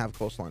 Chick-fil-A doesn't have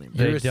coleslaw anymore.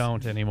 They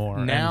don't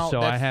anymore. Now and so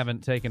I that's-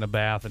 haven't taken a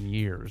bath in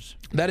years.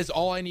 That is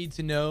all I need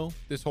to know,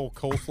 this whole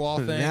coleslaw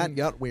thing. That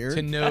got weird.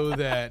 To know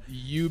that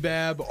you,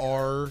 Babb,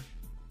 are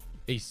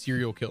a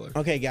serial killer.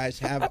 Okay, guys,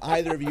 have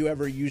either of you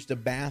ever used a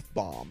bath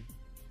bomb?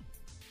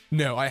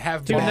 No, I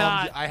have Do bombed.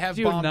 not- I have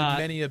do bombed not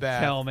many a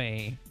bath. Tell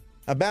me.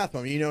 A bath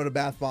bomb. You know what a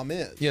bath bomb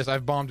is? Yes,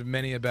 I've bombed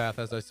many a bath,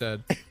 as I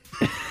said.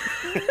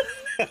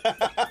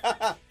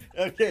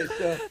 Okay,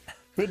 so,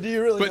 but do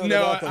you really But know no,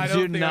 the bath bomb? I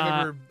don't think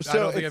I've ever. So I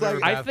don't think it's I've ever.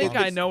 like- I bath think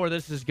bombed. I know where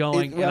this is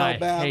going, well, and I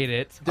Babb, hate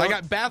it. I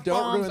got bath don't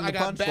bombs, ruin I the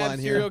got bad punchline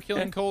here. serial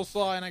killing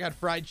coleslaw, and I got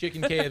fried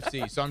chicken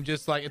KFC. So I'm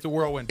just like, it's a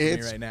whirlwind for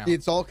me right now.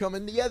 It's all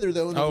coming together,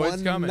 though, in Oh, it's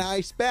one coming.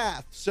 nice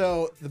bath.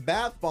 So the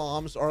bath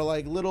bombs are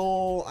like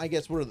little, I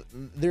guess,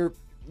 they're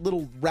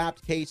little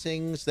wrapped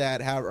casings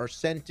that are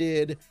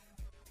scented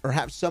or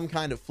have some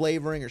kind of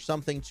flavoring or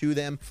something to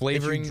them. that you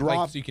Flavoring, drop.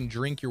 like so you can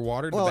drink your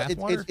water, Well, the bath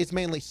water? it's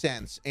mainly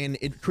scents, and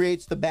it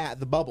creates the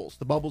bubbles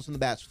in the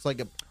bath. So it's like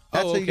that's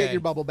how you get okay. your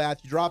bubble bath.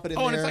 You drop it in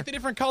there. and it's like the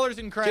different colors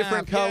in craft.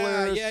 different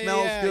colors,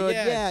 smells good.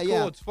 Yeah, it's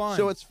cool. It's fun.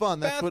 So it's fun.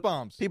 That's bath what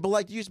bombs. people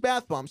like to use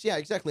bath bombs. Yeah,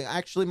 exactly.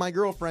 Actually, my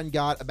girlfriend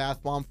got a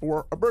bath bomb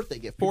for a birthday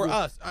gift. For People-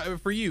 us.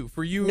 For you.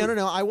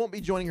 No. I won't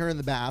be joining her in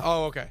the bath.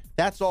 Oh, okay.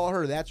 That's all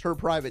her. That's her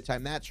private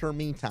time. That's her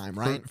me time,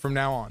 right? From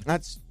now on.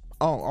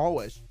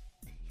 Always.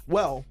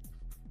 Well,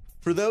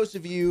 for those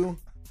of you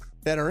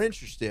that are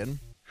interested,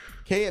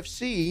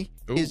 KFC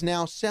is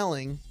now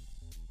selling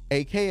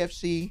a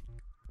KFC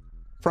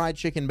fried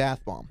chicken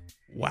bath bomb.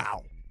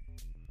 Wow.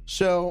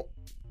 So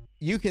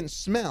you can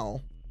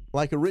smell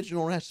like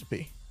original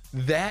recipe.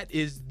 That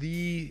is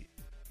the...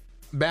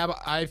 Babb,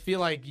 I feel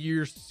like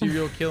your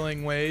serial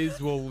killing ways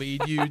will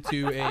lead you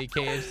to a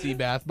KFC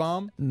bath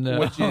bomb,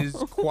 which is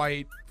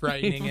quite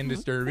frightening and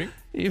disturbing.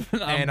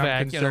 Even I'm and I'm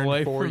backing concerned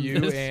away for from you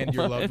this and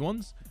your one. loved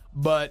ones.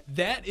 But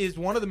that is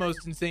one of the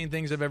most insane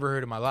things I've ever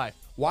heard in my life.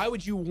 Why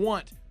would you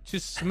want to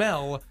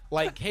smell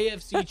like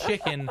KFC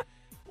chicken?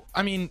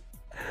 I mean,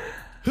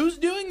 who's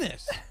doing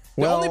this?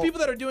 The Well- only people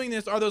that are doing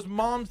this are those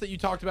moms that you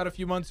talked about a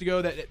few months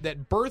ago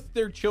that birthed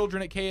their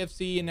children at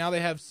KFC, and now they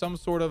have some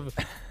sort of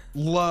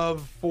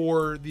love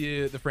for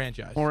the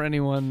franchise. Or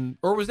anyone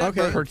Or was that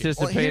Burger King?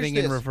 participating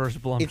Well, in here's reverse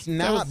blump. It's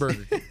That was not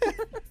Burger King.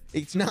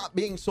 It's not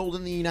being sold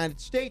in the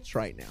United States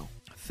right now.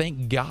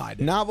 Thank God.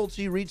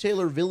 Novelty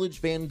retailer Village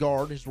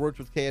Vanguard has worked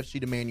with KFC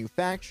to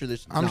manufacture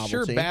this I'm novelty.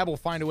 sure Babb will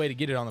find a way to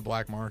get it on the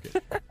black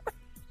market.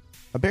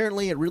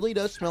 Apparently, it really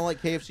does smell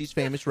like KFC's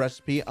famous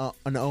recipe,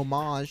 an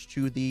homage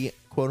to the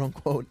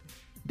quote-unquote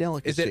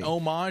delicacy. Is it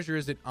homage or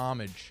is it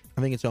homage?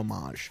 I think it's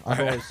homage. I've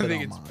I always said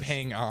think homage. it's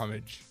paying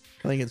homage.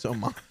 I think it's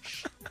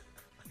homage.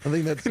 I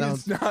think that sounds.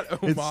 It's not It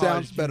homage,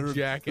 sounds you better.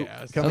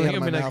 jackass. Coming I out think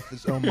of my I'm gonna- mouth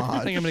is homage.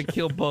 I think I'm going to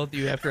kill both of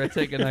you after I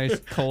take a nice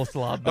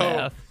coleslaw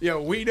bath. Yeah,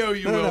 we know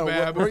you No, will, no,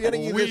 Babb. we're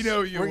getting you we this,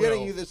 know you We're will.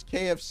 getting you this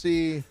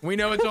KFC We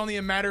know it's only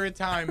a matter of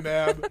time,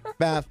 Babb.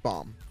 bath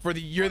bomb.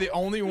 You're the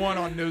only one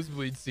on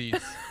Nosebleed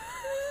Seats.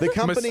 The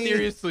company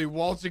Mysteriously,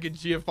 Wolchuk and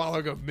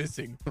Giafalo go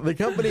missing. The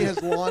company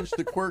has launched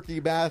the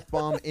quirky bath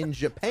bomb in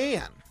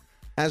Japan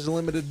as a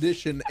limited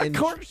edition. Of And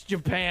course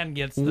Japan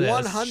gets this.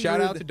 100 Shout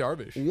out to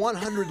Darvish.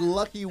 100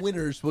 lucky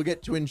winners will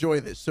get to enjoy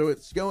this. So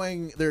it's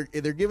going. They're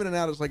giving it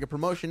out as like a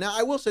promotion. Now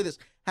I will say this: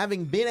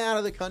 having been out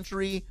of the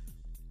country,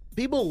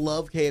 people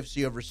love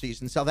KFC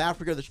overseas. In South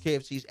Africa, there's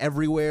KFCs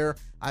everywhere.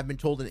 I've been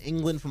told in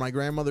England from my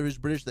grandmother who's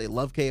British, they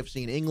love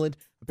KFC in England.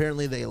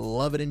 Apparently, they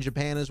love it in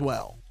Japan as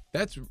well.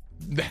 That's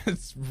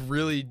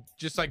really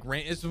just like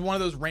it's one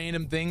of those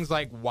random things.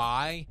 Like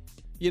why,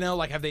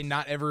 like have they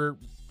not ever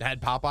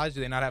had Popeyes?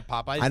 Do they not have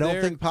Popeyes? I don't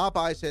there? think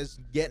Popeyes has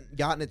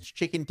gotten its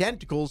chicken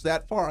tentacles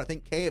that far. I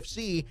think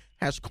KFC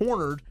has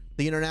cornered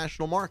the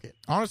international market.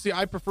 Honestly,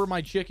 I prefer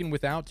my chicken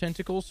without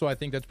tentacles, so I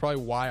think that's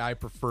probably why I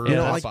prefer. Yeah,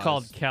 Popeyes. it's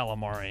called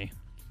calamari.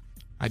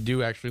 I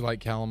do actually like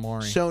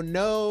calamari. So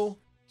no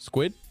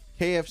squid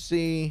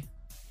KFC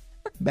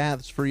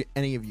baths for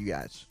any of you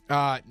guys.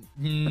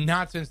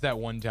 Not since that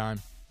one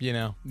time.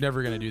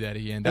 Never gonna do that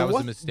again. That was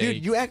a mistake.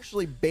 Dude, you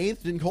actually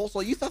bathed in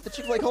coleslaw. You thought the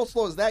Chick-fil-A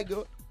coleslaw was that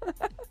good?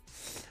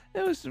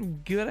 It was some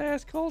good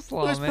ass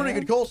coleslaw. It was pretty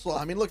good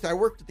coleslaw. I mean, look, I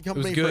worked at the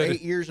company for good.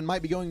 8 years and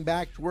might be going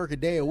back to work a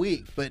day a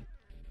week. But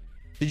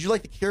did you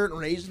like the carrot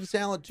and raisin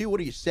salad too? What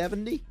are you,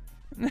 70?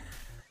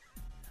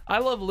 I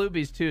love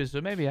Luby's too,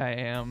 so maybe I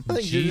am. I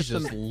think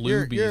Jesus, you're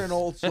Luby's. you're an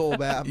old soul,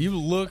 Babb. You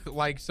look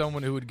like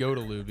someone who would go to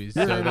Luby's.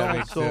 You're so an that old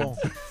makes soul.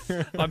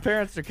 sense. My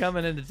parents are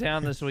coming into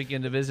town this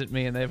weekend to visit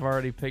me, and they've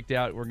already picked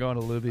out we're going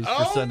to Luby's for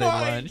Oh Sunday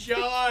my lunch.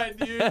 God,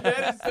 dude!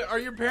 Are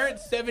your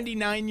parents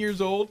 79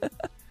 years old?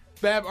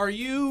 Babb,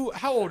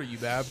 how old are you,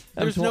 Babb?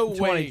 There's no way.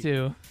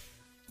 22.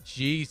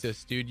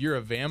 Jesus, dude, you're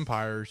a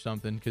vampire or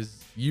something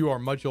because you are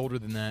much older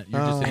than that. You're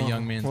just in a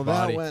young man's well,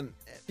 body. that went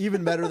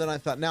even better than I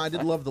thought. Now, I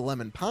did love the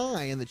lemon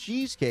pie and the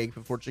cheesecake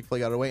before Chick-fil-A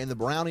got away, and the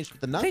brownies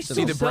with the nuts in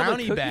See, them. the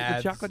brownie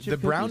bads, the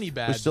brownie They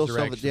bads still are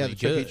sell actually the Chucky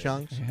good.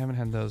 chunks. I haven't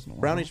had those in a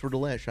while. Brownies were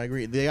delish. I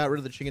agree. They got rid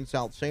of the chicken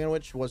salad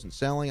sandwich. It wasn't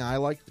selling. I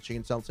liked the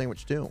chicken salad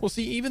sandwich too. Well,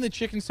 see, even the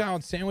chicken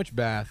salad sandwich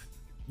bath,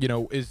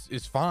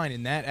 is fine,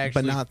 and that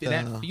actually not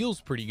that the feels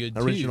pretty good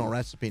too. original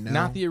recipe, no.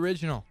 Not the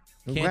original.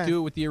 Okay. Can't do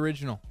it with the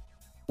original.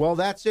 Well,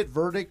 that's it.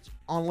 Verdict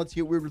on Let's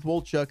Get Weird with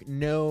Wolchuk.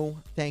 No,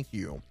 thank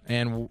you.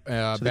 And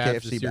To the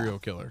Babb's KFC the serial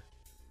bath. killer.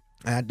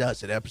 That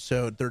does it.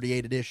 Episode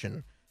 38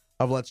 edition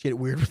of Let's Get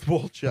Weird with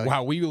Wolchuk.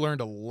 Wow, we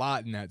learned a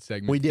lot in that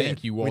segment. We did.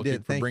 Thank you,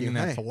 Wolchuk, for bringing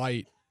that to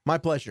light. My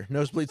pleasure.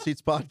 Nosebleed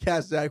Seats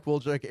podcast. Zach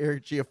Wolchuk,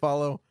 Eric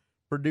Giafalo,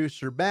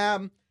 producer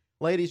Babb.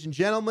 Ladies and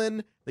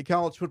gentlemen, the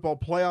college football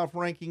playoff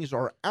rankings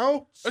are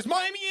out. Is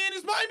Miami in?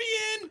 Is Miami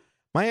in?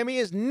 Miami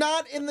is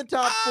not in the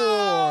top 4.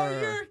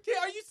 Are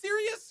you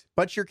serious?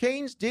 But your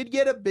Canes did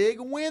get a big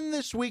win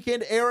this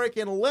weekend, Eric,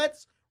 and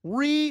let's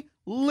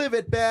relive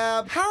it,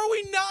 Babb. How are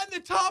we not in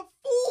the top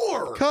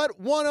 4? Cut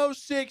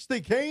 106. The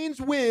Canes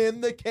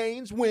win. The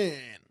Canes win.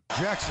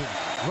 Jackson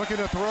looking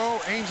to throw,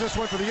 aims this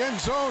one for the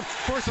end zone.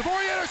 For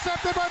Savoy,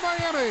 intercepted by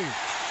Miami.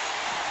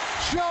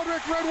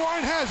 Sheldrick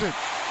Redwine has it.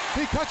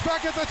 He cuts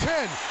back at the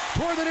 10,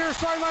 toward the near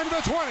sideline to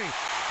the 20.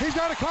 He's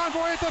got a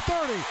convoy at the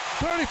 30,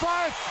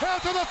 35,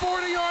 out to the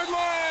 40-yard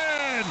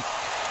line.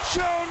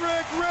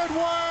 Sheldrick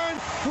Redwine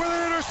with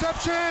an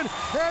interception,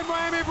 and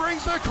Miami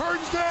brings the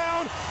curtains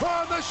down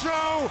on the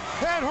show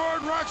at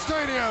Hard Rock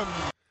Stadium.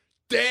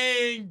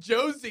 Dang,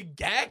 Joe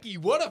Zagacki,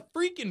 what a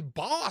freaking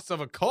boss of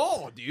a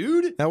call,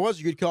 dude. That was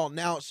a good call.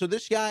 Now, so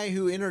this guy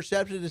who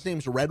intercepted, his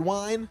name's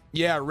Redwine?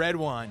 Yeah,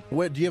 Redwine.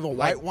 What, do you have a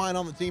white wine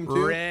on the team,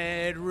 too?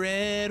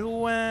 Red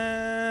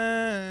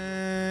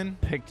wine.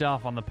 Picked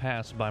off on the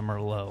pass by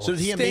Merlot. So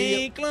did he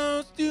Stay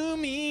close to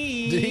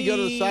me. Did he go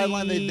to the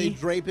sideline? They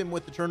drape him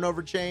with the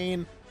turnover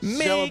chain,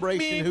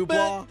 celebration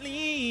hoopla.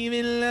 Believe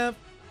in love.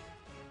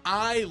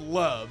 I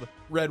love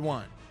red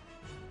wine.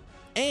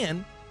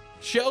 And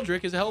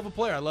Sheldrick is a hell of a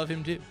player. I love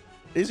him too.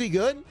 Is he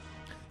good?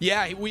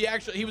 Yeah,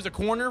 he was a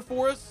corner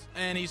for us,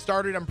 and he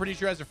started, I'm pretty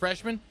sure, as a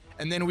freshman.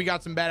 And then we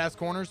got some badass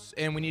corners,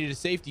 and we needed a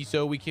safety,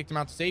 so we kicked him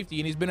out to safety,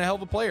 and he's been a hell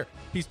of a player.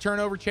 He's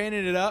turnover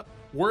chaining it up.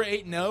 We're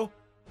 8-0.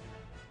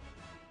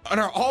 On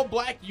our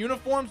all-black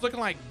uniforms,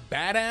 looking like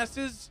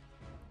badasses.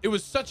 It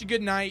was such a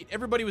good night.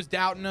 Everybody was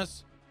doubting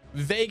us.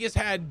 Vegas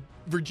had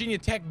Virginia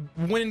Tech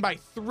winning by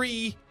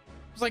 3.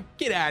 I was like,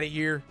 get out of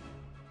here.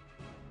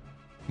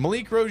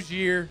 Malik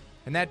Rozier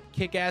and that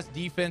kick-ass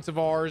defense of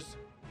ours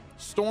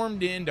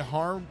stormed into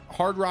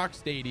Hard Rock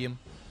Stadium.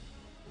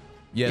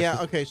 Yes,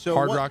 yeah, okay, so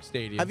Hard Rock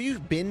Stadium. Have you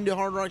been to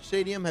Hard Rock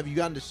Stadium? Have you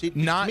gotten to see it?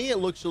 Not, to me, it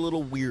looks a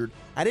little weird.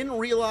 I didn't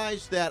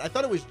realize that. I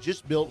thought it was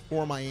just built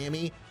for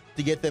Miami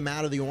to get them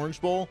out of the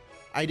Orange Bowl.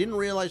 I didn't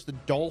realize the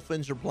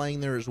Dolphins are playing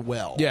there as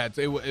well. Yeah,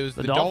 it was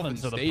the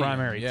Dolphins are the stadium.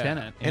 primary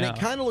tenant. And it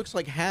kind of looks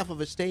like half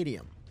of a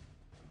stadium.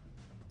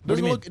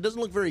 It doesn't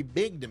look very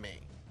big to me.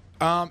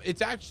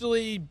 It's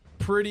actually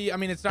pretty. I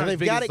mean, it's not as they've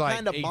big got as it like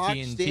kind of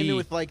boxed AT&T. in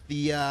with like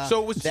the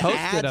so it was the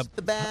hats at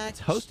the back. It's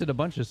hosted a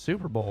bunch of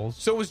Super Bowls.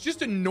 So it was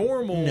just a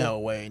normal. No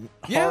way.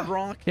 Hard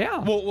Rock. Yeah.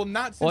 Well,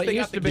 not since they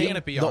got the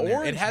canopy on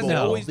there. It hasn't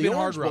always been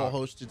Hard Rock.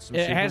 Hosted some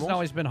it Super hasn't Bowls.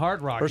 always been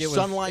Hard Rock. Or it was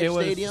Sun Life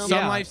Stadium.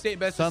 Sun Life Stadium.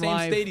 That's the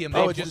same stadium.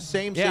 Oh, it's the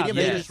same stadium.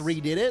 They just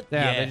redid it.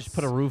 Yeah, they just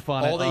put a roof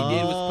on All it. they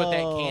did was put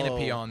that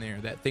canopy on there,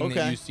 that thing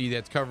that you see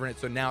that's covering it.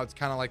 So now it's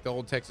kind of like the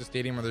old Texas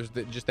Stadium, where there's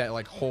just that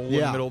like hole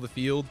in the middle of the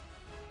field.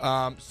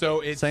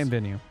 So it's same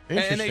venue,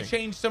 and they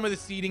changed some of the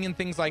seating and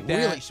things like that.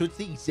 Really? So it's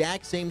the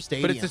exact same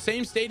stadium, but it's the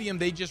same stadium.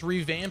 They just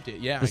revamped it.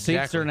 Yeah, the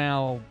seats are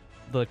now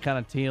the kind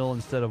of teal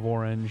instead of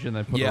orange, and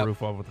they put a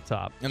roof over the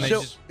top. And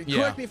so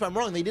correct me if I'm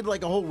wrong. They did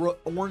like a whole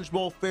Orange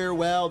Bowl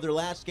farewell. Their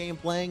last game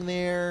playing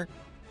there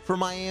for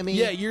Miami.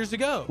 Yeah, years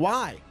ago.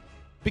 Why?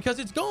 Because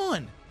it's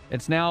gone.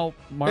 It's now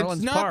Marlins Park.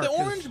 It's not the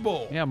Orange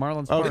Bowl. Yeah,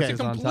 Marlins Park It's is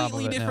a on top of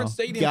it completely different now.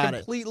 stadium,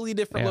 completely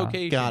different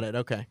location. Got it.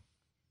 Okay.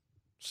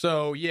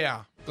 So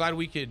yeah, glad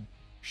we could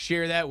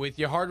share that with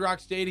you. Hard Rock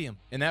Stadium,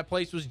 and that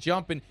place was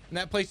jumping, and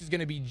that place is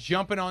going to be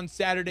jumping on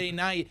Saturday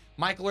night.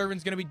 Michael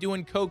Irvin's going to be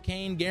doing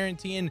cocaine,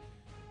 guaranteeing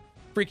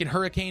freaking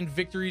Hurricane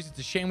victories. It's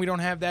a shame we don't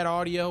have that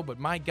audio, but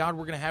my God,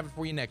 we're going to have it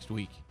for you next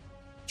week.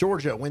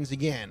 Georgia wins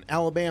again.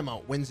 Alabama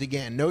wins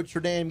again. Notre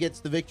Dame gets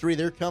the victory.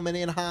 They're coming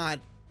in hot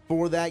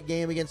for that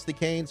game against the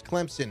Canes.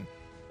 Clemson,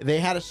 they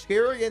had a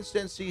scare against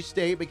NC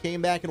State, but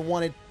came back and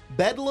won it.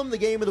 Bedlam, the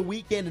game of the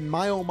weekend, and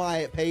my oh my,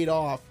 it paid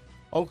off.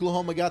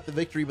 Oklahoma got the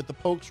victory, but the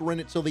Pokes were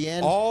in it till the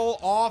end. All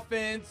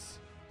offense,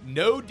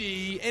 no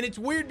D. And it's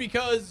weird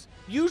because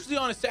usually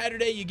on a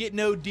Saturday you get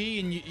no D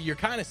and you're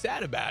kind of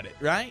sad about it,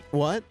 right?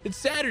 What? It's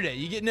Saturday.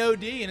 You get no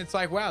D and it's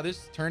like, wow,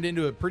 this turned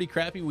into a pretty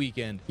crappy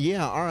weekend.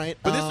 Yeah, all right.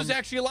 But this was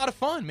actually a lot of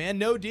fun, man.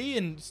 No D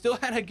and still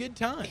had a good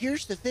time.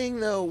 Here's the thing,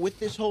 though. With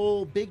this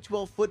whole Big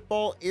 12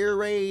 football air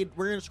raid,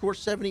 we're going to score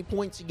 70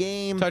 points a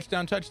game.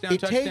 Touchdown. It takes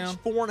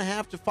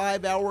 4.5 to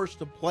 5 hours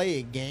to play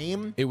a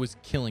game. It was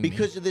killing me.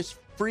 Because of this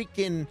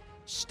freaking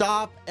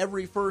stop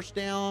every first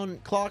down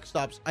clock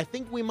stops. I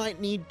think we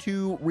might need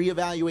to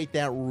reevaluate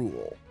that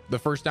rule. The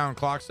first down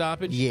clock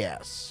stoppage?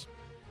 Yes.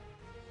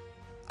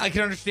 I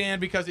can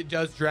understand because it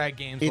does drag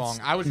games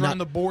long. I was running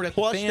the board at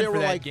the fan for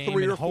that game,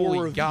 and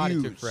holy God,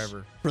 it took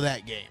forever for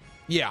that game.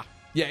 Yeah,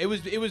 it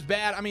was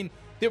bad. I mean,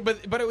 but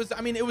it was.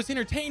 I mean, it was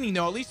entertaining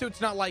though. At least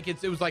it's not like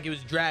it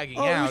was dragging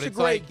out. It was a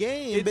great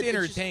game. It's but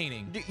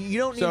entertaining. You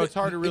don't need. So it's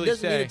hard to really say. It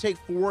doesn't need to take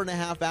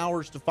 4.5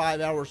 hours to 5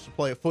 hours to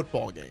play a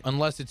football game,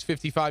 unless it's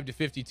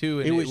 55-52.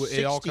 And it was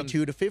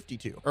 62 to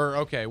 52. Or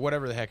okay,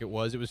 whatever the heck it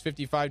was. It was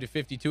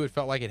 55-52. It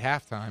felt like at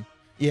halftime.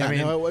 Yeah, I mean,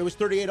 no, it was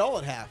 38-all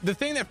at half. The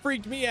thing that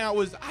freaked me out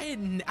was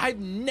I've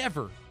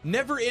never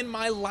in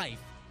my life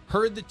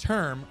heard the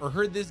term or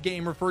heard this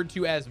game referred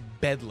to as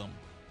Bedlam.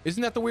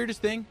 Isn't that the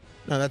weirdest thing?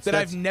 No,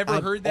 I've never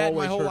heard that in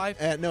my whole life.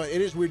 No,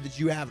 it is weird that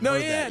you haven't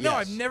heard that. No,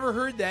 yes. I've never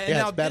heard that. Yeah,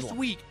 And now it's this Bedlam.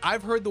 week,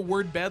 I've heard the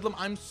word Bedlam.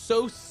 I'm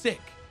so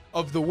sick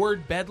of the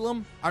word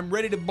Bedlam. I'm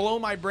ready to blow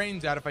my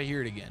brains out if I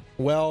hear it again.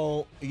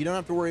 Well, you don't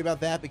have to worry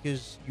about that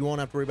because you won't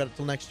have to worry about it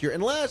till next year,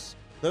 unless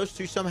those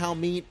two somehow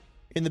meet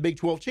in the Big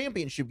 12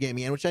 championship game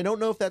again, which I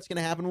don't know if that's going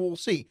to happen. We'll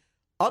see.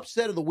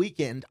 Upset of the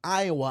weekend,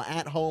 Iowa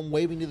at home,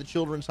 waving to the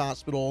Children's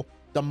Hospital,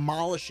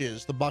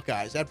 demolishes the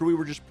Buckeyes after we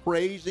were just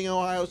praising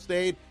Ohio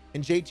State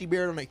and JT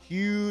Barrett on a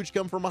huge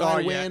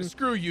come-from-behind win.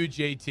 Screw you,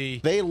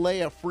 JT. They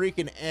lay a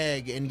freaking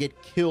egg and get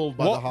killed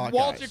by the Hawkeyes.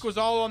 Wolchuk was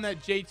all on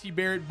that JT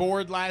Barrett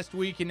board last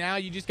week, and now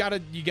you just gotta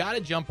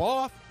jump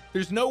off.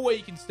 There's no way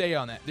you can stay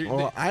on that.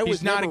 I was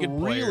he's not never a good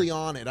player. really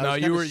on it. I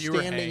was you were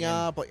standing hanging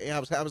up. I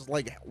was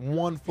like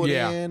 1 foot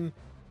in,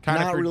 kind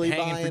not of really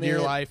hanging buying for dear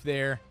it. life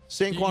there.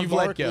 Saquon You've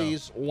let go.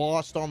 Barkley's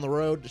lost on the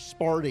road to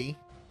Sparty.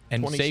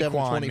 And 27-24.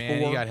 Saquon,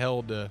 man, he got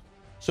held to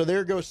So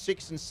there goes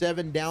 6 and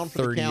 7 down for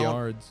 30 the count.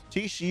 yards.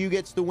 TCU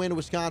gets the win.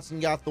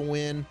 Wisconsin got the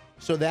win.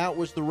 So that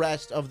was the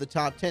rest of the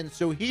top 10.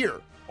 So here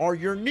are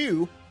your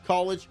new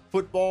college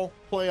football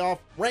playoff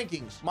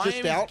rankings. Just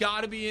Miami's out.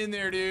 got to be in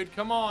there, dude.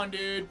 Come on,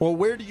 dude. Well,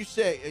 where do you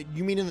say?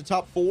 You mean in the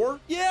top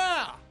 4?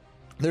 Yeah.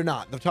 They're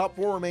not. The top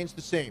 4 remains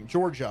the same.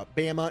 Georgia,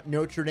 Bama,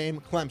 Notre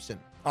Dame, Clemson.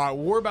 All right,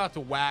 we're about to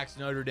wax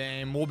Notre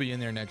Dame. We'll be in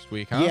there next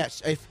week, huh?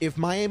 Yes. If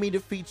Miami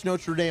defeats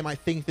Notre Dame, I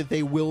think that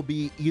they will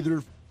be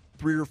either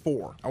 3 or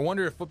 4. I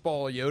wonder if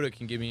Football Yoda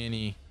can give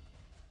me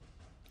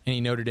any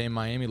Notre Dame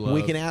Miami love.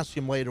 We can ask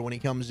him later when he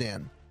comes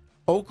in.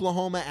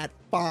 Oklahoma at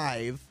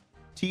 5,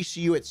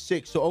 TCU at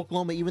 6. So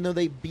Oklahoma, even though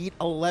they beat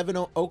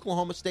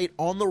Oklahoma State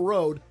on the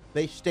road,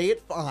 they stay at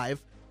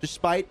 5,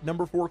 despite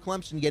number 4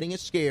 Clemson getting a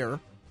scare.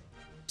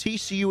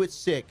 TCU at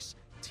 6.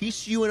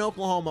 TCU and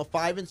Oklahoma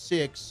 5 and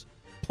 6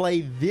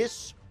 play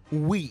this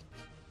week.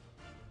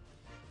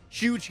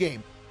 Huge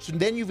game. So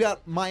then you've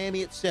got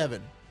Miami at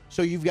 7.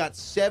 So you've got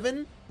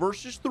 7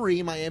 versus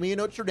 3, Miami and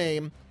Notre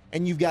Dame,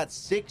 and you've got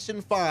 6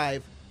 and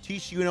 5,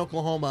 TCU and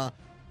Oklahoma,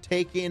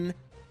 taking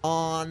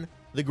on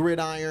the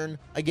gridiron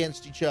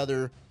against each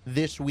other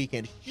this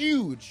weekend.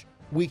 Huge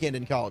weekend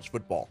in college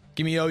football.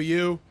 Give me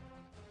OU.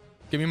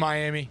 Give me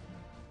Miami.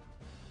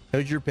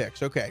 Those are your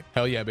picks. Okay.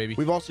 Hell yeah, baby.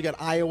 We've also got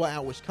Iowa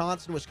at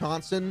Wisconsin.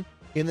 Wisconsin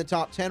in the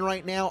top 10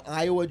 right now.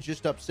 Iowa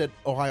just upset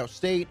Ohio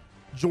State.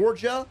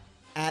 Georgia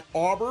at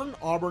Auburn.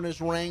 Auburn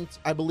is ranked,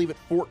 I believe, at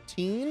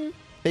 14.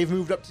 They've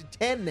moved up to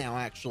 10 now,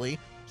 actually.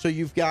 So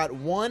you've got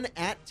 1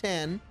 at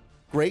 10.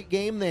 Great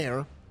game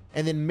there.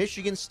 And then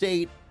Michigan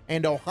State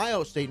and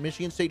Ohio State.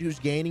 Michigan State, who's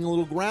gaining a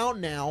little ground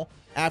now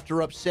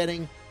after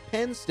upsetting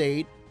Penn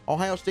State.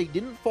 Ohio State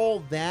didn't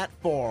fall that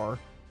far.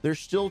 They're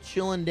still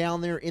chilling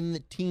down there in the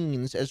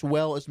teens, as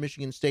well as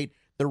Michigan State.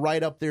 They're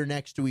right up there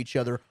next to each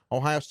other.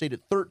 Ohio State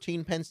at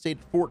 13, Penn State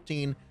at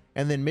 14,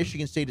 and then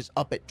Michigan State is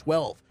up at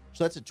 12.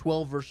 So that's a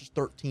 12 versus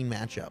 13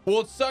 matchup.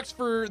 Well, it sucks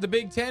for the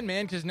Big Ten,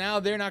 man, because now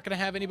they're not going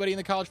to have anybody in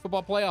the college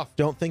football playoff.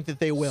 Don't think that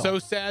they will. So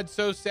sad,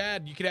 so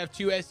sad. You could have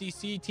 2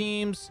 SEC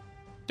teams.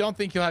 Don't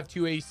think you'll have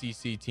 2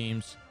 ACC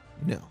teams.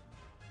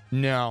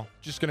 No,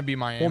 just going to be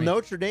Miami. Well,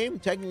 Notre Dame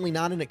technically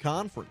not in a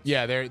conference.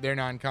 Yeah, they're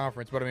not in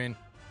conference, but I mean,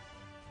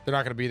 they're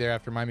not going to be there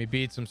after Miami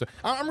beats them. So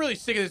I'm really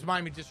sick of this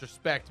Miami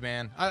disrespect,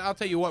 man. I'll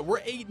tell you what, we're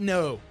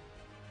 8-0.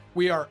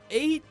 We are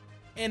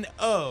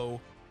 8-0.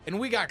 And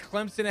we got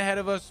Clemson ahead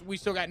of us. We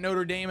still got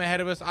Notre Dame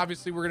ahead of us.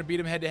 Obviously, we're going to beat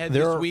them head-to-head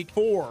this week.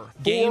 There are 4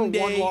 Game day.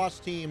 one-loss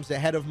teams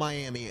ahead of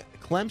Miami.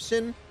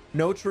 Clemson,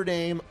 Notre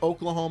Dame,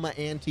 Oklahoma,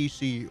 and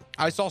TCU.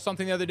 I saw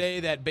something the other day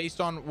that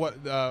based on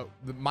what the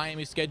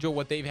Miami schedule,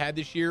 what they've had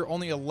this year,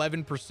 only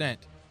 11%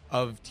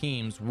 of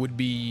teams would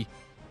be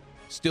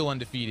still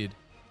undefeated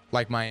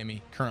like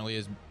Miami currently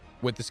is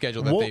with the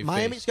schedule that they've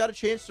Miami's faced. got a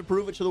chance to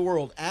prove it to the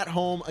world at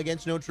home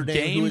against Notre Dame,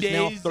 Game who is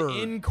now days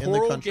 3rd in the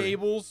Coral country.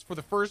 Gables for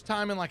the first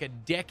time in like a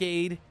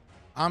decade.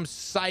 I'm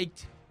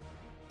psyched.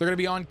 They're going to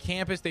be on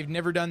campus. They've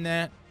never done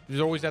that. There's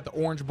always at the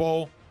Orange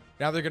Bowl.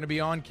 Now they're going to be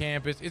on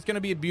campus. It's going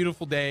to be a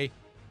beautiful day.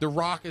 The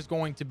Rock is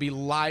going to be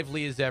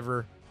lively as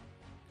ever.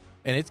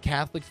 And it's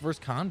Catholics versus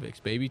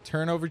convicts, baby.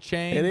 Turnover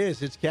chain. It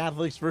is. It's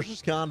Catholics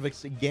versus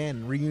convicts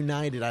again,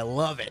 reunited. I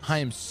love it. I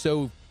am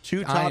so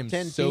 2 top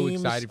 10 so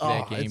teams. excited for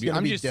that game. Dude.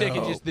 I'm just sick of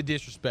dope. just the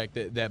disrespect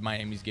that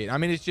Miami's getting. I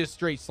mean, it's just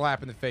straight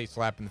slap in the face.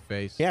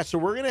 Yeah, so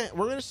we're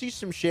gonna see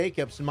some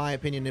shakeups, in my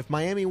opinion. If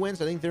Miami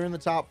wins, I think they're in the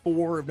top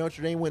 4. If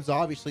Notre Dame wins,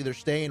 obviously they're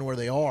staying where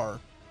they are.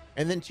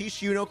 And then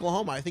TCU and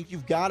Oklahoma. I think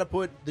you've got to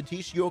put the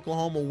TCU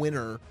Oklahoma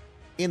winner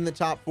in the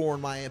top 4,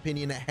 in my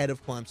opinion, ahead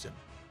of Clemson.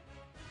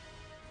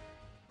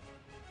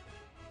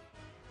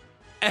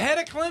 Ahead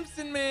of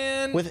Clemson,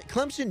 man. With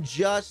Clemson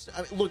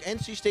look,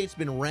 NC State's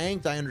been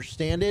ranked. I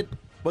understand it.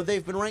 But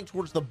they've been ranked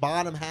towards the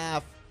bottom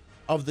half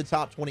of the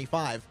top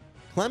 25.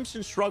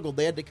 Clemson struggled.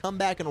 They had to come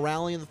back and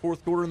rally in the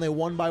fourth quarter, and they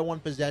won by 1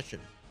 possession.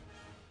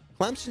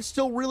 Clemson's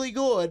still really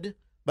good,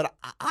 but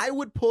I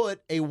would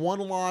put a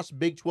one-loss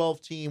Big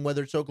 12 team,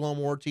 whether it's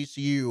Oklahoma or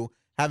TCU,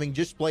 having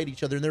just played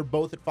each other, and they're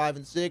both at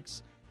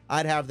 5-6.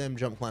 I'd have them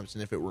jump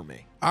Clemson if it were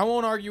me. I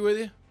won't argue with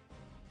you.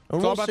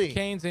 It's all about see. the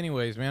Canes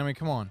anyways, man. I mean,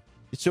 come on.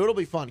 So it'll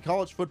be fun.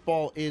 College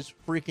football is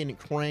freaking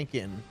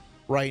cranking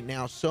right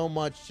now. So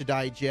much to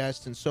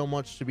digest and so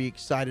much to be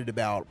excited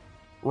about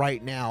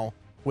right now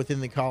within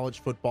the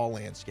college football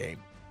landscape.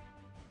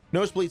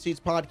 Nosebleed Seats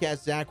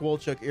podcast, Zach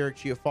Wolchuk, Eric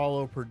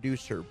Chiafalo,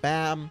 producer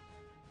Babb.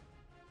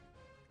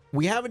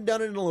 We haven't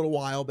done it in a little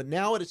while, but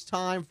now it is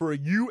time for a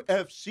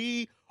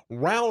UFC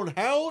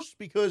Roundhouse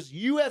because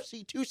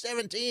UFC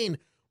 217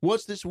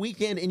 was this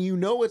weekend, and you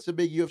know it's a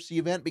big UFC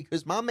event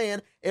because my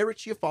man, Eric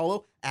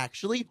Chiafalo,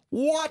 actually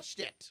watched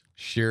it.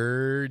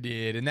 Sure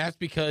did, and that's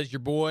because your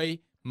boy,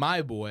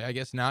 my boy, I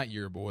guess not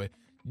your boy,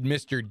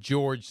 Mr.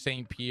 George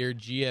St. Pierre,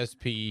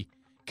 GSP,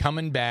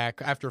 coming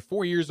back after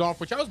 4 years off,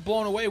 which I was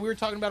blown away. We were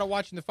talking about it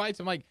watching the fights.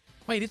 I'm like,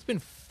 wait, it's been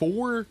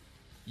 4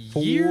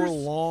 years? 4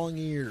 long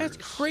years. That's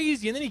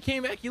crazy. And then he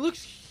came back. He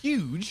looks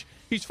huge.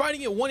 He's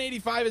fighting at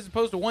 185 as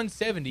opposed to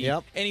 170.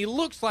 Yep. And he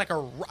looks like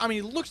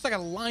he looks like a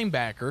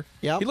linebacker.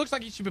 Yep. He looks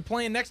like he should be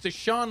playing next to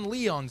Sean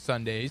Lee on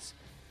Sundays.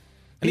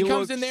 And he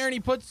comes looks in there and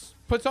he puts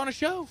on a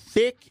show.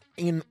 Thick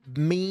and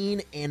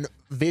mean and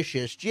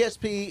vicious.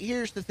 GSP,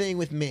 here's the thing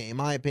with me,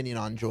 my opinion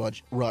on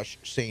George Rush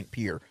St.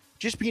 Pierre.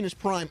 GSP in his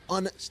prime,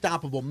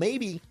 unstoppable.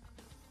 Maybe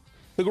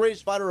the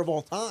greatest fighter of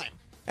all time.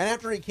 And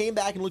after he came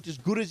back and looked as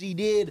good as he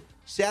did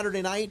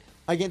Saturday night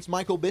against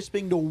Michael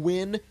Bisping to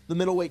win the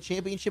middleweight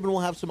championship, and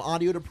we'll have some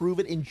audio to prove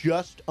it in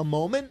just a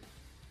moment.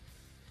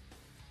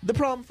 The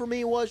problem for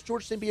me was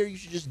George St. Pierre, you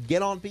should just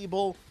get on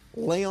people,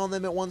 lay on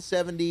them at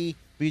 170,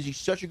 because he's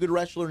such a good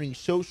wrestler and he's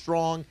so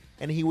strong,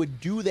 and he would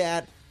do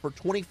that for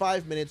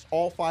 25 minutes,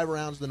 all 5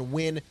 rounds, then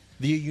win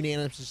the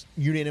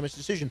unanimous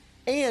decision.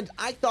 And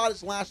I thought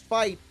his last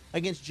fight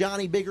against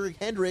Johnny Bigger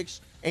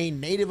Hendricks, a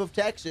native of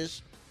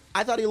Texas,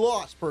 I thought he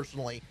lost,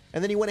 personally.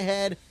 And then he went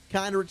ahead,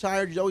 kind of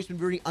retired. He's always been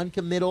very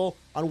uncommittal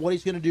on what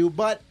he's going to do,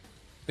 but...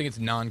 I think it's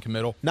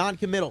non-committal.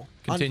 Non-committal.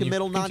 Continue.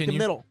 Uncommittal,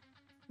 non-committal.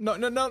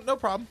 No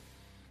problem.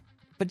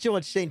 But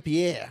George St.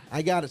 Pierre,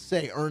 I got to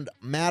say, earned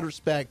mad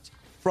respect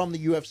from the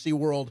UFC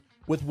world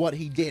with what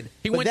he did.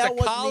 He went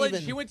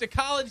to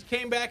college,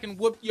 came back and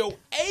whooped your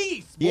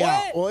ace.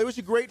 Yeah, What? well, it was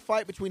a great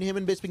fight between him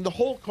and Bisping. The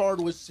whole card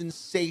was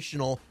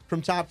sensational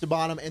from top to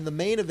bottom. And the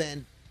main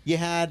event, you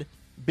had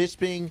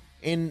Bisping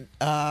and,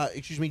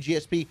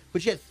 GSP,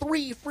 but you had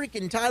 3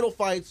 freaking title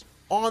fights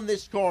on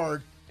this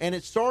card. And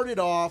it started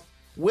off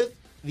with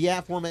the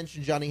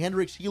aforementioned Johnny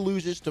Hendricks. He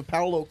loses to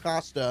Paulo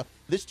Costa.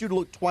 This dude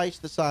looked twice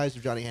the size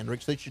of Johnny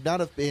Hendricks. They should not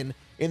have been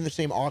in the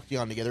same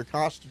octagon together.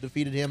 Costa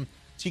defeated him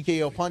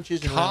TKO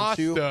punches in round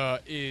 2.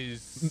 Costa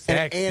is sexy,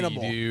 an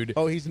animal. dude.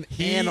 Oh, he's an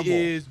animal.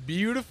 He is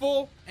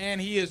beautiful, and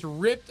he is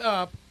ripped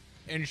up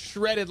and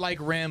shredded like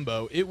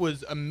Rambo. It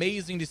was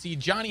amazing to see.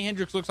 Johnny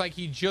Hendricks looks like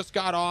he just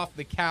got off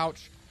the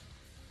couch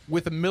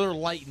with a Miller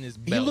Lite in his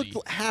belly. He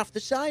looked half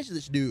the size of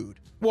this dude.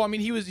 Well, I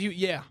mean, he was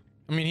flabby.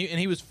 He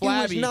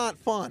was not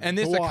fun. And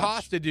this to watch.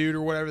 Acosta dude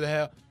or whatever the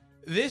hell,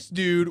 this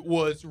dude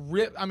was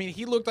ripped. I mean,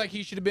 he looked like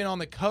he should have been on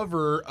the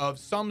cover of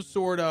some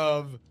sort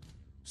of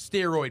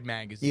steroid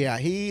magazine. Yeah,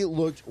 he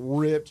looked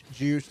ripped,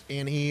 juiced,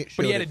 and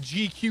but he had a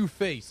GQ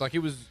face. Like it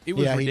was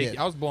ridiculous.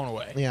 I was blown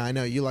away. Yeah, I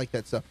know you like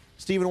that stuff.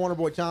 Stephen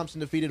Wonderboy Thompson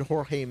defeated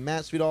Jorge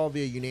Masvidal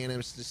via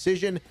unanimous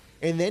decision,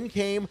 and then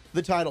came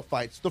the title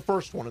fights. The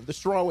first one, the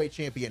strawweight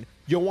champion,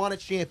 Joanna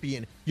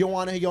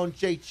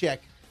Jędrzejczyk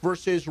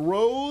versus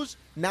Rose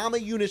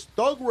Namajunas,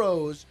 Thug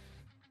Rose,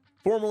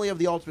 formerly of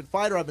The Ultimate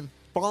Fighter. I've been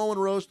following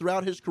Rose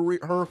throughout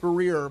her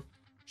career.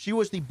 She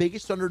was the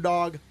biggest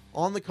underdog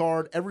on the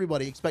card.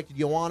 Everybody expected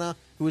Joanna,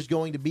 who was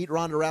going to beat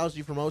Ronda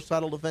Rousey for most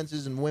title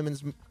defenses in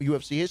women's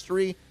UFC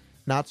history.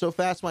 Not so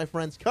fast, my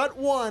friends. Cut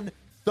 1,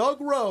 Thug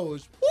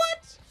Rose.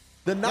 What?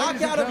 The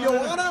knockout of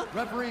Joanna?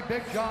 Referee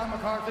Big John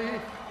McCarthy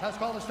has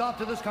called a stop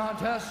to this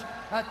contest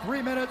at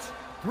 3 minutes,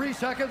 3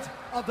 seconds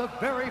of the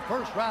very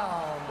first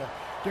round.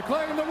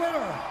 Declaring the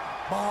winner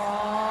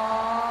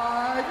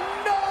by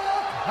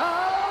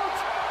knockout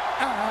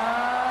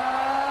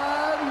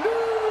and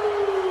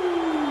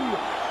new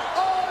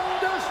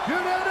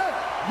undisputed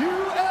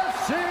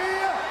UFC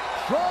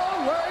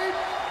strawweight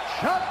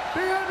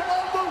champion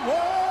of the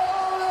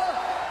world,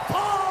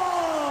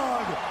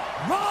 Thug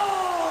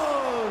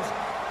Rose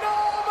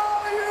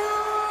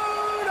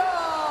Namajunas.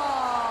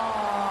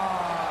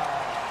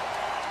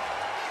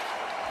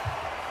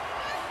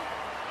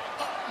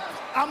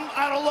 I'm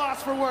at a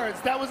loss for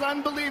words. That was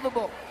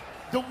unbelievable.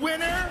 The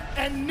winner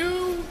and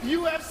new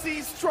UFC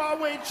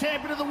strawweight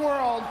champion of the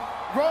world,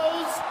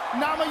 Rose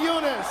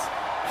Namajunas.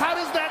 How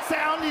does that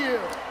sound to you?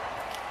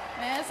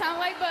 Man, it sounds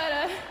like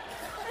butter.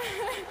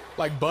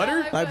 Like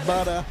butter? Like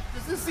butter.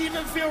 Does this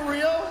even feel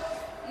real?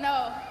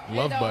 No.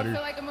 Love it butter. don't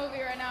feel like a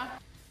movie right now.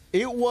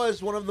 It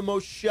was one of the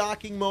most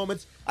shocking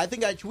moments. I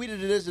think I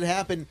tweeted it as it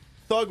happened.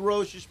 Thug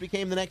Rose just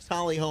became the next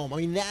Holly Holm. I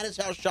mean, that is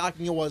how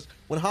shocking it was.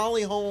 When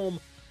Holly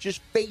Holm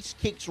just face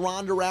kicks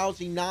Ronda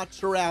Rousey, knocks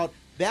her out,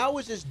 that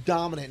was as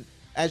dominant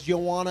as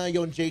Joanna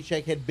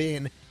Jędrzejczyk had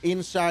been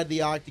inside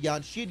the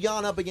octagon. She'd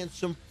gone up against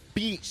some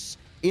beasts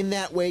in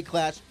that weight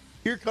class.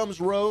 Here comes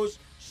Rose.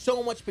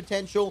 So much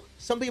potential.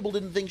 Some people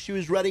didn't think she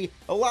was ready.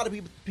 A lot of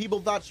people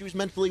thought she was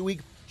mentally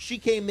weak. She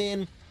came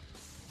in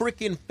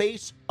freaking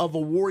face of a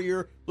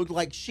warrior. Looked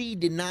like she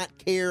did not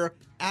care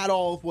at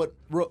all of what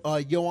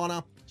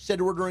Joanna said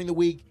to her during the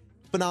week.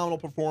 Phenomenal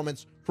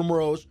performance from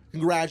Rose.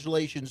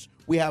 Congratulations.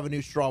 We have a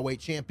new strawweight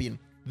champion.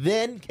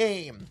 Then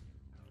came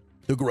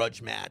the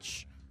grudge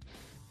match.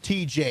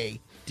 TJ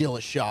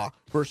Dillashaw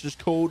versus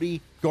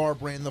Cody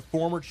Garbrandt. The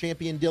former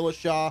champion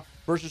Dillashaw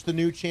versus the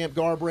new champ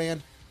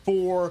Garbrandt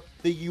for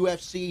the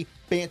UFC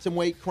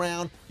bantamweight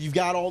crown. You've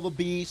got all the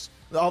beefs,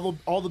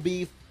 all the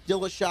beef.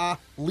 Dillashaw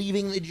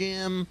leaving the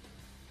gym.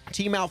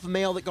 Team Alpha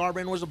Male that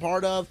Garbrandt was a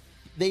part of.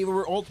 They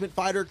were Ultimate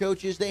Fighter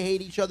coaches. They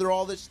hate each other,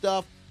 all this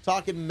stuff.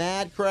 Talking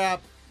mad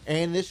crap.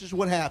 And this is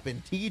what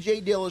happened.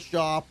 TJ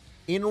Dillashaw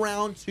in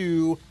round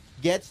 2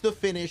 gets the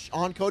finish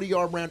on Cody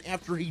Garbrandt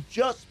after he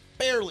just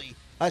barely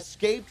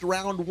escaped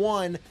round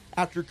 1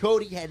 after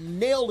Cody had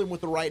nailed him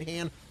with the right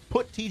hand,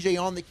 put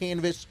TJ on the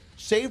canvas,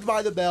 saved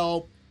by the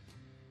bell,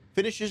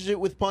 finishes it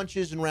with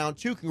punches in round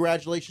 2.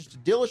 Congratulations to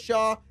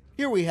Dillashaw.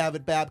 Here we have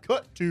it, Babb.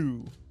 Cut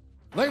 2.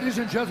 Ladies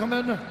and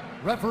gentlemen,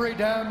 referee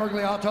Dan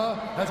Mergliata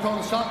has called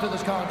a stop to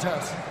this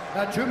contest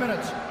at 2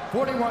 minutes,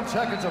 41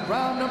 seconds of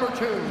round number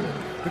 2,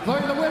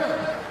 declaring the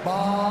winner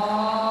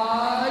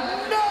by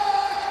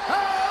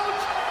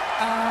knockout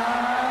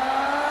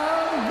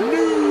and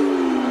new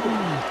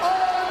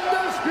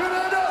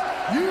undisputed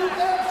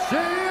UFC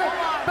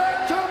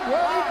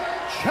bantamweight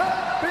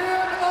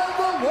champion of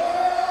the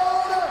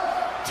world,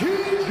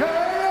 TJ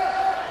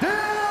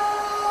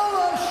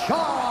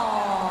Dillashaw.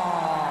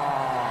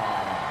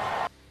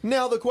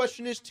 Now the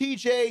question is,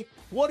 TJ,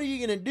 what are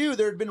you going to do?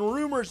 There had been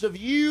rumors of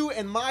you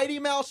and Mighty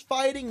Mouse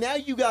fighting. Now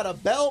you got a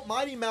belt.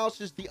 Mighty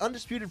Mouse is the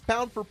undisputed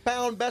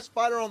pound-for-pound best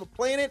fighter on the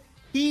planet.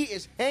 He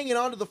is hanging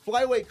on to the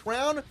flyweight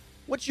crown.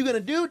 What you going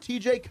to do,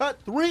 TJ? Cut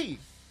 3.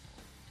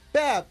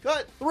 Babb,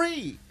 cut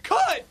 3.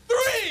 Cut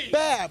 3!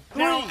 Babb,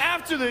 3. Now,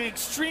 after the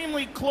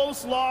extremely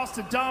close loss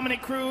to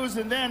Dominic Cruz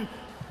and then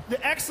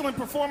the excellent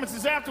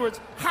performances afterwards,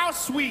 how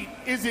sweet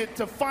is it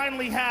to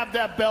finally have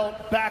that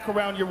belt back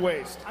around your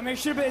waist? I mean,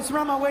 it's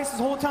around my waist this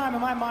whole time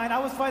in my mind. I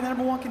was fighting the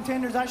number 1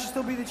 contenders. I should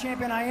still be the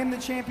champion. I am the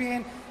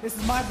champion. This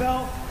is my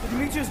belt. But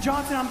Demetrius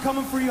Johnson, I'm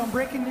coming for you. I'm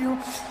breaking you.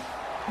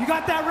 You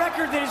got that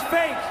record that is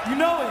fake. You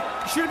know it.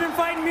 You should have been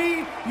fighting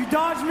me. You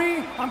dodged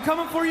me. I'm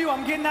coming for you.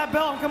 I'm getting that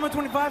belt. I'm coming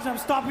 25s, and I'm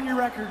stopping your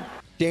record.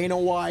 Dana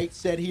White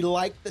said he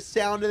liked the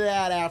sound of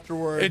that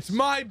afterwards. It's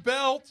my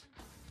belt.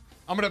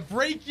 I'm going to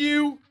break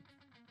you.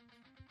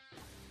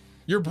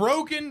 You're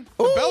broken.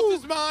 The belt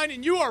is mine,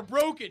 and you are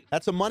broken.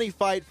 That's a money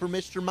fight for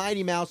Mr.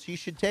 Mighty Mouse. He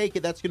should take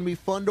it. That's going to be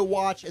fun to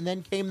watch. And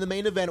then came the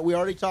main event. We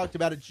already talked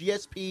about it.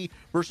 GSP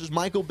versus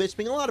Michael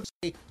Bisping. A lot of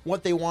people say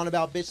what they want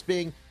about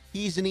Bisping.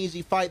 He's an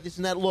easy fight, this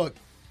and that. Look,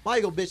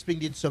 Michael Bisping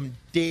did some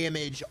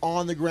damage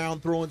on the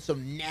ground, throwing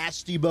some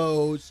nasty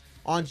bows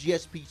on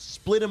GSP.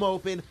 Split him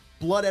open.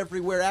 Blood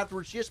everywhere.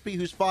 Afterwards, GSP,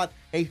 who's fought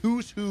a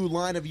who's who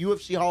line of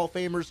UFC Hall of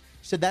Famers,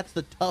 said that's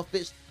the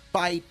toughest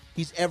fight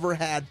he's ever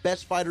had,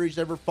 best fighter he's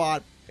ever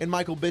fought, and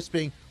Michael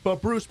Bisping.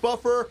 But Bruce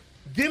Buffer,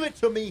 give it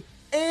to me.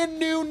 And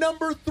new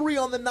number 3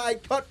 on the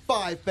night, cut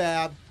 5,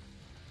 Babb.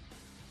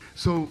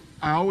 So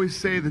I always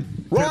say that,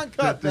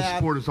 cut, this Babb.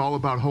 sport is all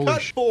about holy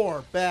Cut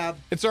 4, Babb.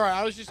 It's all right.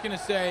 I was just going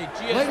to say,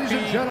 Ladies and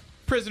GSP, gentlemen.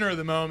 prisoner of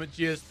the moment,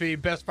 GSP,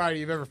 best fighter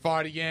you've ever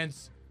fought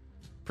against.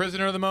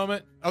 Prisoner of the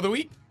moment of the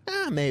week?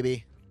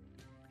 Maybe.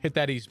 Hit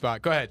that E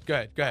spot. Go ahead.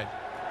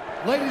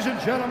 Ladies and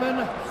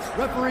gentlemen,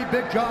 referee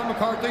Big John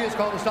McCarthy has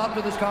called a stop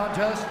to this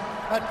contest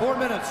at 4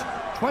 minutes,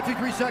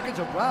 23 seconds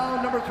of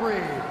round number 3,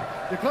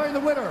 declaring the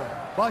winner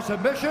by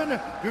submission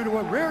due to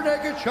a rear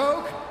naked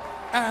choke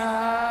and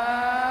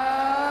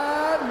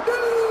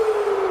new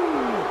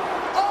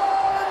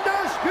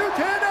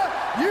undisputed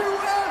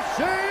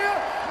UFC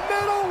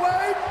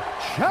middleweight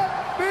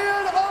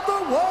champion of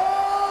the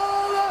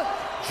world,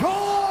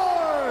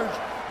 George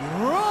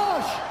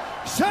Rush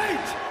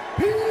St.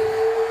 Pierre.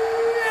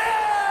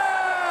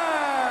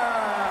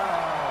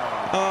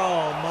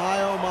 Oh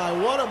my,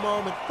 what a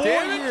moment. 4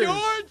 Damn it, years.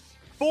 George!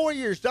 4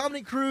 years.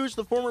 Dominic Cruz,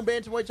 the former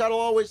bantamweight title,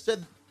 always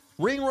said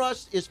ring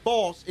rust is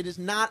false. It is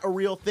not a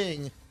real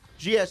thing.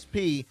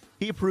 GSP,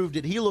 he proved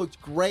it. He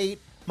looked great.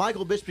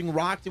 Michael Bisping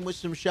rocked him with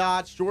some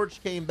shots.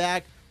 George came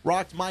back,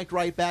 rocked Mike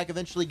right back,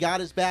 eventually got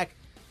his back.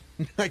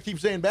 I keep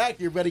saying back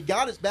here, but he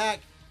got his back.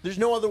 There's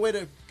no other way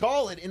to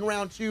call it. In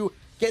round 2,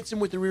 gets him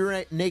with the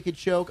rear naked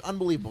choke.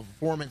 Unbelievable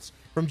performance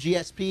from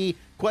GSP.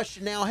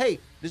 Question now, hey,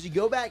 does he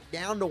go back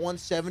down to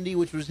 170,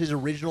 which was his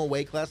original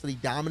weight class that he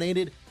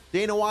dominated?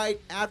 Dana White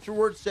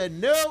afterwards said,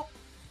 no,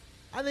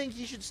 I think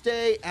he should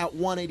stay at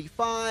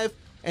 185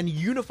 and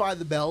unify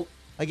the belt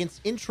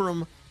against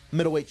interim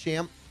middleweight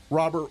champ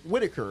Robert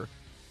Whittaker.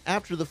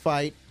 After the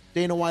fight,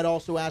 Dana White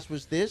also asked,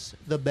 was this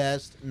the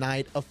best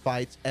night of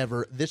fights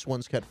ever? This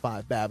one's cut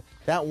 5, Babb.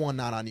 That one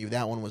not on you.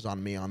 That one was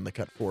on me on the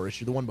cut 4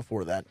 issue. The one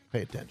before that,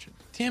 pay attention.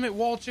 Damn it,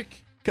 Wolchuk.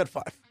 Cut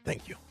 5.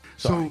 Thank you.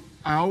 So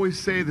I always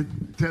say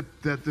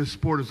that this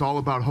sport is all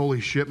about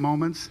holy shit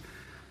moments.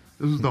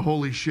 This was the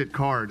holy shit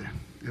card.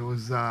 It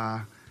was,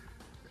 I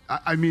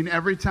mean,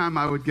 every time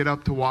I would get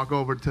up to walk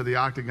over to the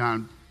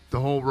octagon, the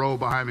whole row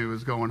behind me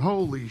was going,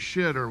 holy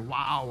shit, or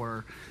wow,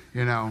 or,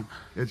 you know,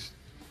 it's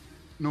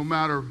no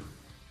matter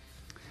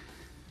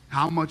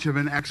how much of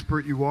an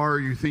expert you are or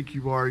you think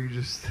you are,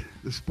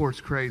 the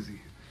sport's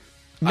crazy.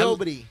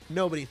 Nobody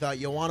thought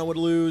Joanna would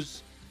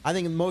lose. I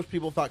think most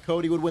people thought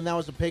Cody would win. That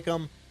was a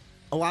pick-em.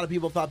 A lot of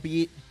people thought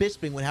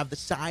Bisping would have the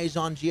size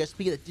on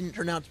GSP. That didn't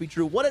turn out to be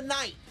true. What a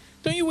night.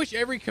 Don't you wish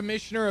every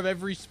commissioner of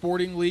every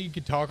sporting league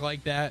could talk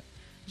like that?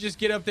 Just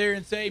get up there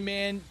and say,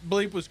 man,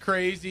 bleep was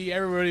crazy.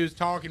 Everybody was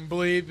talking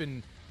bleep,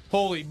 and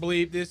holy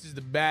bleep, this is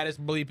the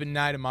baddest bleeping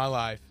night of my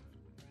life.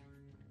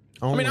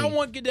 I mean, I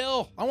want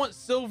Goodell. I want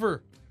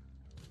Silver.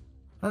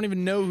 I don't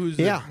even know who's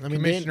the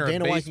commissioner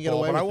of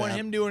baseball, but I want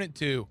him doing it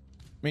too.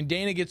 I mean,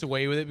 Dana gets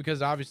away with it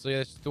because obviously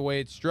that's the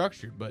way it's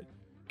structured, but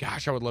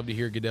gosh, I would love to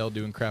hear Goodell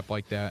doing crap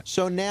like that.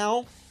 So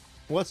now,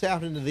 what's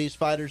happening to these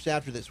fighters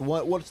after this?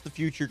 What's the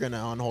future going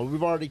to unfold?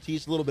 We've already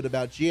teased a little bit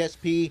about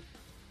GSP.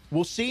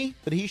 We'll see,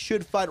 but he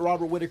should fight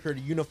Robert Whittaker to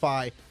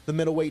unify the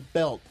middleweight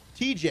belt.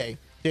 TJ,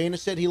 Dana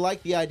said he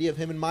liked the idea of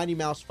him and Mighty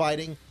Mouse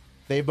fighting.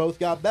 They both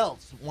got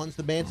belts. One's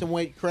the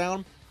bantamweight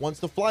crown, one's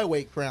the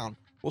flyweight crown.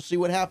 We'll see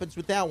what happens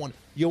with that one.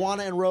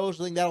 Joanna and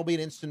Rose, I think that'll be an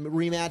instant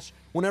rematch.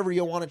 Whenever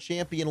Joanna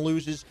champion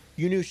loses,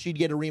 you knew she'd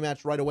get a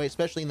rematch right away,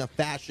 especially in the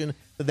fashion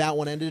that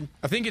one ended.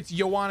 I think it's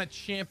Joanna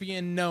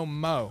champion no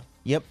mo.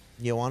 Yep,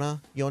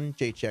 Joanna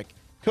Jędrzejczyk.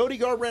 Cody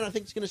Garbrandt, I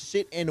think, is going to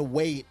sit and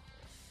wait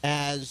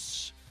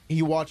as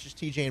he watches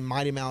TJ and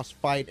Mighty Mouse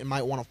fight and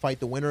might want to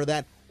fight the winner of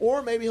that.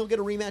 Or maybe he'll get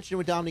a rematch in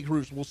with Dominic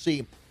Cruz. We'll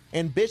see.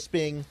 And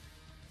Bisping,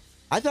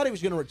 I thought he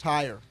was going to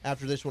retire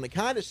after this one. It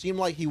kind of seemed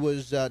like he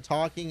was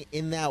talking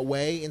in that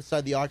way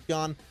inside the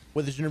octagon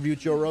with his interview with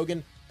Joe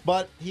Rogan.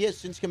 But he has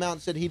since come out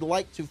and said he'd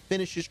like to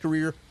finish his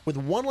career with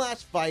one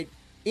last fight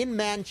in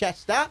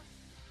Manchester,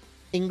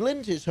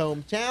 England, his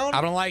hometown. I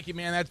don't like it,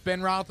 man. That's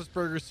Ben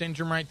Roethlisberger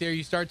syndrome right there.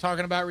 You start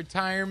talking about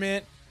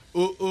retirement.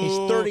 He's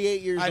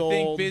 38 years old. I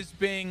think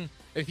Bisping,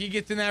 if he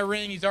gets in that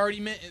ring, he's already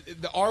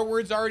the R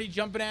word's already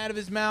jumping out of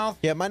his mouth.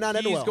 Yeah, it might not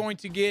end well. He's going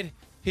to get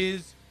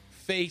his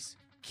face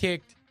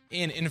kicked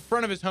in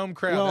front of his home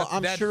crowd.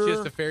 Well, that's sure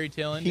just a fairy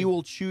tale ending. He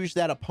will choose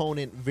that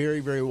opponent very,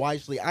 very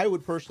wisely. I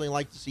would personally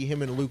like to see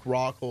him and Luke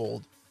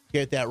Rockhold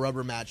get that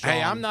rubber match.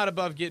 Hey, I'm not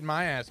above getting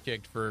my ass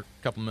kicked for a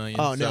couple million.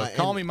 Oh, so no.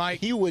 Call me Mike.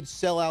 He would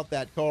sell out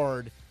that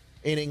card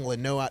in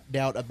England, no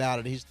doubt about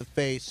it. He's the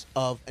face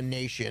of a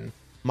nation,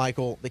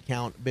 Michael the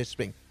Count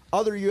Bisping.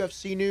 Other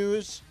UFC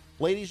news,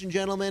 ladies and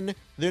gentlemen,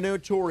 the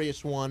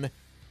notorious one,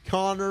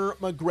 Conor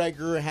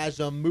McGregor has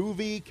a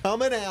movie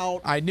coming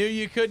out. I knew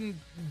you couldn't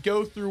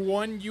go through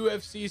one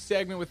UFC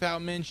segment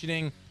without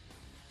mentioning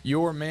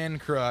your man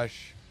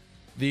crush.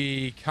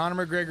 The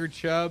Conor McGregor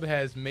Chubb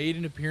has made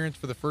an appearance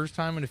for the first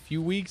time in a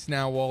few weeks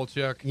now,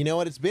 Wolchuk. You know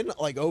what? It's been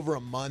like over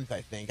a month,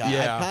 I think.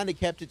 Yeah. I kind of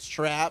kept it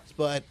strapped,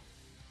 but,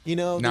 you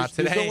know,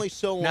 there's only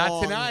so long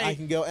Not tonight. I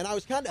can go. And I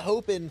was kind of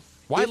hoping.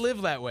 Why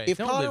live that way? If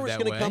Don't Conor live was that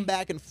going to way. come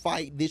back and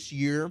fight this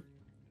year,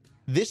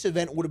 this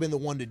event would have been the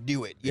one to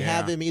do it. You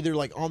have him either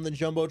like on the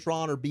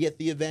Jumbotron or be at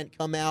the event,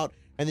 come out,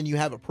 and then you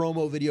have a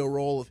promo video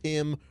roll of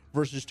him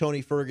versus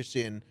Tony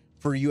Ferguson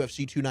for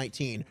UFC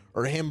 219,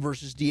 or him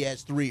versus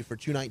Diaz 3 for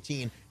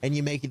 219, and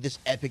you make it this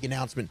epic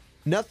announcement.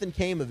 Nothing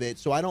came of it,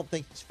 so I don't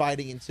think he's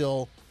fighting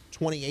until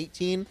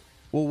 2018.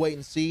 We'll wait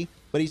and see.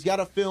 But he's got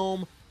a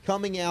film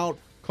coming out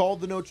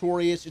called The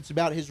Notorious. It's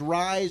about his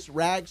rise,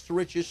 rags to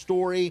riches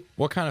story.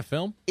 What kind of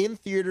film? In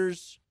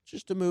theaters,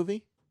 just a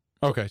movie.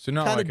 Okay, so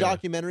not kind like of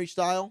documentary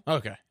style.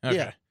 Okay.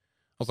 Yeah. I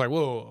was like,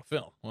 whoa,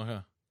 film. Okay.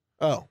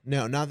 Oh,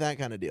 no, not that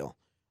kind of deal.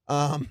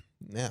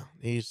 No,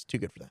 he's too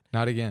good for that.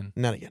 Not again.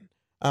 Not again.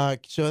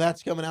 So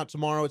that's coming out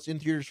tomorrow. It's in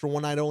theaters for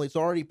one night only. It's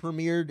already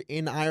premiered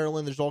in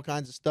Ireland. There's all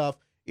kinds of stuff.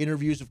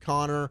 Interviews of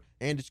Conor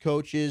and his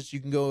coaches. You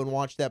can go and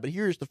watch that. But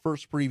here's the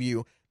first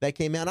preview that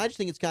came out. And I just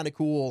think it's kind of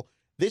cool.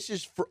 This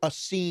is for a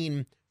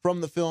scene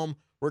from the film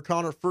where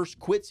Conor first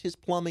quits his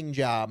plumbing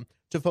job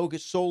to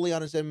focus solely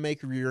on his MMA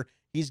career.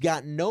 He's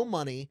got no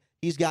money.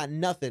 He's got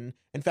nothing.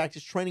 In fact,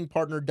 his training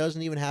partner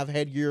doesn't even have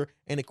headgear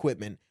and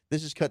equipment.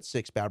 This is cut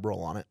 6. Babb,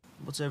 roll on it.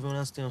 What's everyone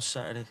else doing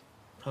Saturday?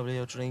 Probably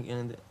out drinking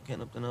and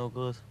getting up to no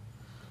good.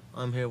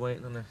 I'm here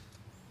waiting on a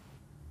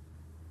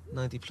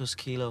 90-plus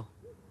kilo.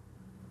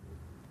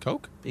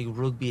 Coke? Big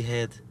rugby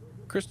head.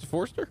 Krista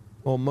Forster?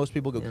 Well, most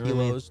people go You know kilos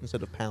what I mean?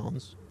 instead of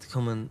pounds. To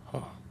come and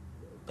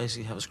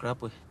basically have a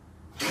scrap with.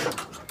 I'm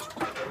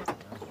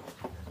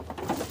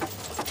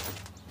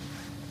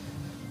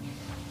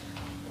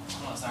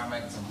gonna start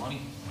making some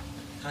money.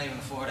 Can't even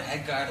afford a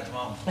head guard at the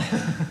moment. I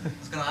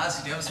was gonna ask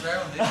you, do you have a spare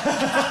one, dude?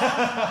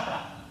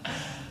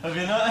 Have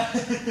you not?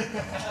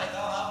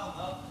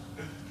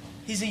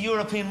 He's a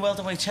European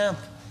welterweight champ.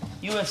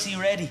 UFC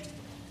ready.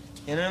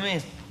 You know what I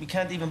mean? We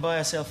can't even buy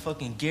ourselves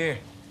fucking gear.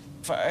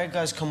 For our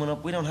guys coming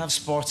up, we don't have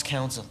sports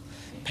council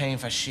paying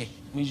for shit.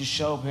 We just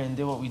show up here and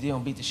do what we do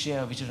and beat the shit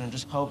out of each other and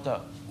just hope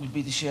that we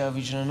beat the shit out of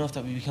each other enough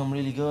that we become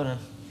really good and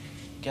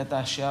get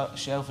that shout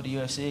for the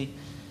UFC,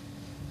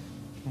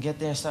 and get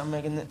there and start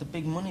making the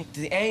big money.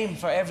 The aim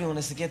for everyone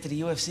is to get to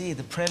the UFC,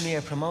 the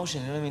premier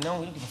promotion. You know what I mean? No,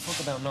 we don't give a fuck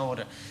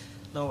about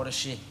no other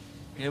shit.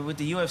 With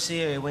the UFC,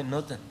 it went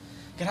nothing.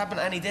 It could happen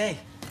any day.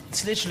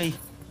 It's literally,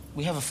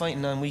 we have a fight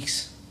in 9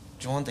 weeks.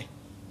 Do you want it?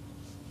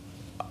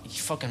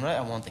 You're fucking right,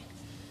 I want it.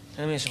 You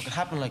know what I mean? So it could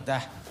happen like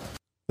that.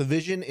 The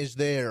vision is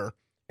there,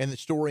 and the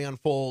story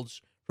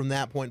unfolds from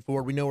that point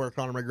forward. We know where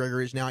Conor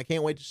McGregor is now. I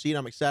can't wait to see it.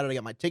 I'm excited. I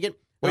got my ticket.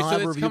 Wait, I'll so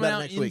have a it's review coming about it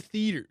out next in week.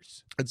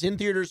 theaters? It's in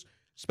theaters,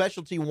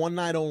 specialty one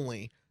night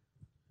only.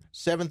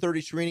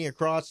 7:30 screening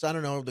across, I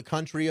don't know, the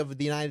country of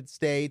the United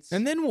States.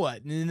 And then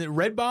what? In the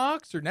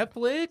Redbox or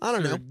Netflix? I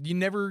don't know. Or you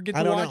never get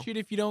to watch it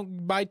if you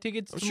don't buy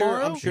tickets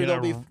tomorrow? I'm sure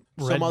there'll be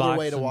some other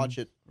way to watch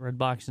it.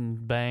 Redbox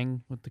and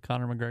Bang with the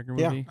Conor McGregor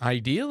movie. Yeah.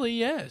 Ideally,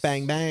 yes.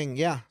 Bang, bang,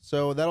 yeah.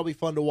 So that'll be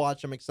fun to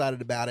watch. I'm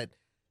excited about it.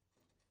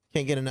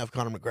 Can't get enough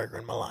Conor McGregor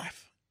in my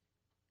life.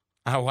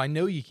 Oh, I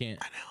know you can't.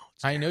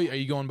 I know. Are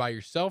you going by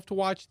yourself to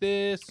watch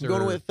this? I'm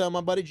going with my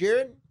buddy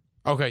Jared.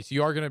 Okay, so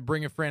you are going to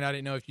bring a friend. I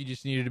didn't know if you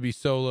just needed to be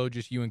solo,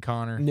 just you and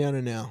Connor.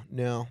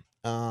 No.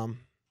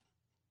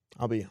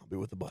 I'll be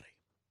with a buddy.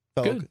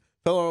 Good.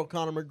 Fellow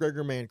Conor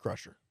McGregor man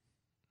crusher.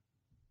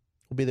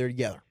 We'll be there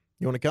together.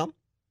 You want to come?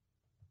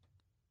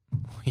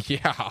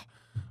 Yeah,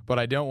 but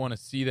I don't want to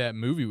see that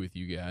movie with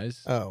you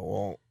guys. Oh,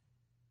 well,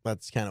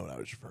 that's kind of what I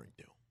was referring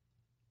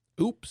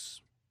to.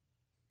 Oops.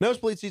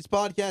 Nosebleed Seats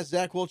podcast,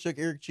 Zach Wolchuk,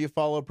 Eric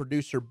Chiafalo,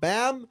 producer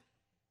Babb.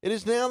 It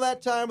is now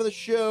that time of the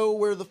show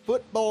where the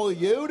football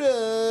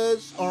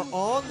Yodas are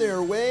on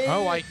their way.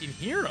 Oh, I can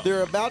hear them.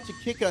 They're about to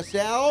kick us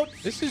out.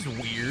 This is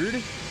weird.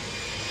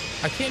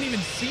 I can't even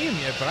see them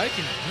yet, but I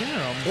can hear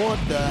them.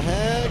 What the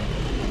heck?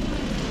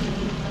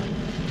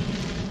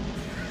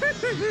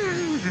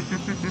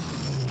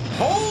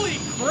 Holy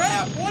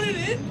crap, what an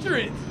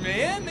entrance,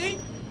 man.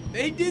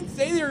 They did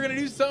say they were going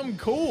to do something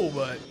cool,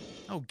 but...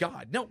 Oh,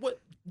 God. No, what?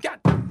 God,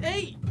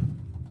 hey!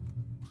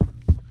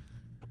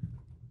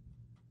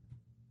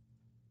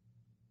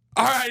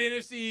 All right,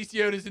 NFC East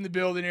Yoda's in the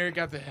building, Eric.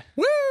 Get the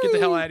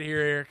hell out of here,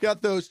 Eric.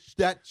 Got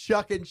that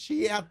Chuck and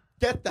Chia.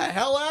 Get the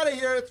hell out of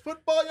here. It's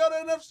football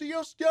Yoda, NFC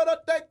East Yoda,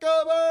 take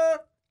over.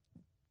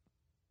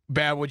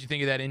 Babb, what'd you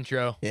think of that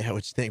intro? Yeah,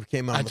 what'd you think? We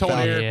came out I told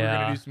Eric we were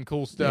going to do some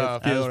cool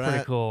stuff. That was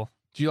pretty cool.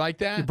 Do you like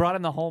that? You brought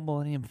in the whole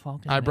Millennium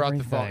Falcon. I brought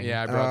the Falcon.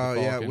 Yeah, I brought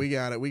the Falcon. Yeah, we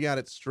got it. We got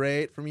it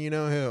straight from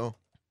you-know-who.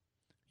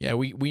 Yeah,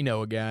 we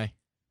know a guy.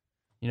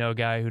 You know a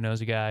guy who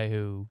knows a guy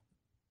who...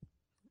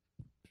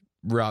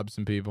 robbed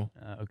some people.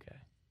 Okay.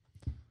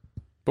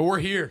 But we're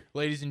here,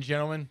 ladies and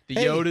gentlemen. The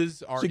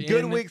Yodas are in. It's a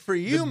good week for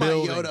you, my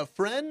Yoda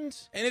friend.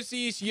 NFC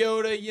East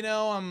Yoda, you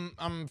know,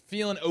 I'm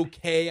feeling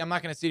okay. I'm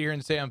not going to sit here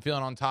and say I'm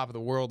feeling on top of the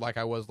world like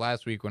I was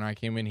last week when I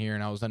came in here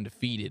and I was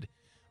undefeated.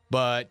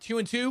 But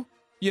 2-2,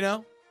 you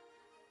know,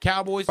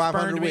 Cowboys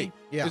 500 week. week.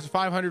 Yeah. It's a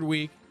 500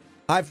 week.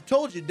 I've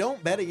told you,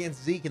 don't bet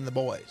against Zeke and the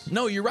boys.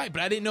 No, you're right,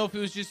 but I didn't know if it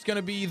was just going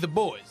to be the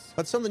boys.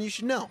 That's something you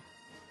should know.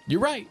 You're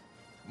right.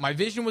 My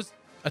vision was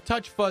a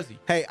touch fuzzy.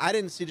 Hey, I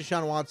didn't see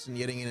Deshaun Watson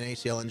getting an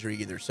ACL injury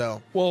either,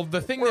 so. Well,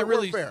 the thing that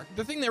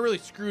really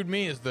screwed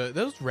me is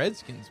those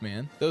Redskins,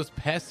 man. Those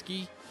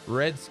pesky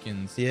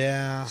Redskins.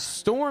 Yeah.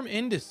 Storm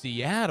into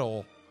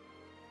Seattle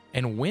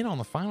and win on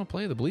the final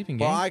play of the bleeping game.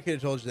 Well, I could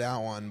have told you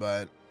that one,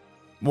 but.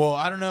 Well,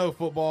 I don't know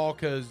football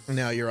because.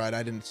 No, you're right.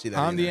 I didn't see that.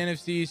 I'm either. the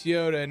NFC East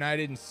Yoda and I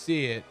didn't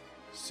see it,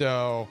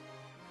 so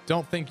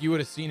don't think you would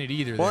have seen it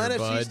either. Well, there,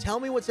 NFCs, bud. tell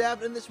me what's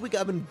happening this week.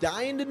 I've been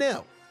dying to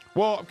know.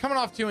 Well, I'm coming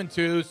off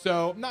 2-2,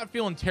 so I'm not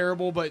feeling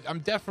terrible, but I'm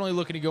definitely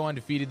looking to go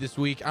undefeated this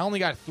week. I only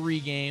got 3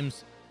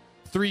 games,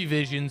 3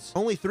 visions.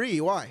 Only 3?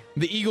 Why?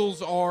 The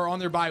Eagles are on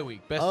their bye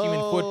week. Best team in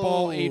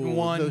football,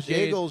 8-1. Those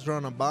Eagles are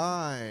on a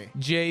bye.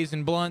 Jays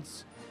and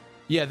Blunts.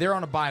 Yeah, they're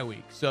on a bye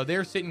week, so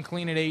they're sitting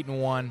clean at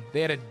 8-1. They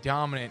had a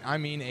dominant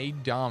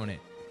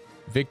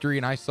victory,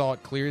 and I saw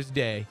it clear as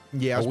day.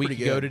 Yeah, it was a week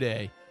pretty ago good.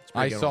 today. It's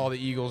pretty I good saw one. the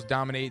Eagles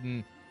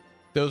dominating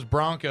those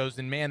Broncos,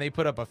 and man, they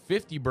put up a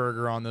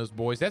 50-burger on those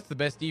boys. That's the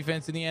best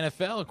defense in the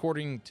NFL,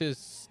 according to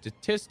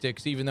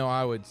statistics, even though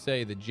I would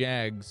say the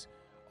Jags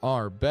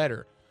are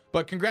better.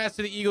 But congrats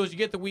to the Eagles. You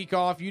get the week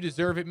off. You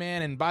deserve it,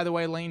 man. And by the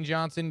way, Lane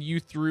Johnson, you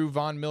threw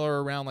Von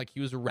Miller around like he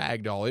was a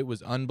rag doll. It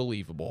was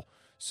unbelievable.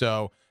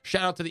 So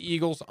shout out to the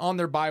Eagles on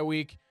their bye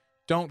week.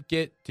 Don't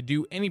get to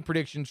do any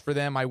predictions for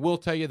them. I will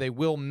tell you they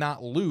will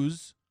not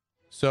lose.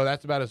 So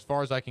that's about as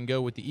far as I can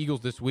go with the Eagles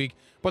this week.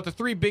 But the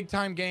 3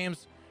 big-time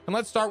games, and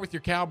let's start with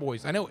your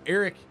Cowboys. I know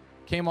Eric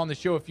came on the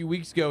show a few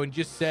weeks ago and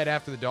just said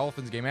after the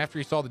Dolphins game, after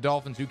he saw the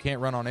Dolphins, who can't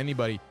run on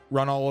anybody,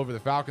 run all over the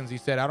Falcons, he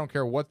said, I don't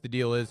care what the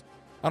deal is.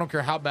 I don't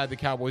care how bad the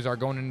Cowboys are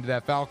going into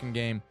that Falcon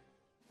game.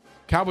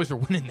 Cowboys are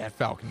winning that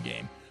Falcon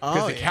game.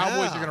 Because the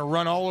Cowboys are going to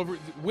run all over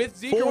with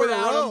Zeke or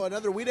without him.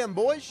 Another We Dem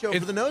Boys show for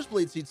the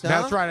Nosebleed Seats, huh?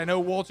 That's right. I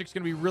know Wolchuk's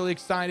going to be really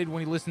excited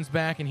when he listens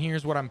back and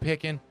hears what I'm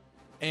picking.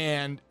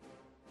 And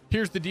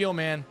here's the deal,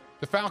 man.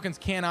 The Falcons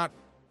cannot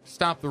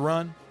stop the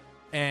run.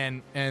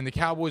 And the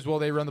Cowboys, well,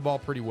 they run the ball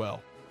pretty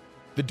well.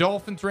 The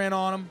Dolphins ran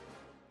on them.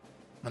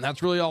 And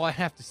that's really all I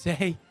have to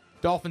say.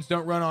 Dolphins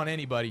don't run on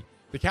anybody.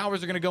 The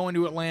Cowboys are going to go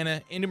into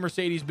Atlanta, into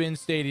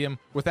Mercedes-Benz Stadium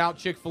without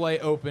Chick-fil-A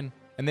open,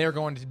 and they are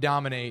going to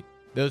dominate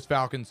those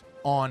Falcons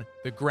on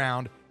the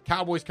ground.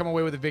 Cowboys come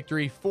away with a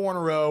victory, 4 in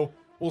a row.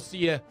 We'll see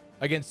you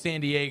against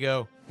San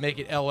Diego. Make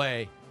it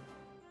L.A.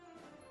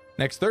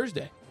 next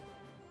Thursday.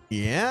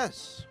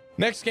 Yes.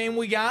 Next game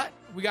we got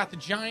the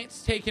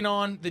Giants taking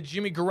on the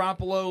Jimmy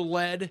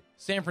Garoppolo-led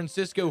San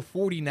Francisco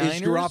 49ers.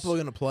 Is Garoppolo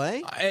going to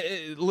play?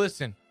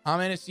 Listen, I'm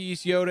NFC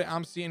East Yoda.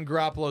 I'm seeing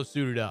Garoppolo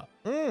suited up.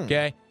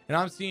 Okay? And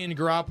I'm seeing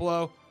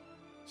Garoppolo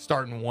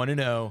starting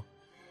 1-0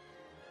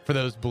 for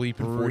those bleeping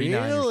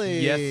 49ers. Really?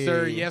 Yes,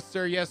 sir. Yes,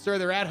 sir. Yes, sir.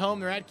 They're at home.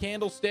 They're at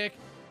Candlestick.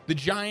 The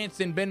Giants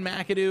and Ben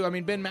McAdoo. I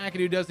mean, Ben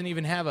McAdoo doesn't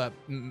even have a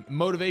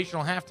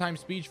motivational halftime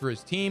speech for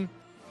his team.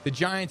 The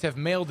Giants have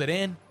mailed it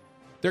in.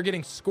 They're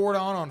getting scored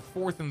on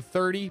 4th and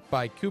 30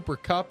 by Cooper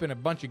Kupp and a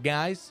bunch of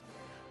guys.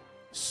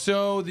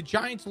 So the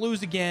Giants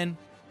lose again.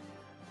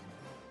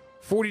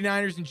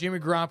 49ers and Jimmy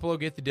Garoppolo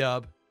get the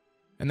dub.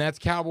 And that's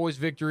Cowboys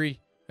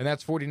victory. And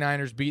that's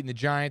 49ers beating the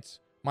Giants.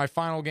 My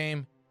final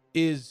game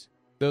is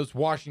those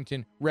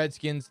Washington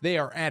Redskins. They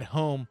are at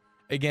home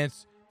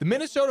against the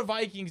Minnesota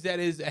Vikings. That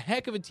is a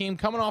heck of a team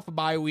coming off a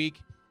bye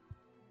week.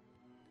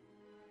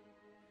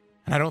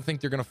 And I don't think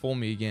they're going to fool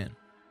me again.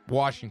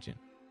 Washington,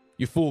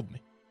 you fooled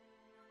me.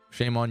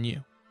 Shame on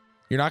you.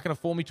 You're not going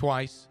to fool me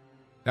twice.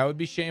 That would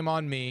be shame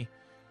on me.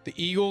 The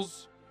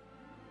Eagles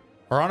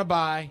are on a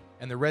bye,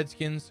 and the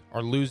Redskins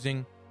are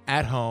losing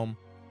at home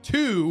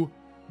to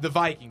the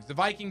Vikings. The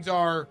Vikings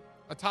are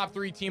a top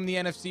 3 team in the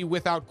NFC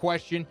without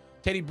question.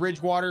 Teddy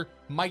Bridgewater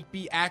might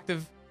be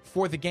active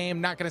for the game.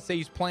 Not going to say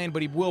he's playing,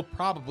 but he will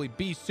probably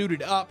be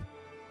suited up.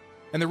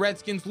 And the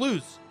Redskins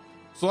lose.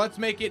 So let's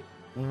make it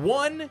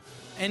 1-2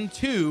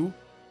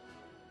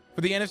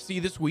 for the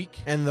NFC this week.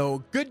 And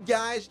the good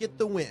guys get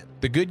the win.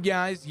 The good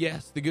guys,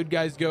 yes. The good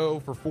guys go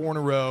for 4 in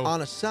a row.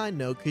 On a side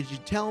note, could you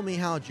tell me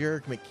how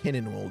Jerick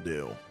McKinnon will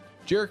do?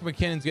 Jerick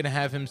McKinnon's going to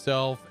have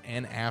himself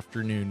an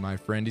afternoon, my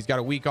friend. He's got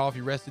a week off.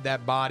 He rested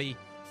that body.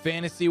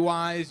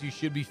 Fantasy-wise, you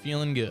should be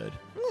feeling good.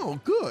 Oh,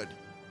 good.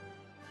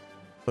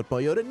 Football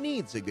Yoda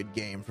needs a good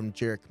game from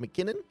Jerick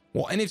McKinnon.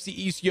 Well, NFC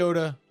East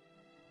Yoda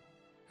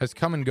has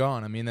come and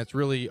gone. I mean, that's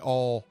really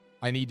all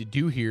I need to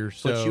do here.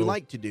 So what you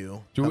like to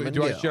do.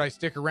 Should I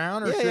stick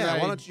around? Or should I?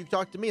 Why don't you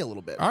talk to me a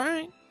little bit? All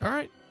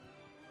right.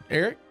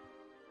 Eric?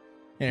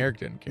 Yeah, Eric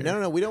doesn't care.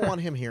 No, we don't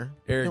want him here.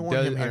 Eric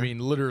does. I mean,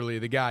 literally,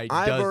 the guy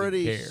doesn't care. I've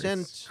already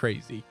sent it's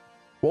crazy.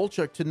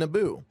 Wolchuk to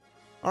Naboo.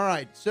 All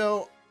right,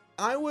 so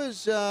I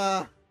was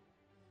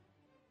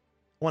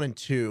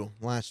 1-2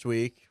 last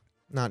week.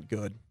 Not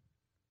good.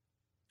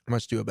 I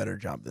must do a better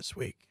job this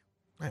week.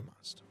 I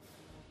must.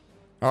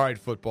 All right,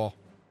 football.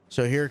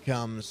 So here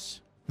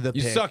comes the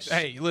You picks. suck.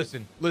 Hey,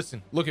 listen.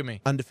 Look at me.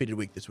 Undefeated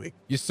week this week.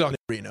 You suck.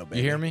 3-0, baby.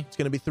 You hear me? It's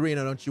going to be 3-0,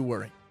 don't you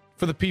worry.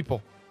 For the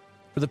people.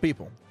 For the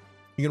people.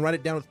 You can write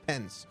it down with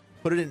pens.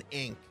 Put it in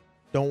ink.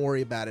 Don't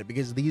worry about it,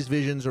 because these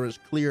visions are as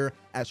clear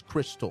as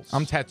crystals.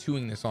 I'm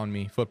tattooing this on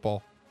me,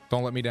 football.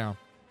 Don't let me down.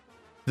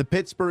 The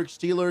Pittsburgh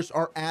Steelers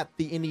are at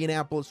the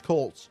Indianapolis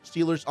Colts.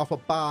 Steelers off a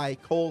bye,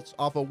 Colts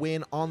off a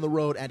win on the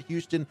road at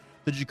Houston.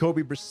 The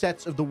Jacoby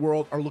Brissetts of the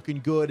world are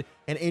looking good,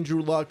 and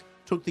Andrew Luck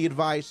took the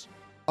advice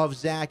of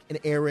Zach and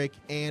Eric,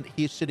 and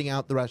he's sitting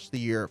out the rest of the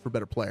year for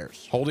better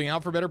players. Holding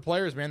out for better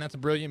players, man. That's a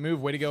brilliant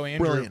move. Way to go,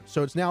 Andrew. Brilliant.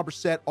 So it's now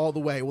Brissett all the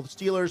way. Well, the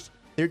Steelers,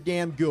 they're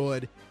damn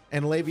good,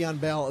 and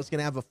Le'Veon Bell is going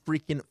to have a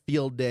freaking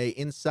field day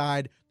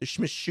inside. The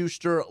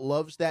Smith-Schuster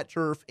loves that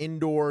turf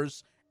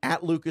indoors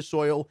at Lucas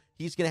Oil.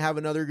 He's going to have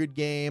another good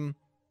game.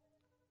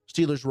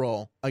 Steelers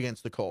roll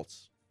against the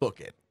Colts. Book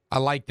it. I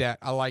like that.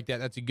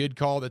 That's a good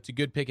call. That's a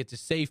good pick. It's a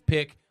safe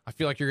pick. I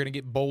feel like you're going to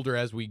get bolder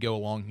as we go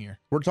along here.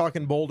 We're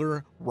talking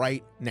bolder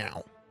right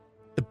now.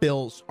 The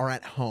Bills are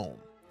at home,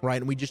 right?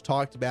 And we just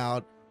talked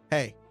about,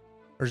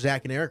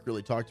 Zach and Eric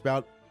really talked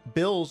about,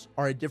 Bills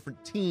are a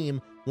different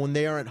team when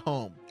they are at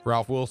home.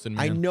 Ralph Wilson,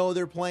 man. I know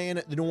they're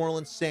playing the New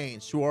Orleans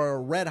Saints, who are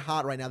red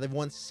hot right now. They've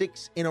won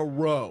 6 in a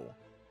row.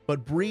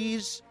 But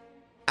Breeze,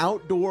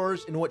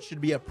 outdoors in what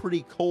should be a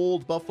pretty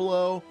cold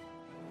Buffalo,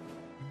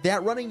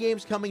 that running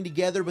game's coming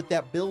together, but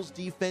that Bills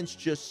defense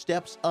just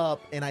steps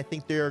up, and I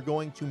think they're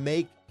going to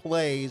make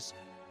plays.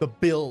 The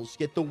Bills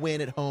get the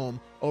win at home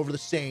over the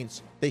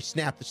Saints. They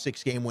snap the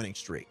 6-game winning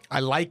streak. I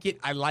like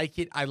it.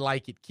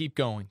 Keep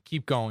going.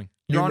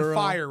 You're on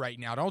fire right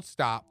now. Don't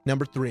stop.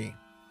 Number 3.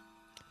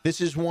 This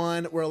is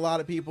one where a lot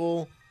of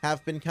people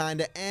have been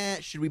kind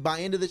of, should we buy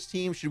into this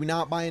team? Should we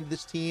not buy into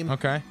this team?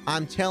 Okay.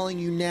 I'm telling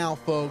you now,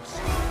 folks,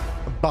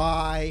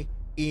 buy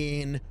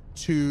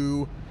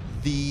into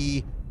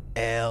the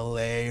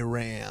LA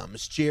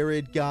Rams.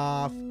 Jared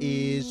Goff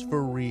is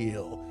for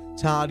real.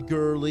 Todd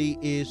Gurley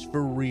is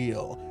for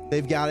real.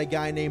 They've got a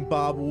guy named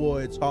Bob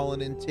Woods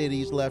hauling in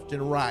titties left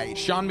and right.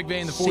 Sean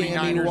McVay and the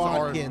 49ers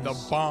are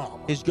the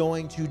bomb. Is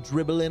going to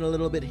dribble in a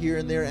little bit here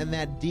and there, and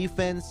that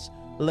defense,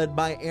 led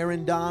by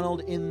Aaron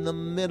Donald in the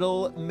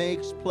middle,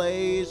 makes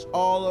plays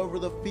all over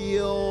the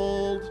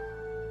field.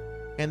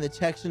 And the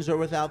Texans are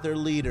without their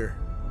leader,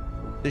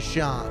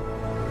 Deshaun.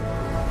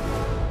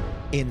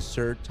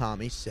 Insert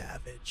Tommy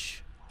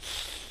Savage.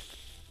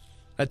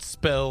 That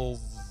spells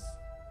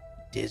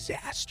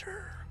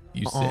disaster.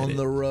 You said On it.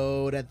 the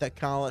road at the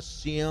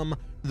Coliseum,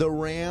 the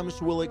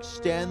Rams will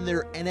extend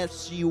their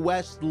NFC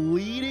West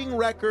leading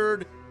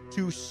record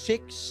to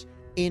 6-2.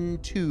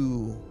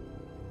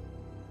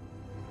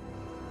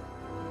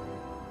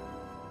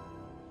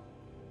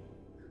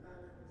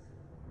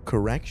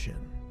 Correction.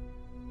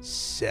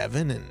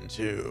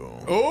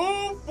 7-2.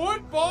 Oh,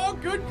 football,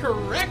 good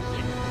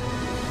correction.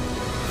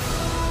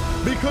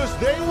 Because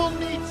they will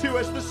need to,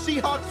 as the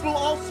Seahawks will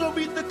also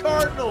beat the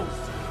Cardinals.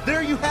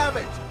 There you have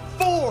it.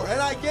 4, and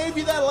I gave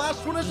you that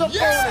last one as a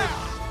bonus.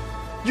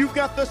 You've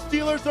got the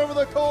Steelers over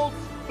the Colts,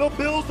 the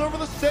Bills over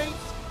the Saints,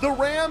 the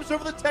Rams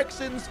over the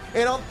Texans,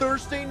 and on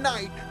Thursday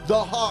night,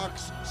 the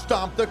Hawks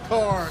stomp the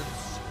Cards.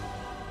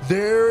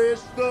 There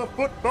is the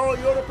football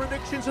Yoda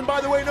predictions, and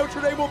by the way,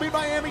 Notre Dame will beat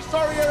Miami.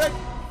 Sorry, Eric.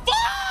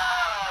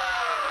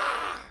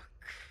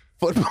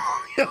 Football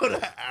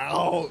Yoda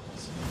out.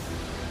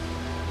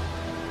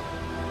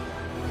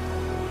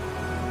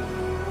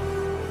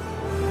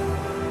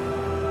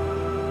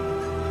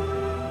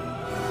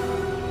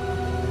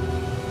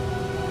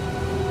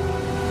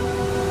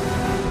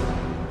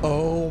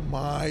 Oh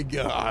my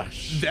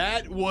gosh.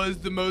 That was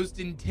the most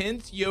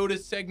intense Yoda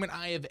segment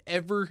I have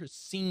ever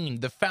seen.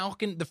 The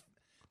Falcon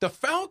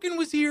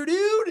was here,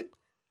 dude.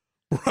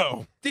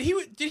 Bro. Did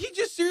he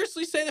just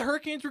seriously say the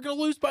Hurricanes were going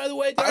to lose, by the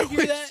way? Did I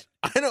hear that?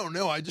 I don't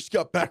know. I just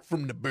got back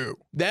from Naboo.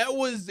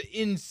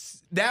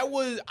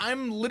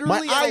 I'm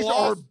literally My at a eyes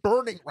loss. are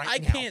burning right now. I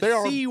can't They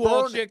are see, burning.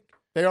 Wolchuk.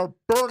 They are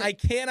burning. I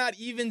cannot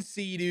even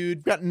see,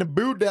 dude. Got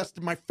Naboo dust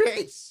in my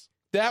face.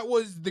 That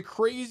was the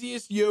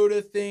craziest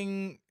Yoda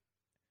thing.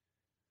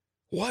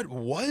 What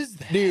was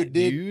that,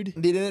 dude?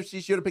 Did NFC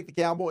Yoda pick the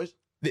Cowboys?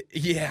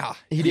 Yeah.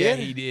 He did? Yeah,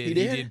 he did. He He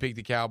did? did pick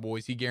the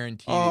Cowboys. He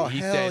guaranteed Oh, it. He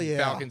hell said yeah.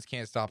 Falcons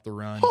can't stop the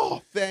run.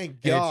 Oh,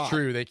 thank God. It's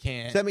true. They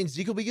can't. Does that mean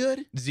Zeke will be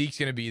good? Zeke's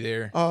going to be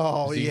there.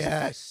 Oh,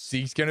 yes.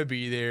 Zeke's going to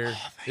be there.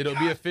 It'll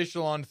be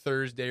official on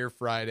Thursday or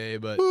Friday,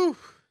 but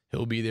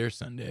he'll be there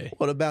Sunday.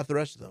 What about the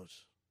rest of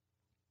those?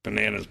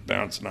 Bananas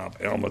bouncing off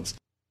helmets.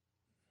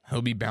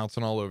 He'll be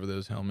bouncing all over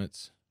those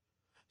helmets.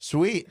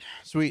 Sweet.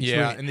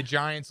 Yeah, and the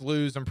Giants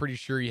lose. I'm pretty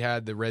sure he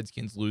had the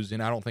Redskins losing.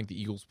 I don't think the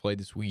Eagles play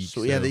this week.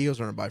 So, yeah, the Eagles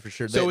are on a bye for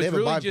sure. So They it's have a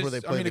really bye just, before they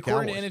play the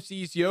according Cowboys. to NFC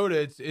East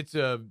Yoda, it's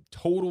a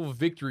total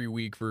victory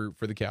week for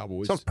the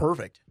Cowboys. Sounds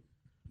perfect.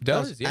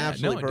 Does, Sounds yeah.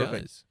 absolutely No, it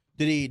perfect. does.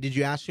 Did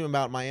you ask him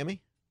about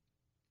Miami?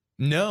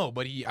 No,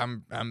 but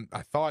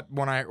I thought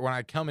when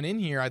I coming in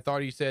here, I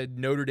thought he said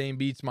Notre Dame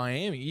beats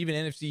Miami. Even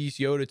NFC East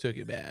Yoda took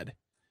it bad.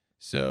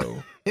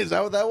 So Is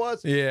that what that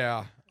was?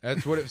 yeah,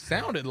 that's what it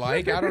sounded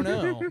like. I don't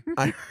know.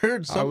 I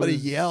heard somebody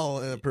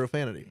yell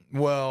profanity.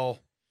 Well,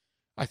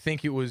 I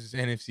think it was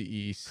NFC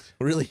East.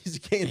 Really? He's a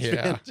Canes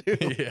fan, too?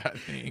 Yeah, I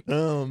think.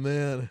 Oh,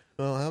 man.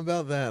 Well, how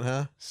about that,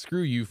 huh?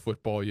 Screw you,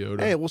 football Yoda.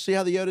 Hey, we'll see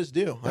how the Yodas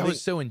do. That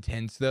was so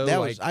intense,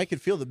 though. I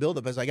could feel the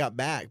buildup as I got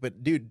back.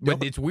 But, dude.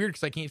 But it's weird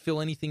because I can't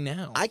feel anything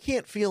now. I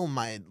can't feel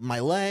my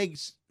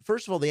legs.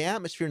 First of all, the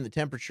atmosphere and the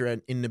temperature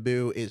in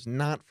Naboo is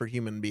not for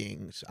human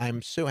beings.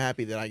 I'm so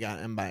happy that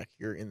I'm back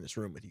here in this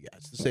room with you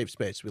guys. The safe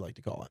space, we like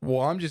to call it.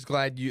 Well, I'm just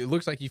glad it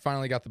looks like you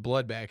finally got the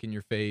blood back in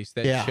your face.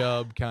 That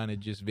chub kind of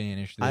just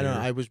vanished there. I don't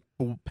know. I was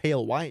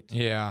pale white.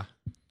 Yeah.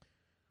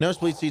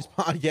 Nosebleed Seats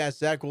podcast.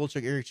 Zach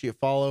Wolchuk, Eric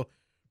Chiafalo,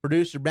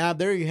 producer Babb.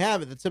 There you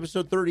have it. That's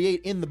episode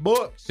 38 in the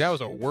books. That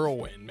was a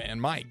whirlwind, man.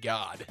 My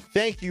God.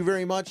 Thank you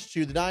very much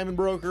to the Diamond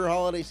Broker.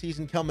 Holiday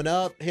season coming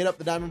up. Hit up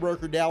the Diamond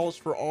Broker Dallas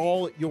for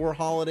all your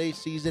holiday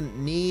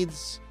season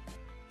needs.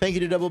 Thank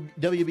you to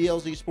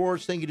WBLZ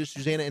Sports. Thank you to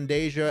Susanna and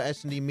Deja,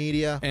 S&D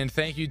Media. And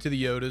thank you to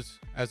the Yodas,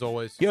 as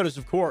always. Yodas,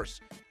 of course.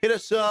 Hit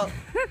us up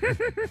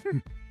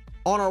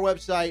on our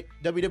website,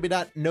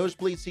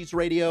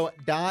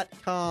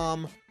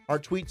 www.nosebleedseatsradio.com. Our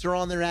tweets are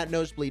on there at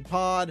Nosebleed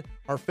Pod.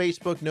 Our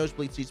Facebook,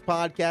 Nosebleed Seats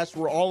Podcast.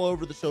 We're all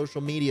over the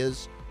social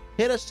medias.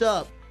 Hit us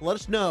up. Let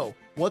us know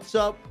what's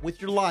up with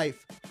your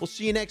life. We'll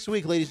see you next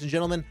week, ladies and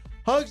gentlemen.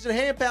 Hugs and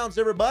hand pounds,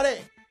 everybody.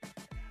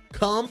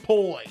 Come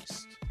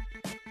poised.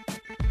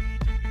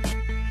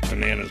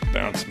 Bananas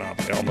bouncing off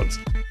helmets.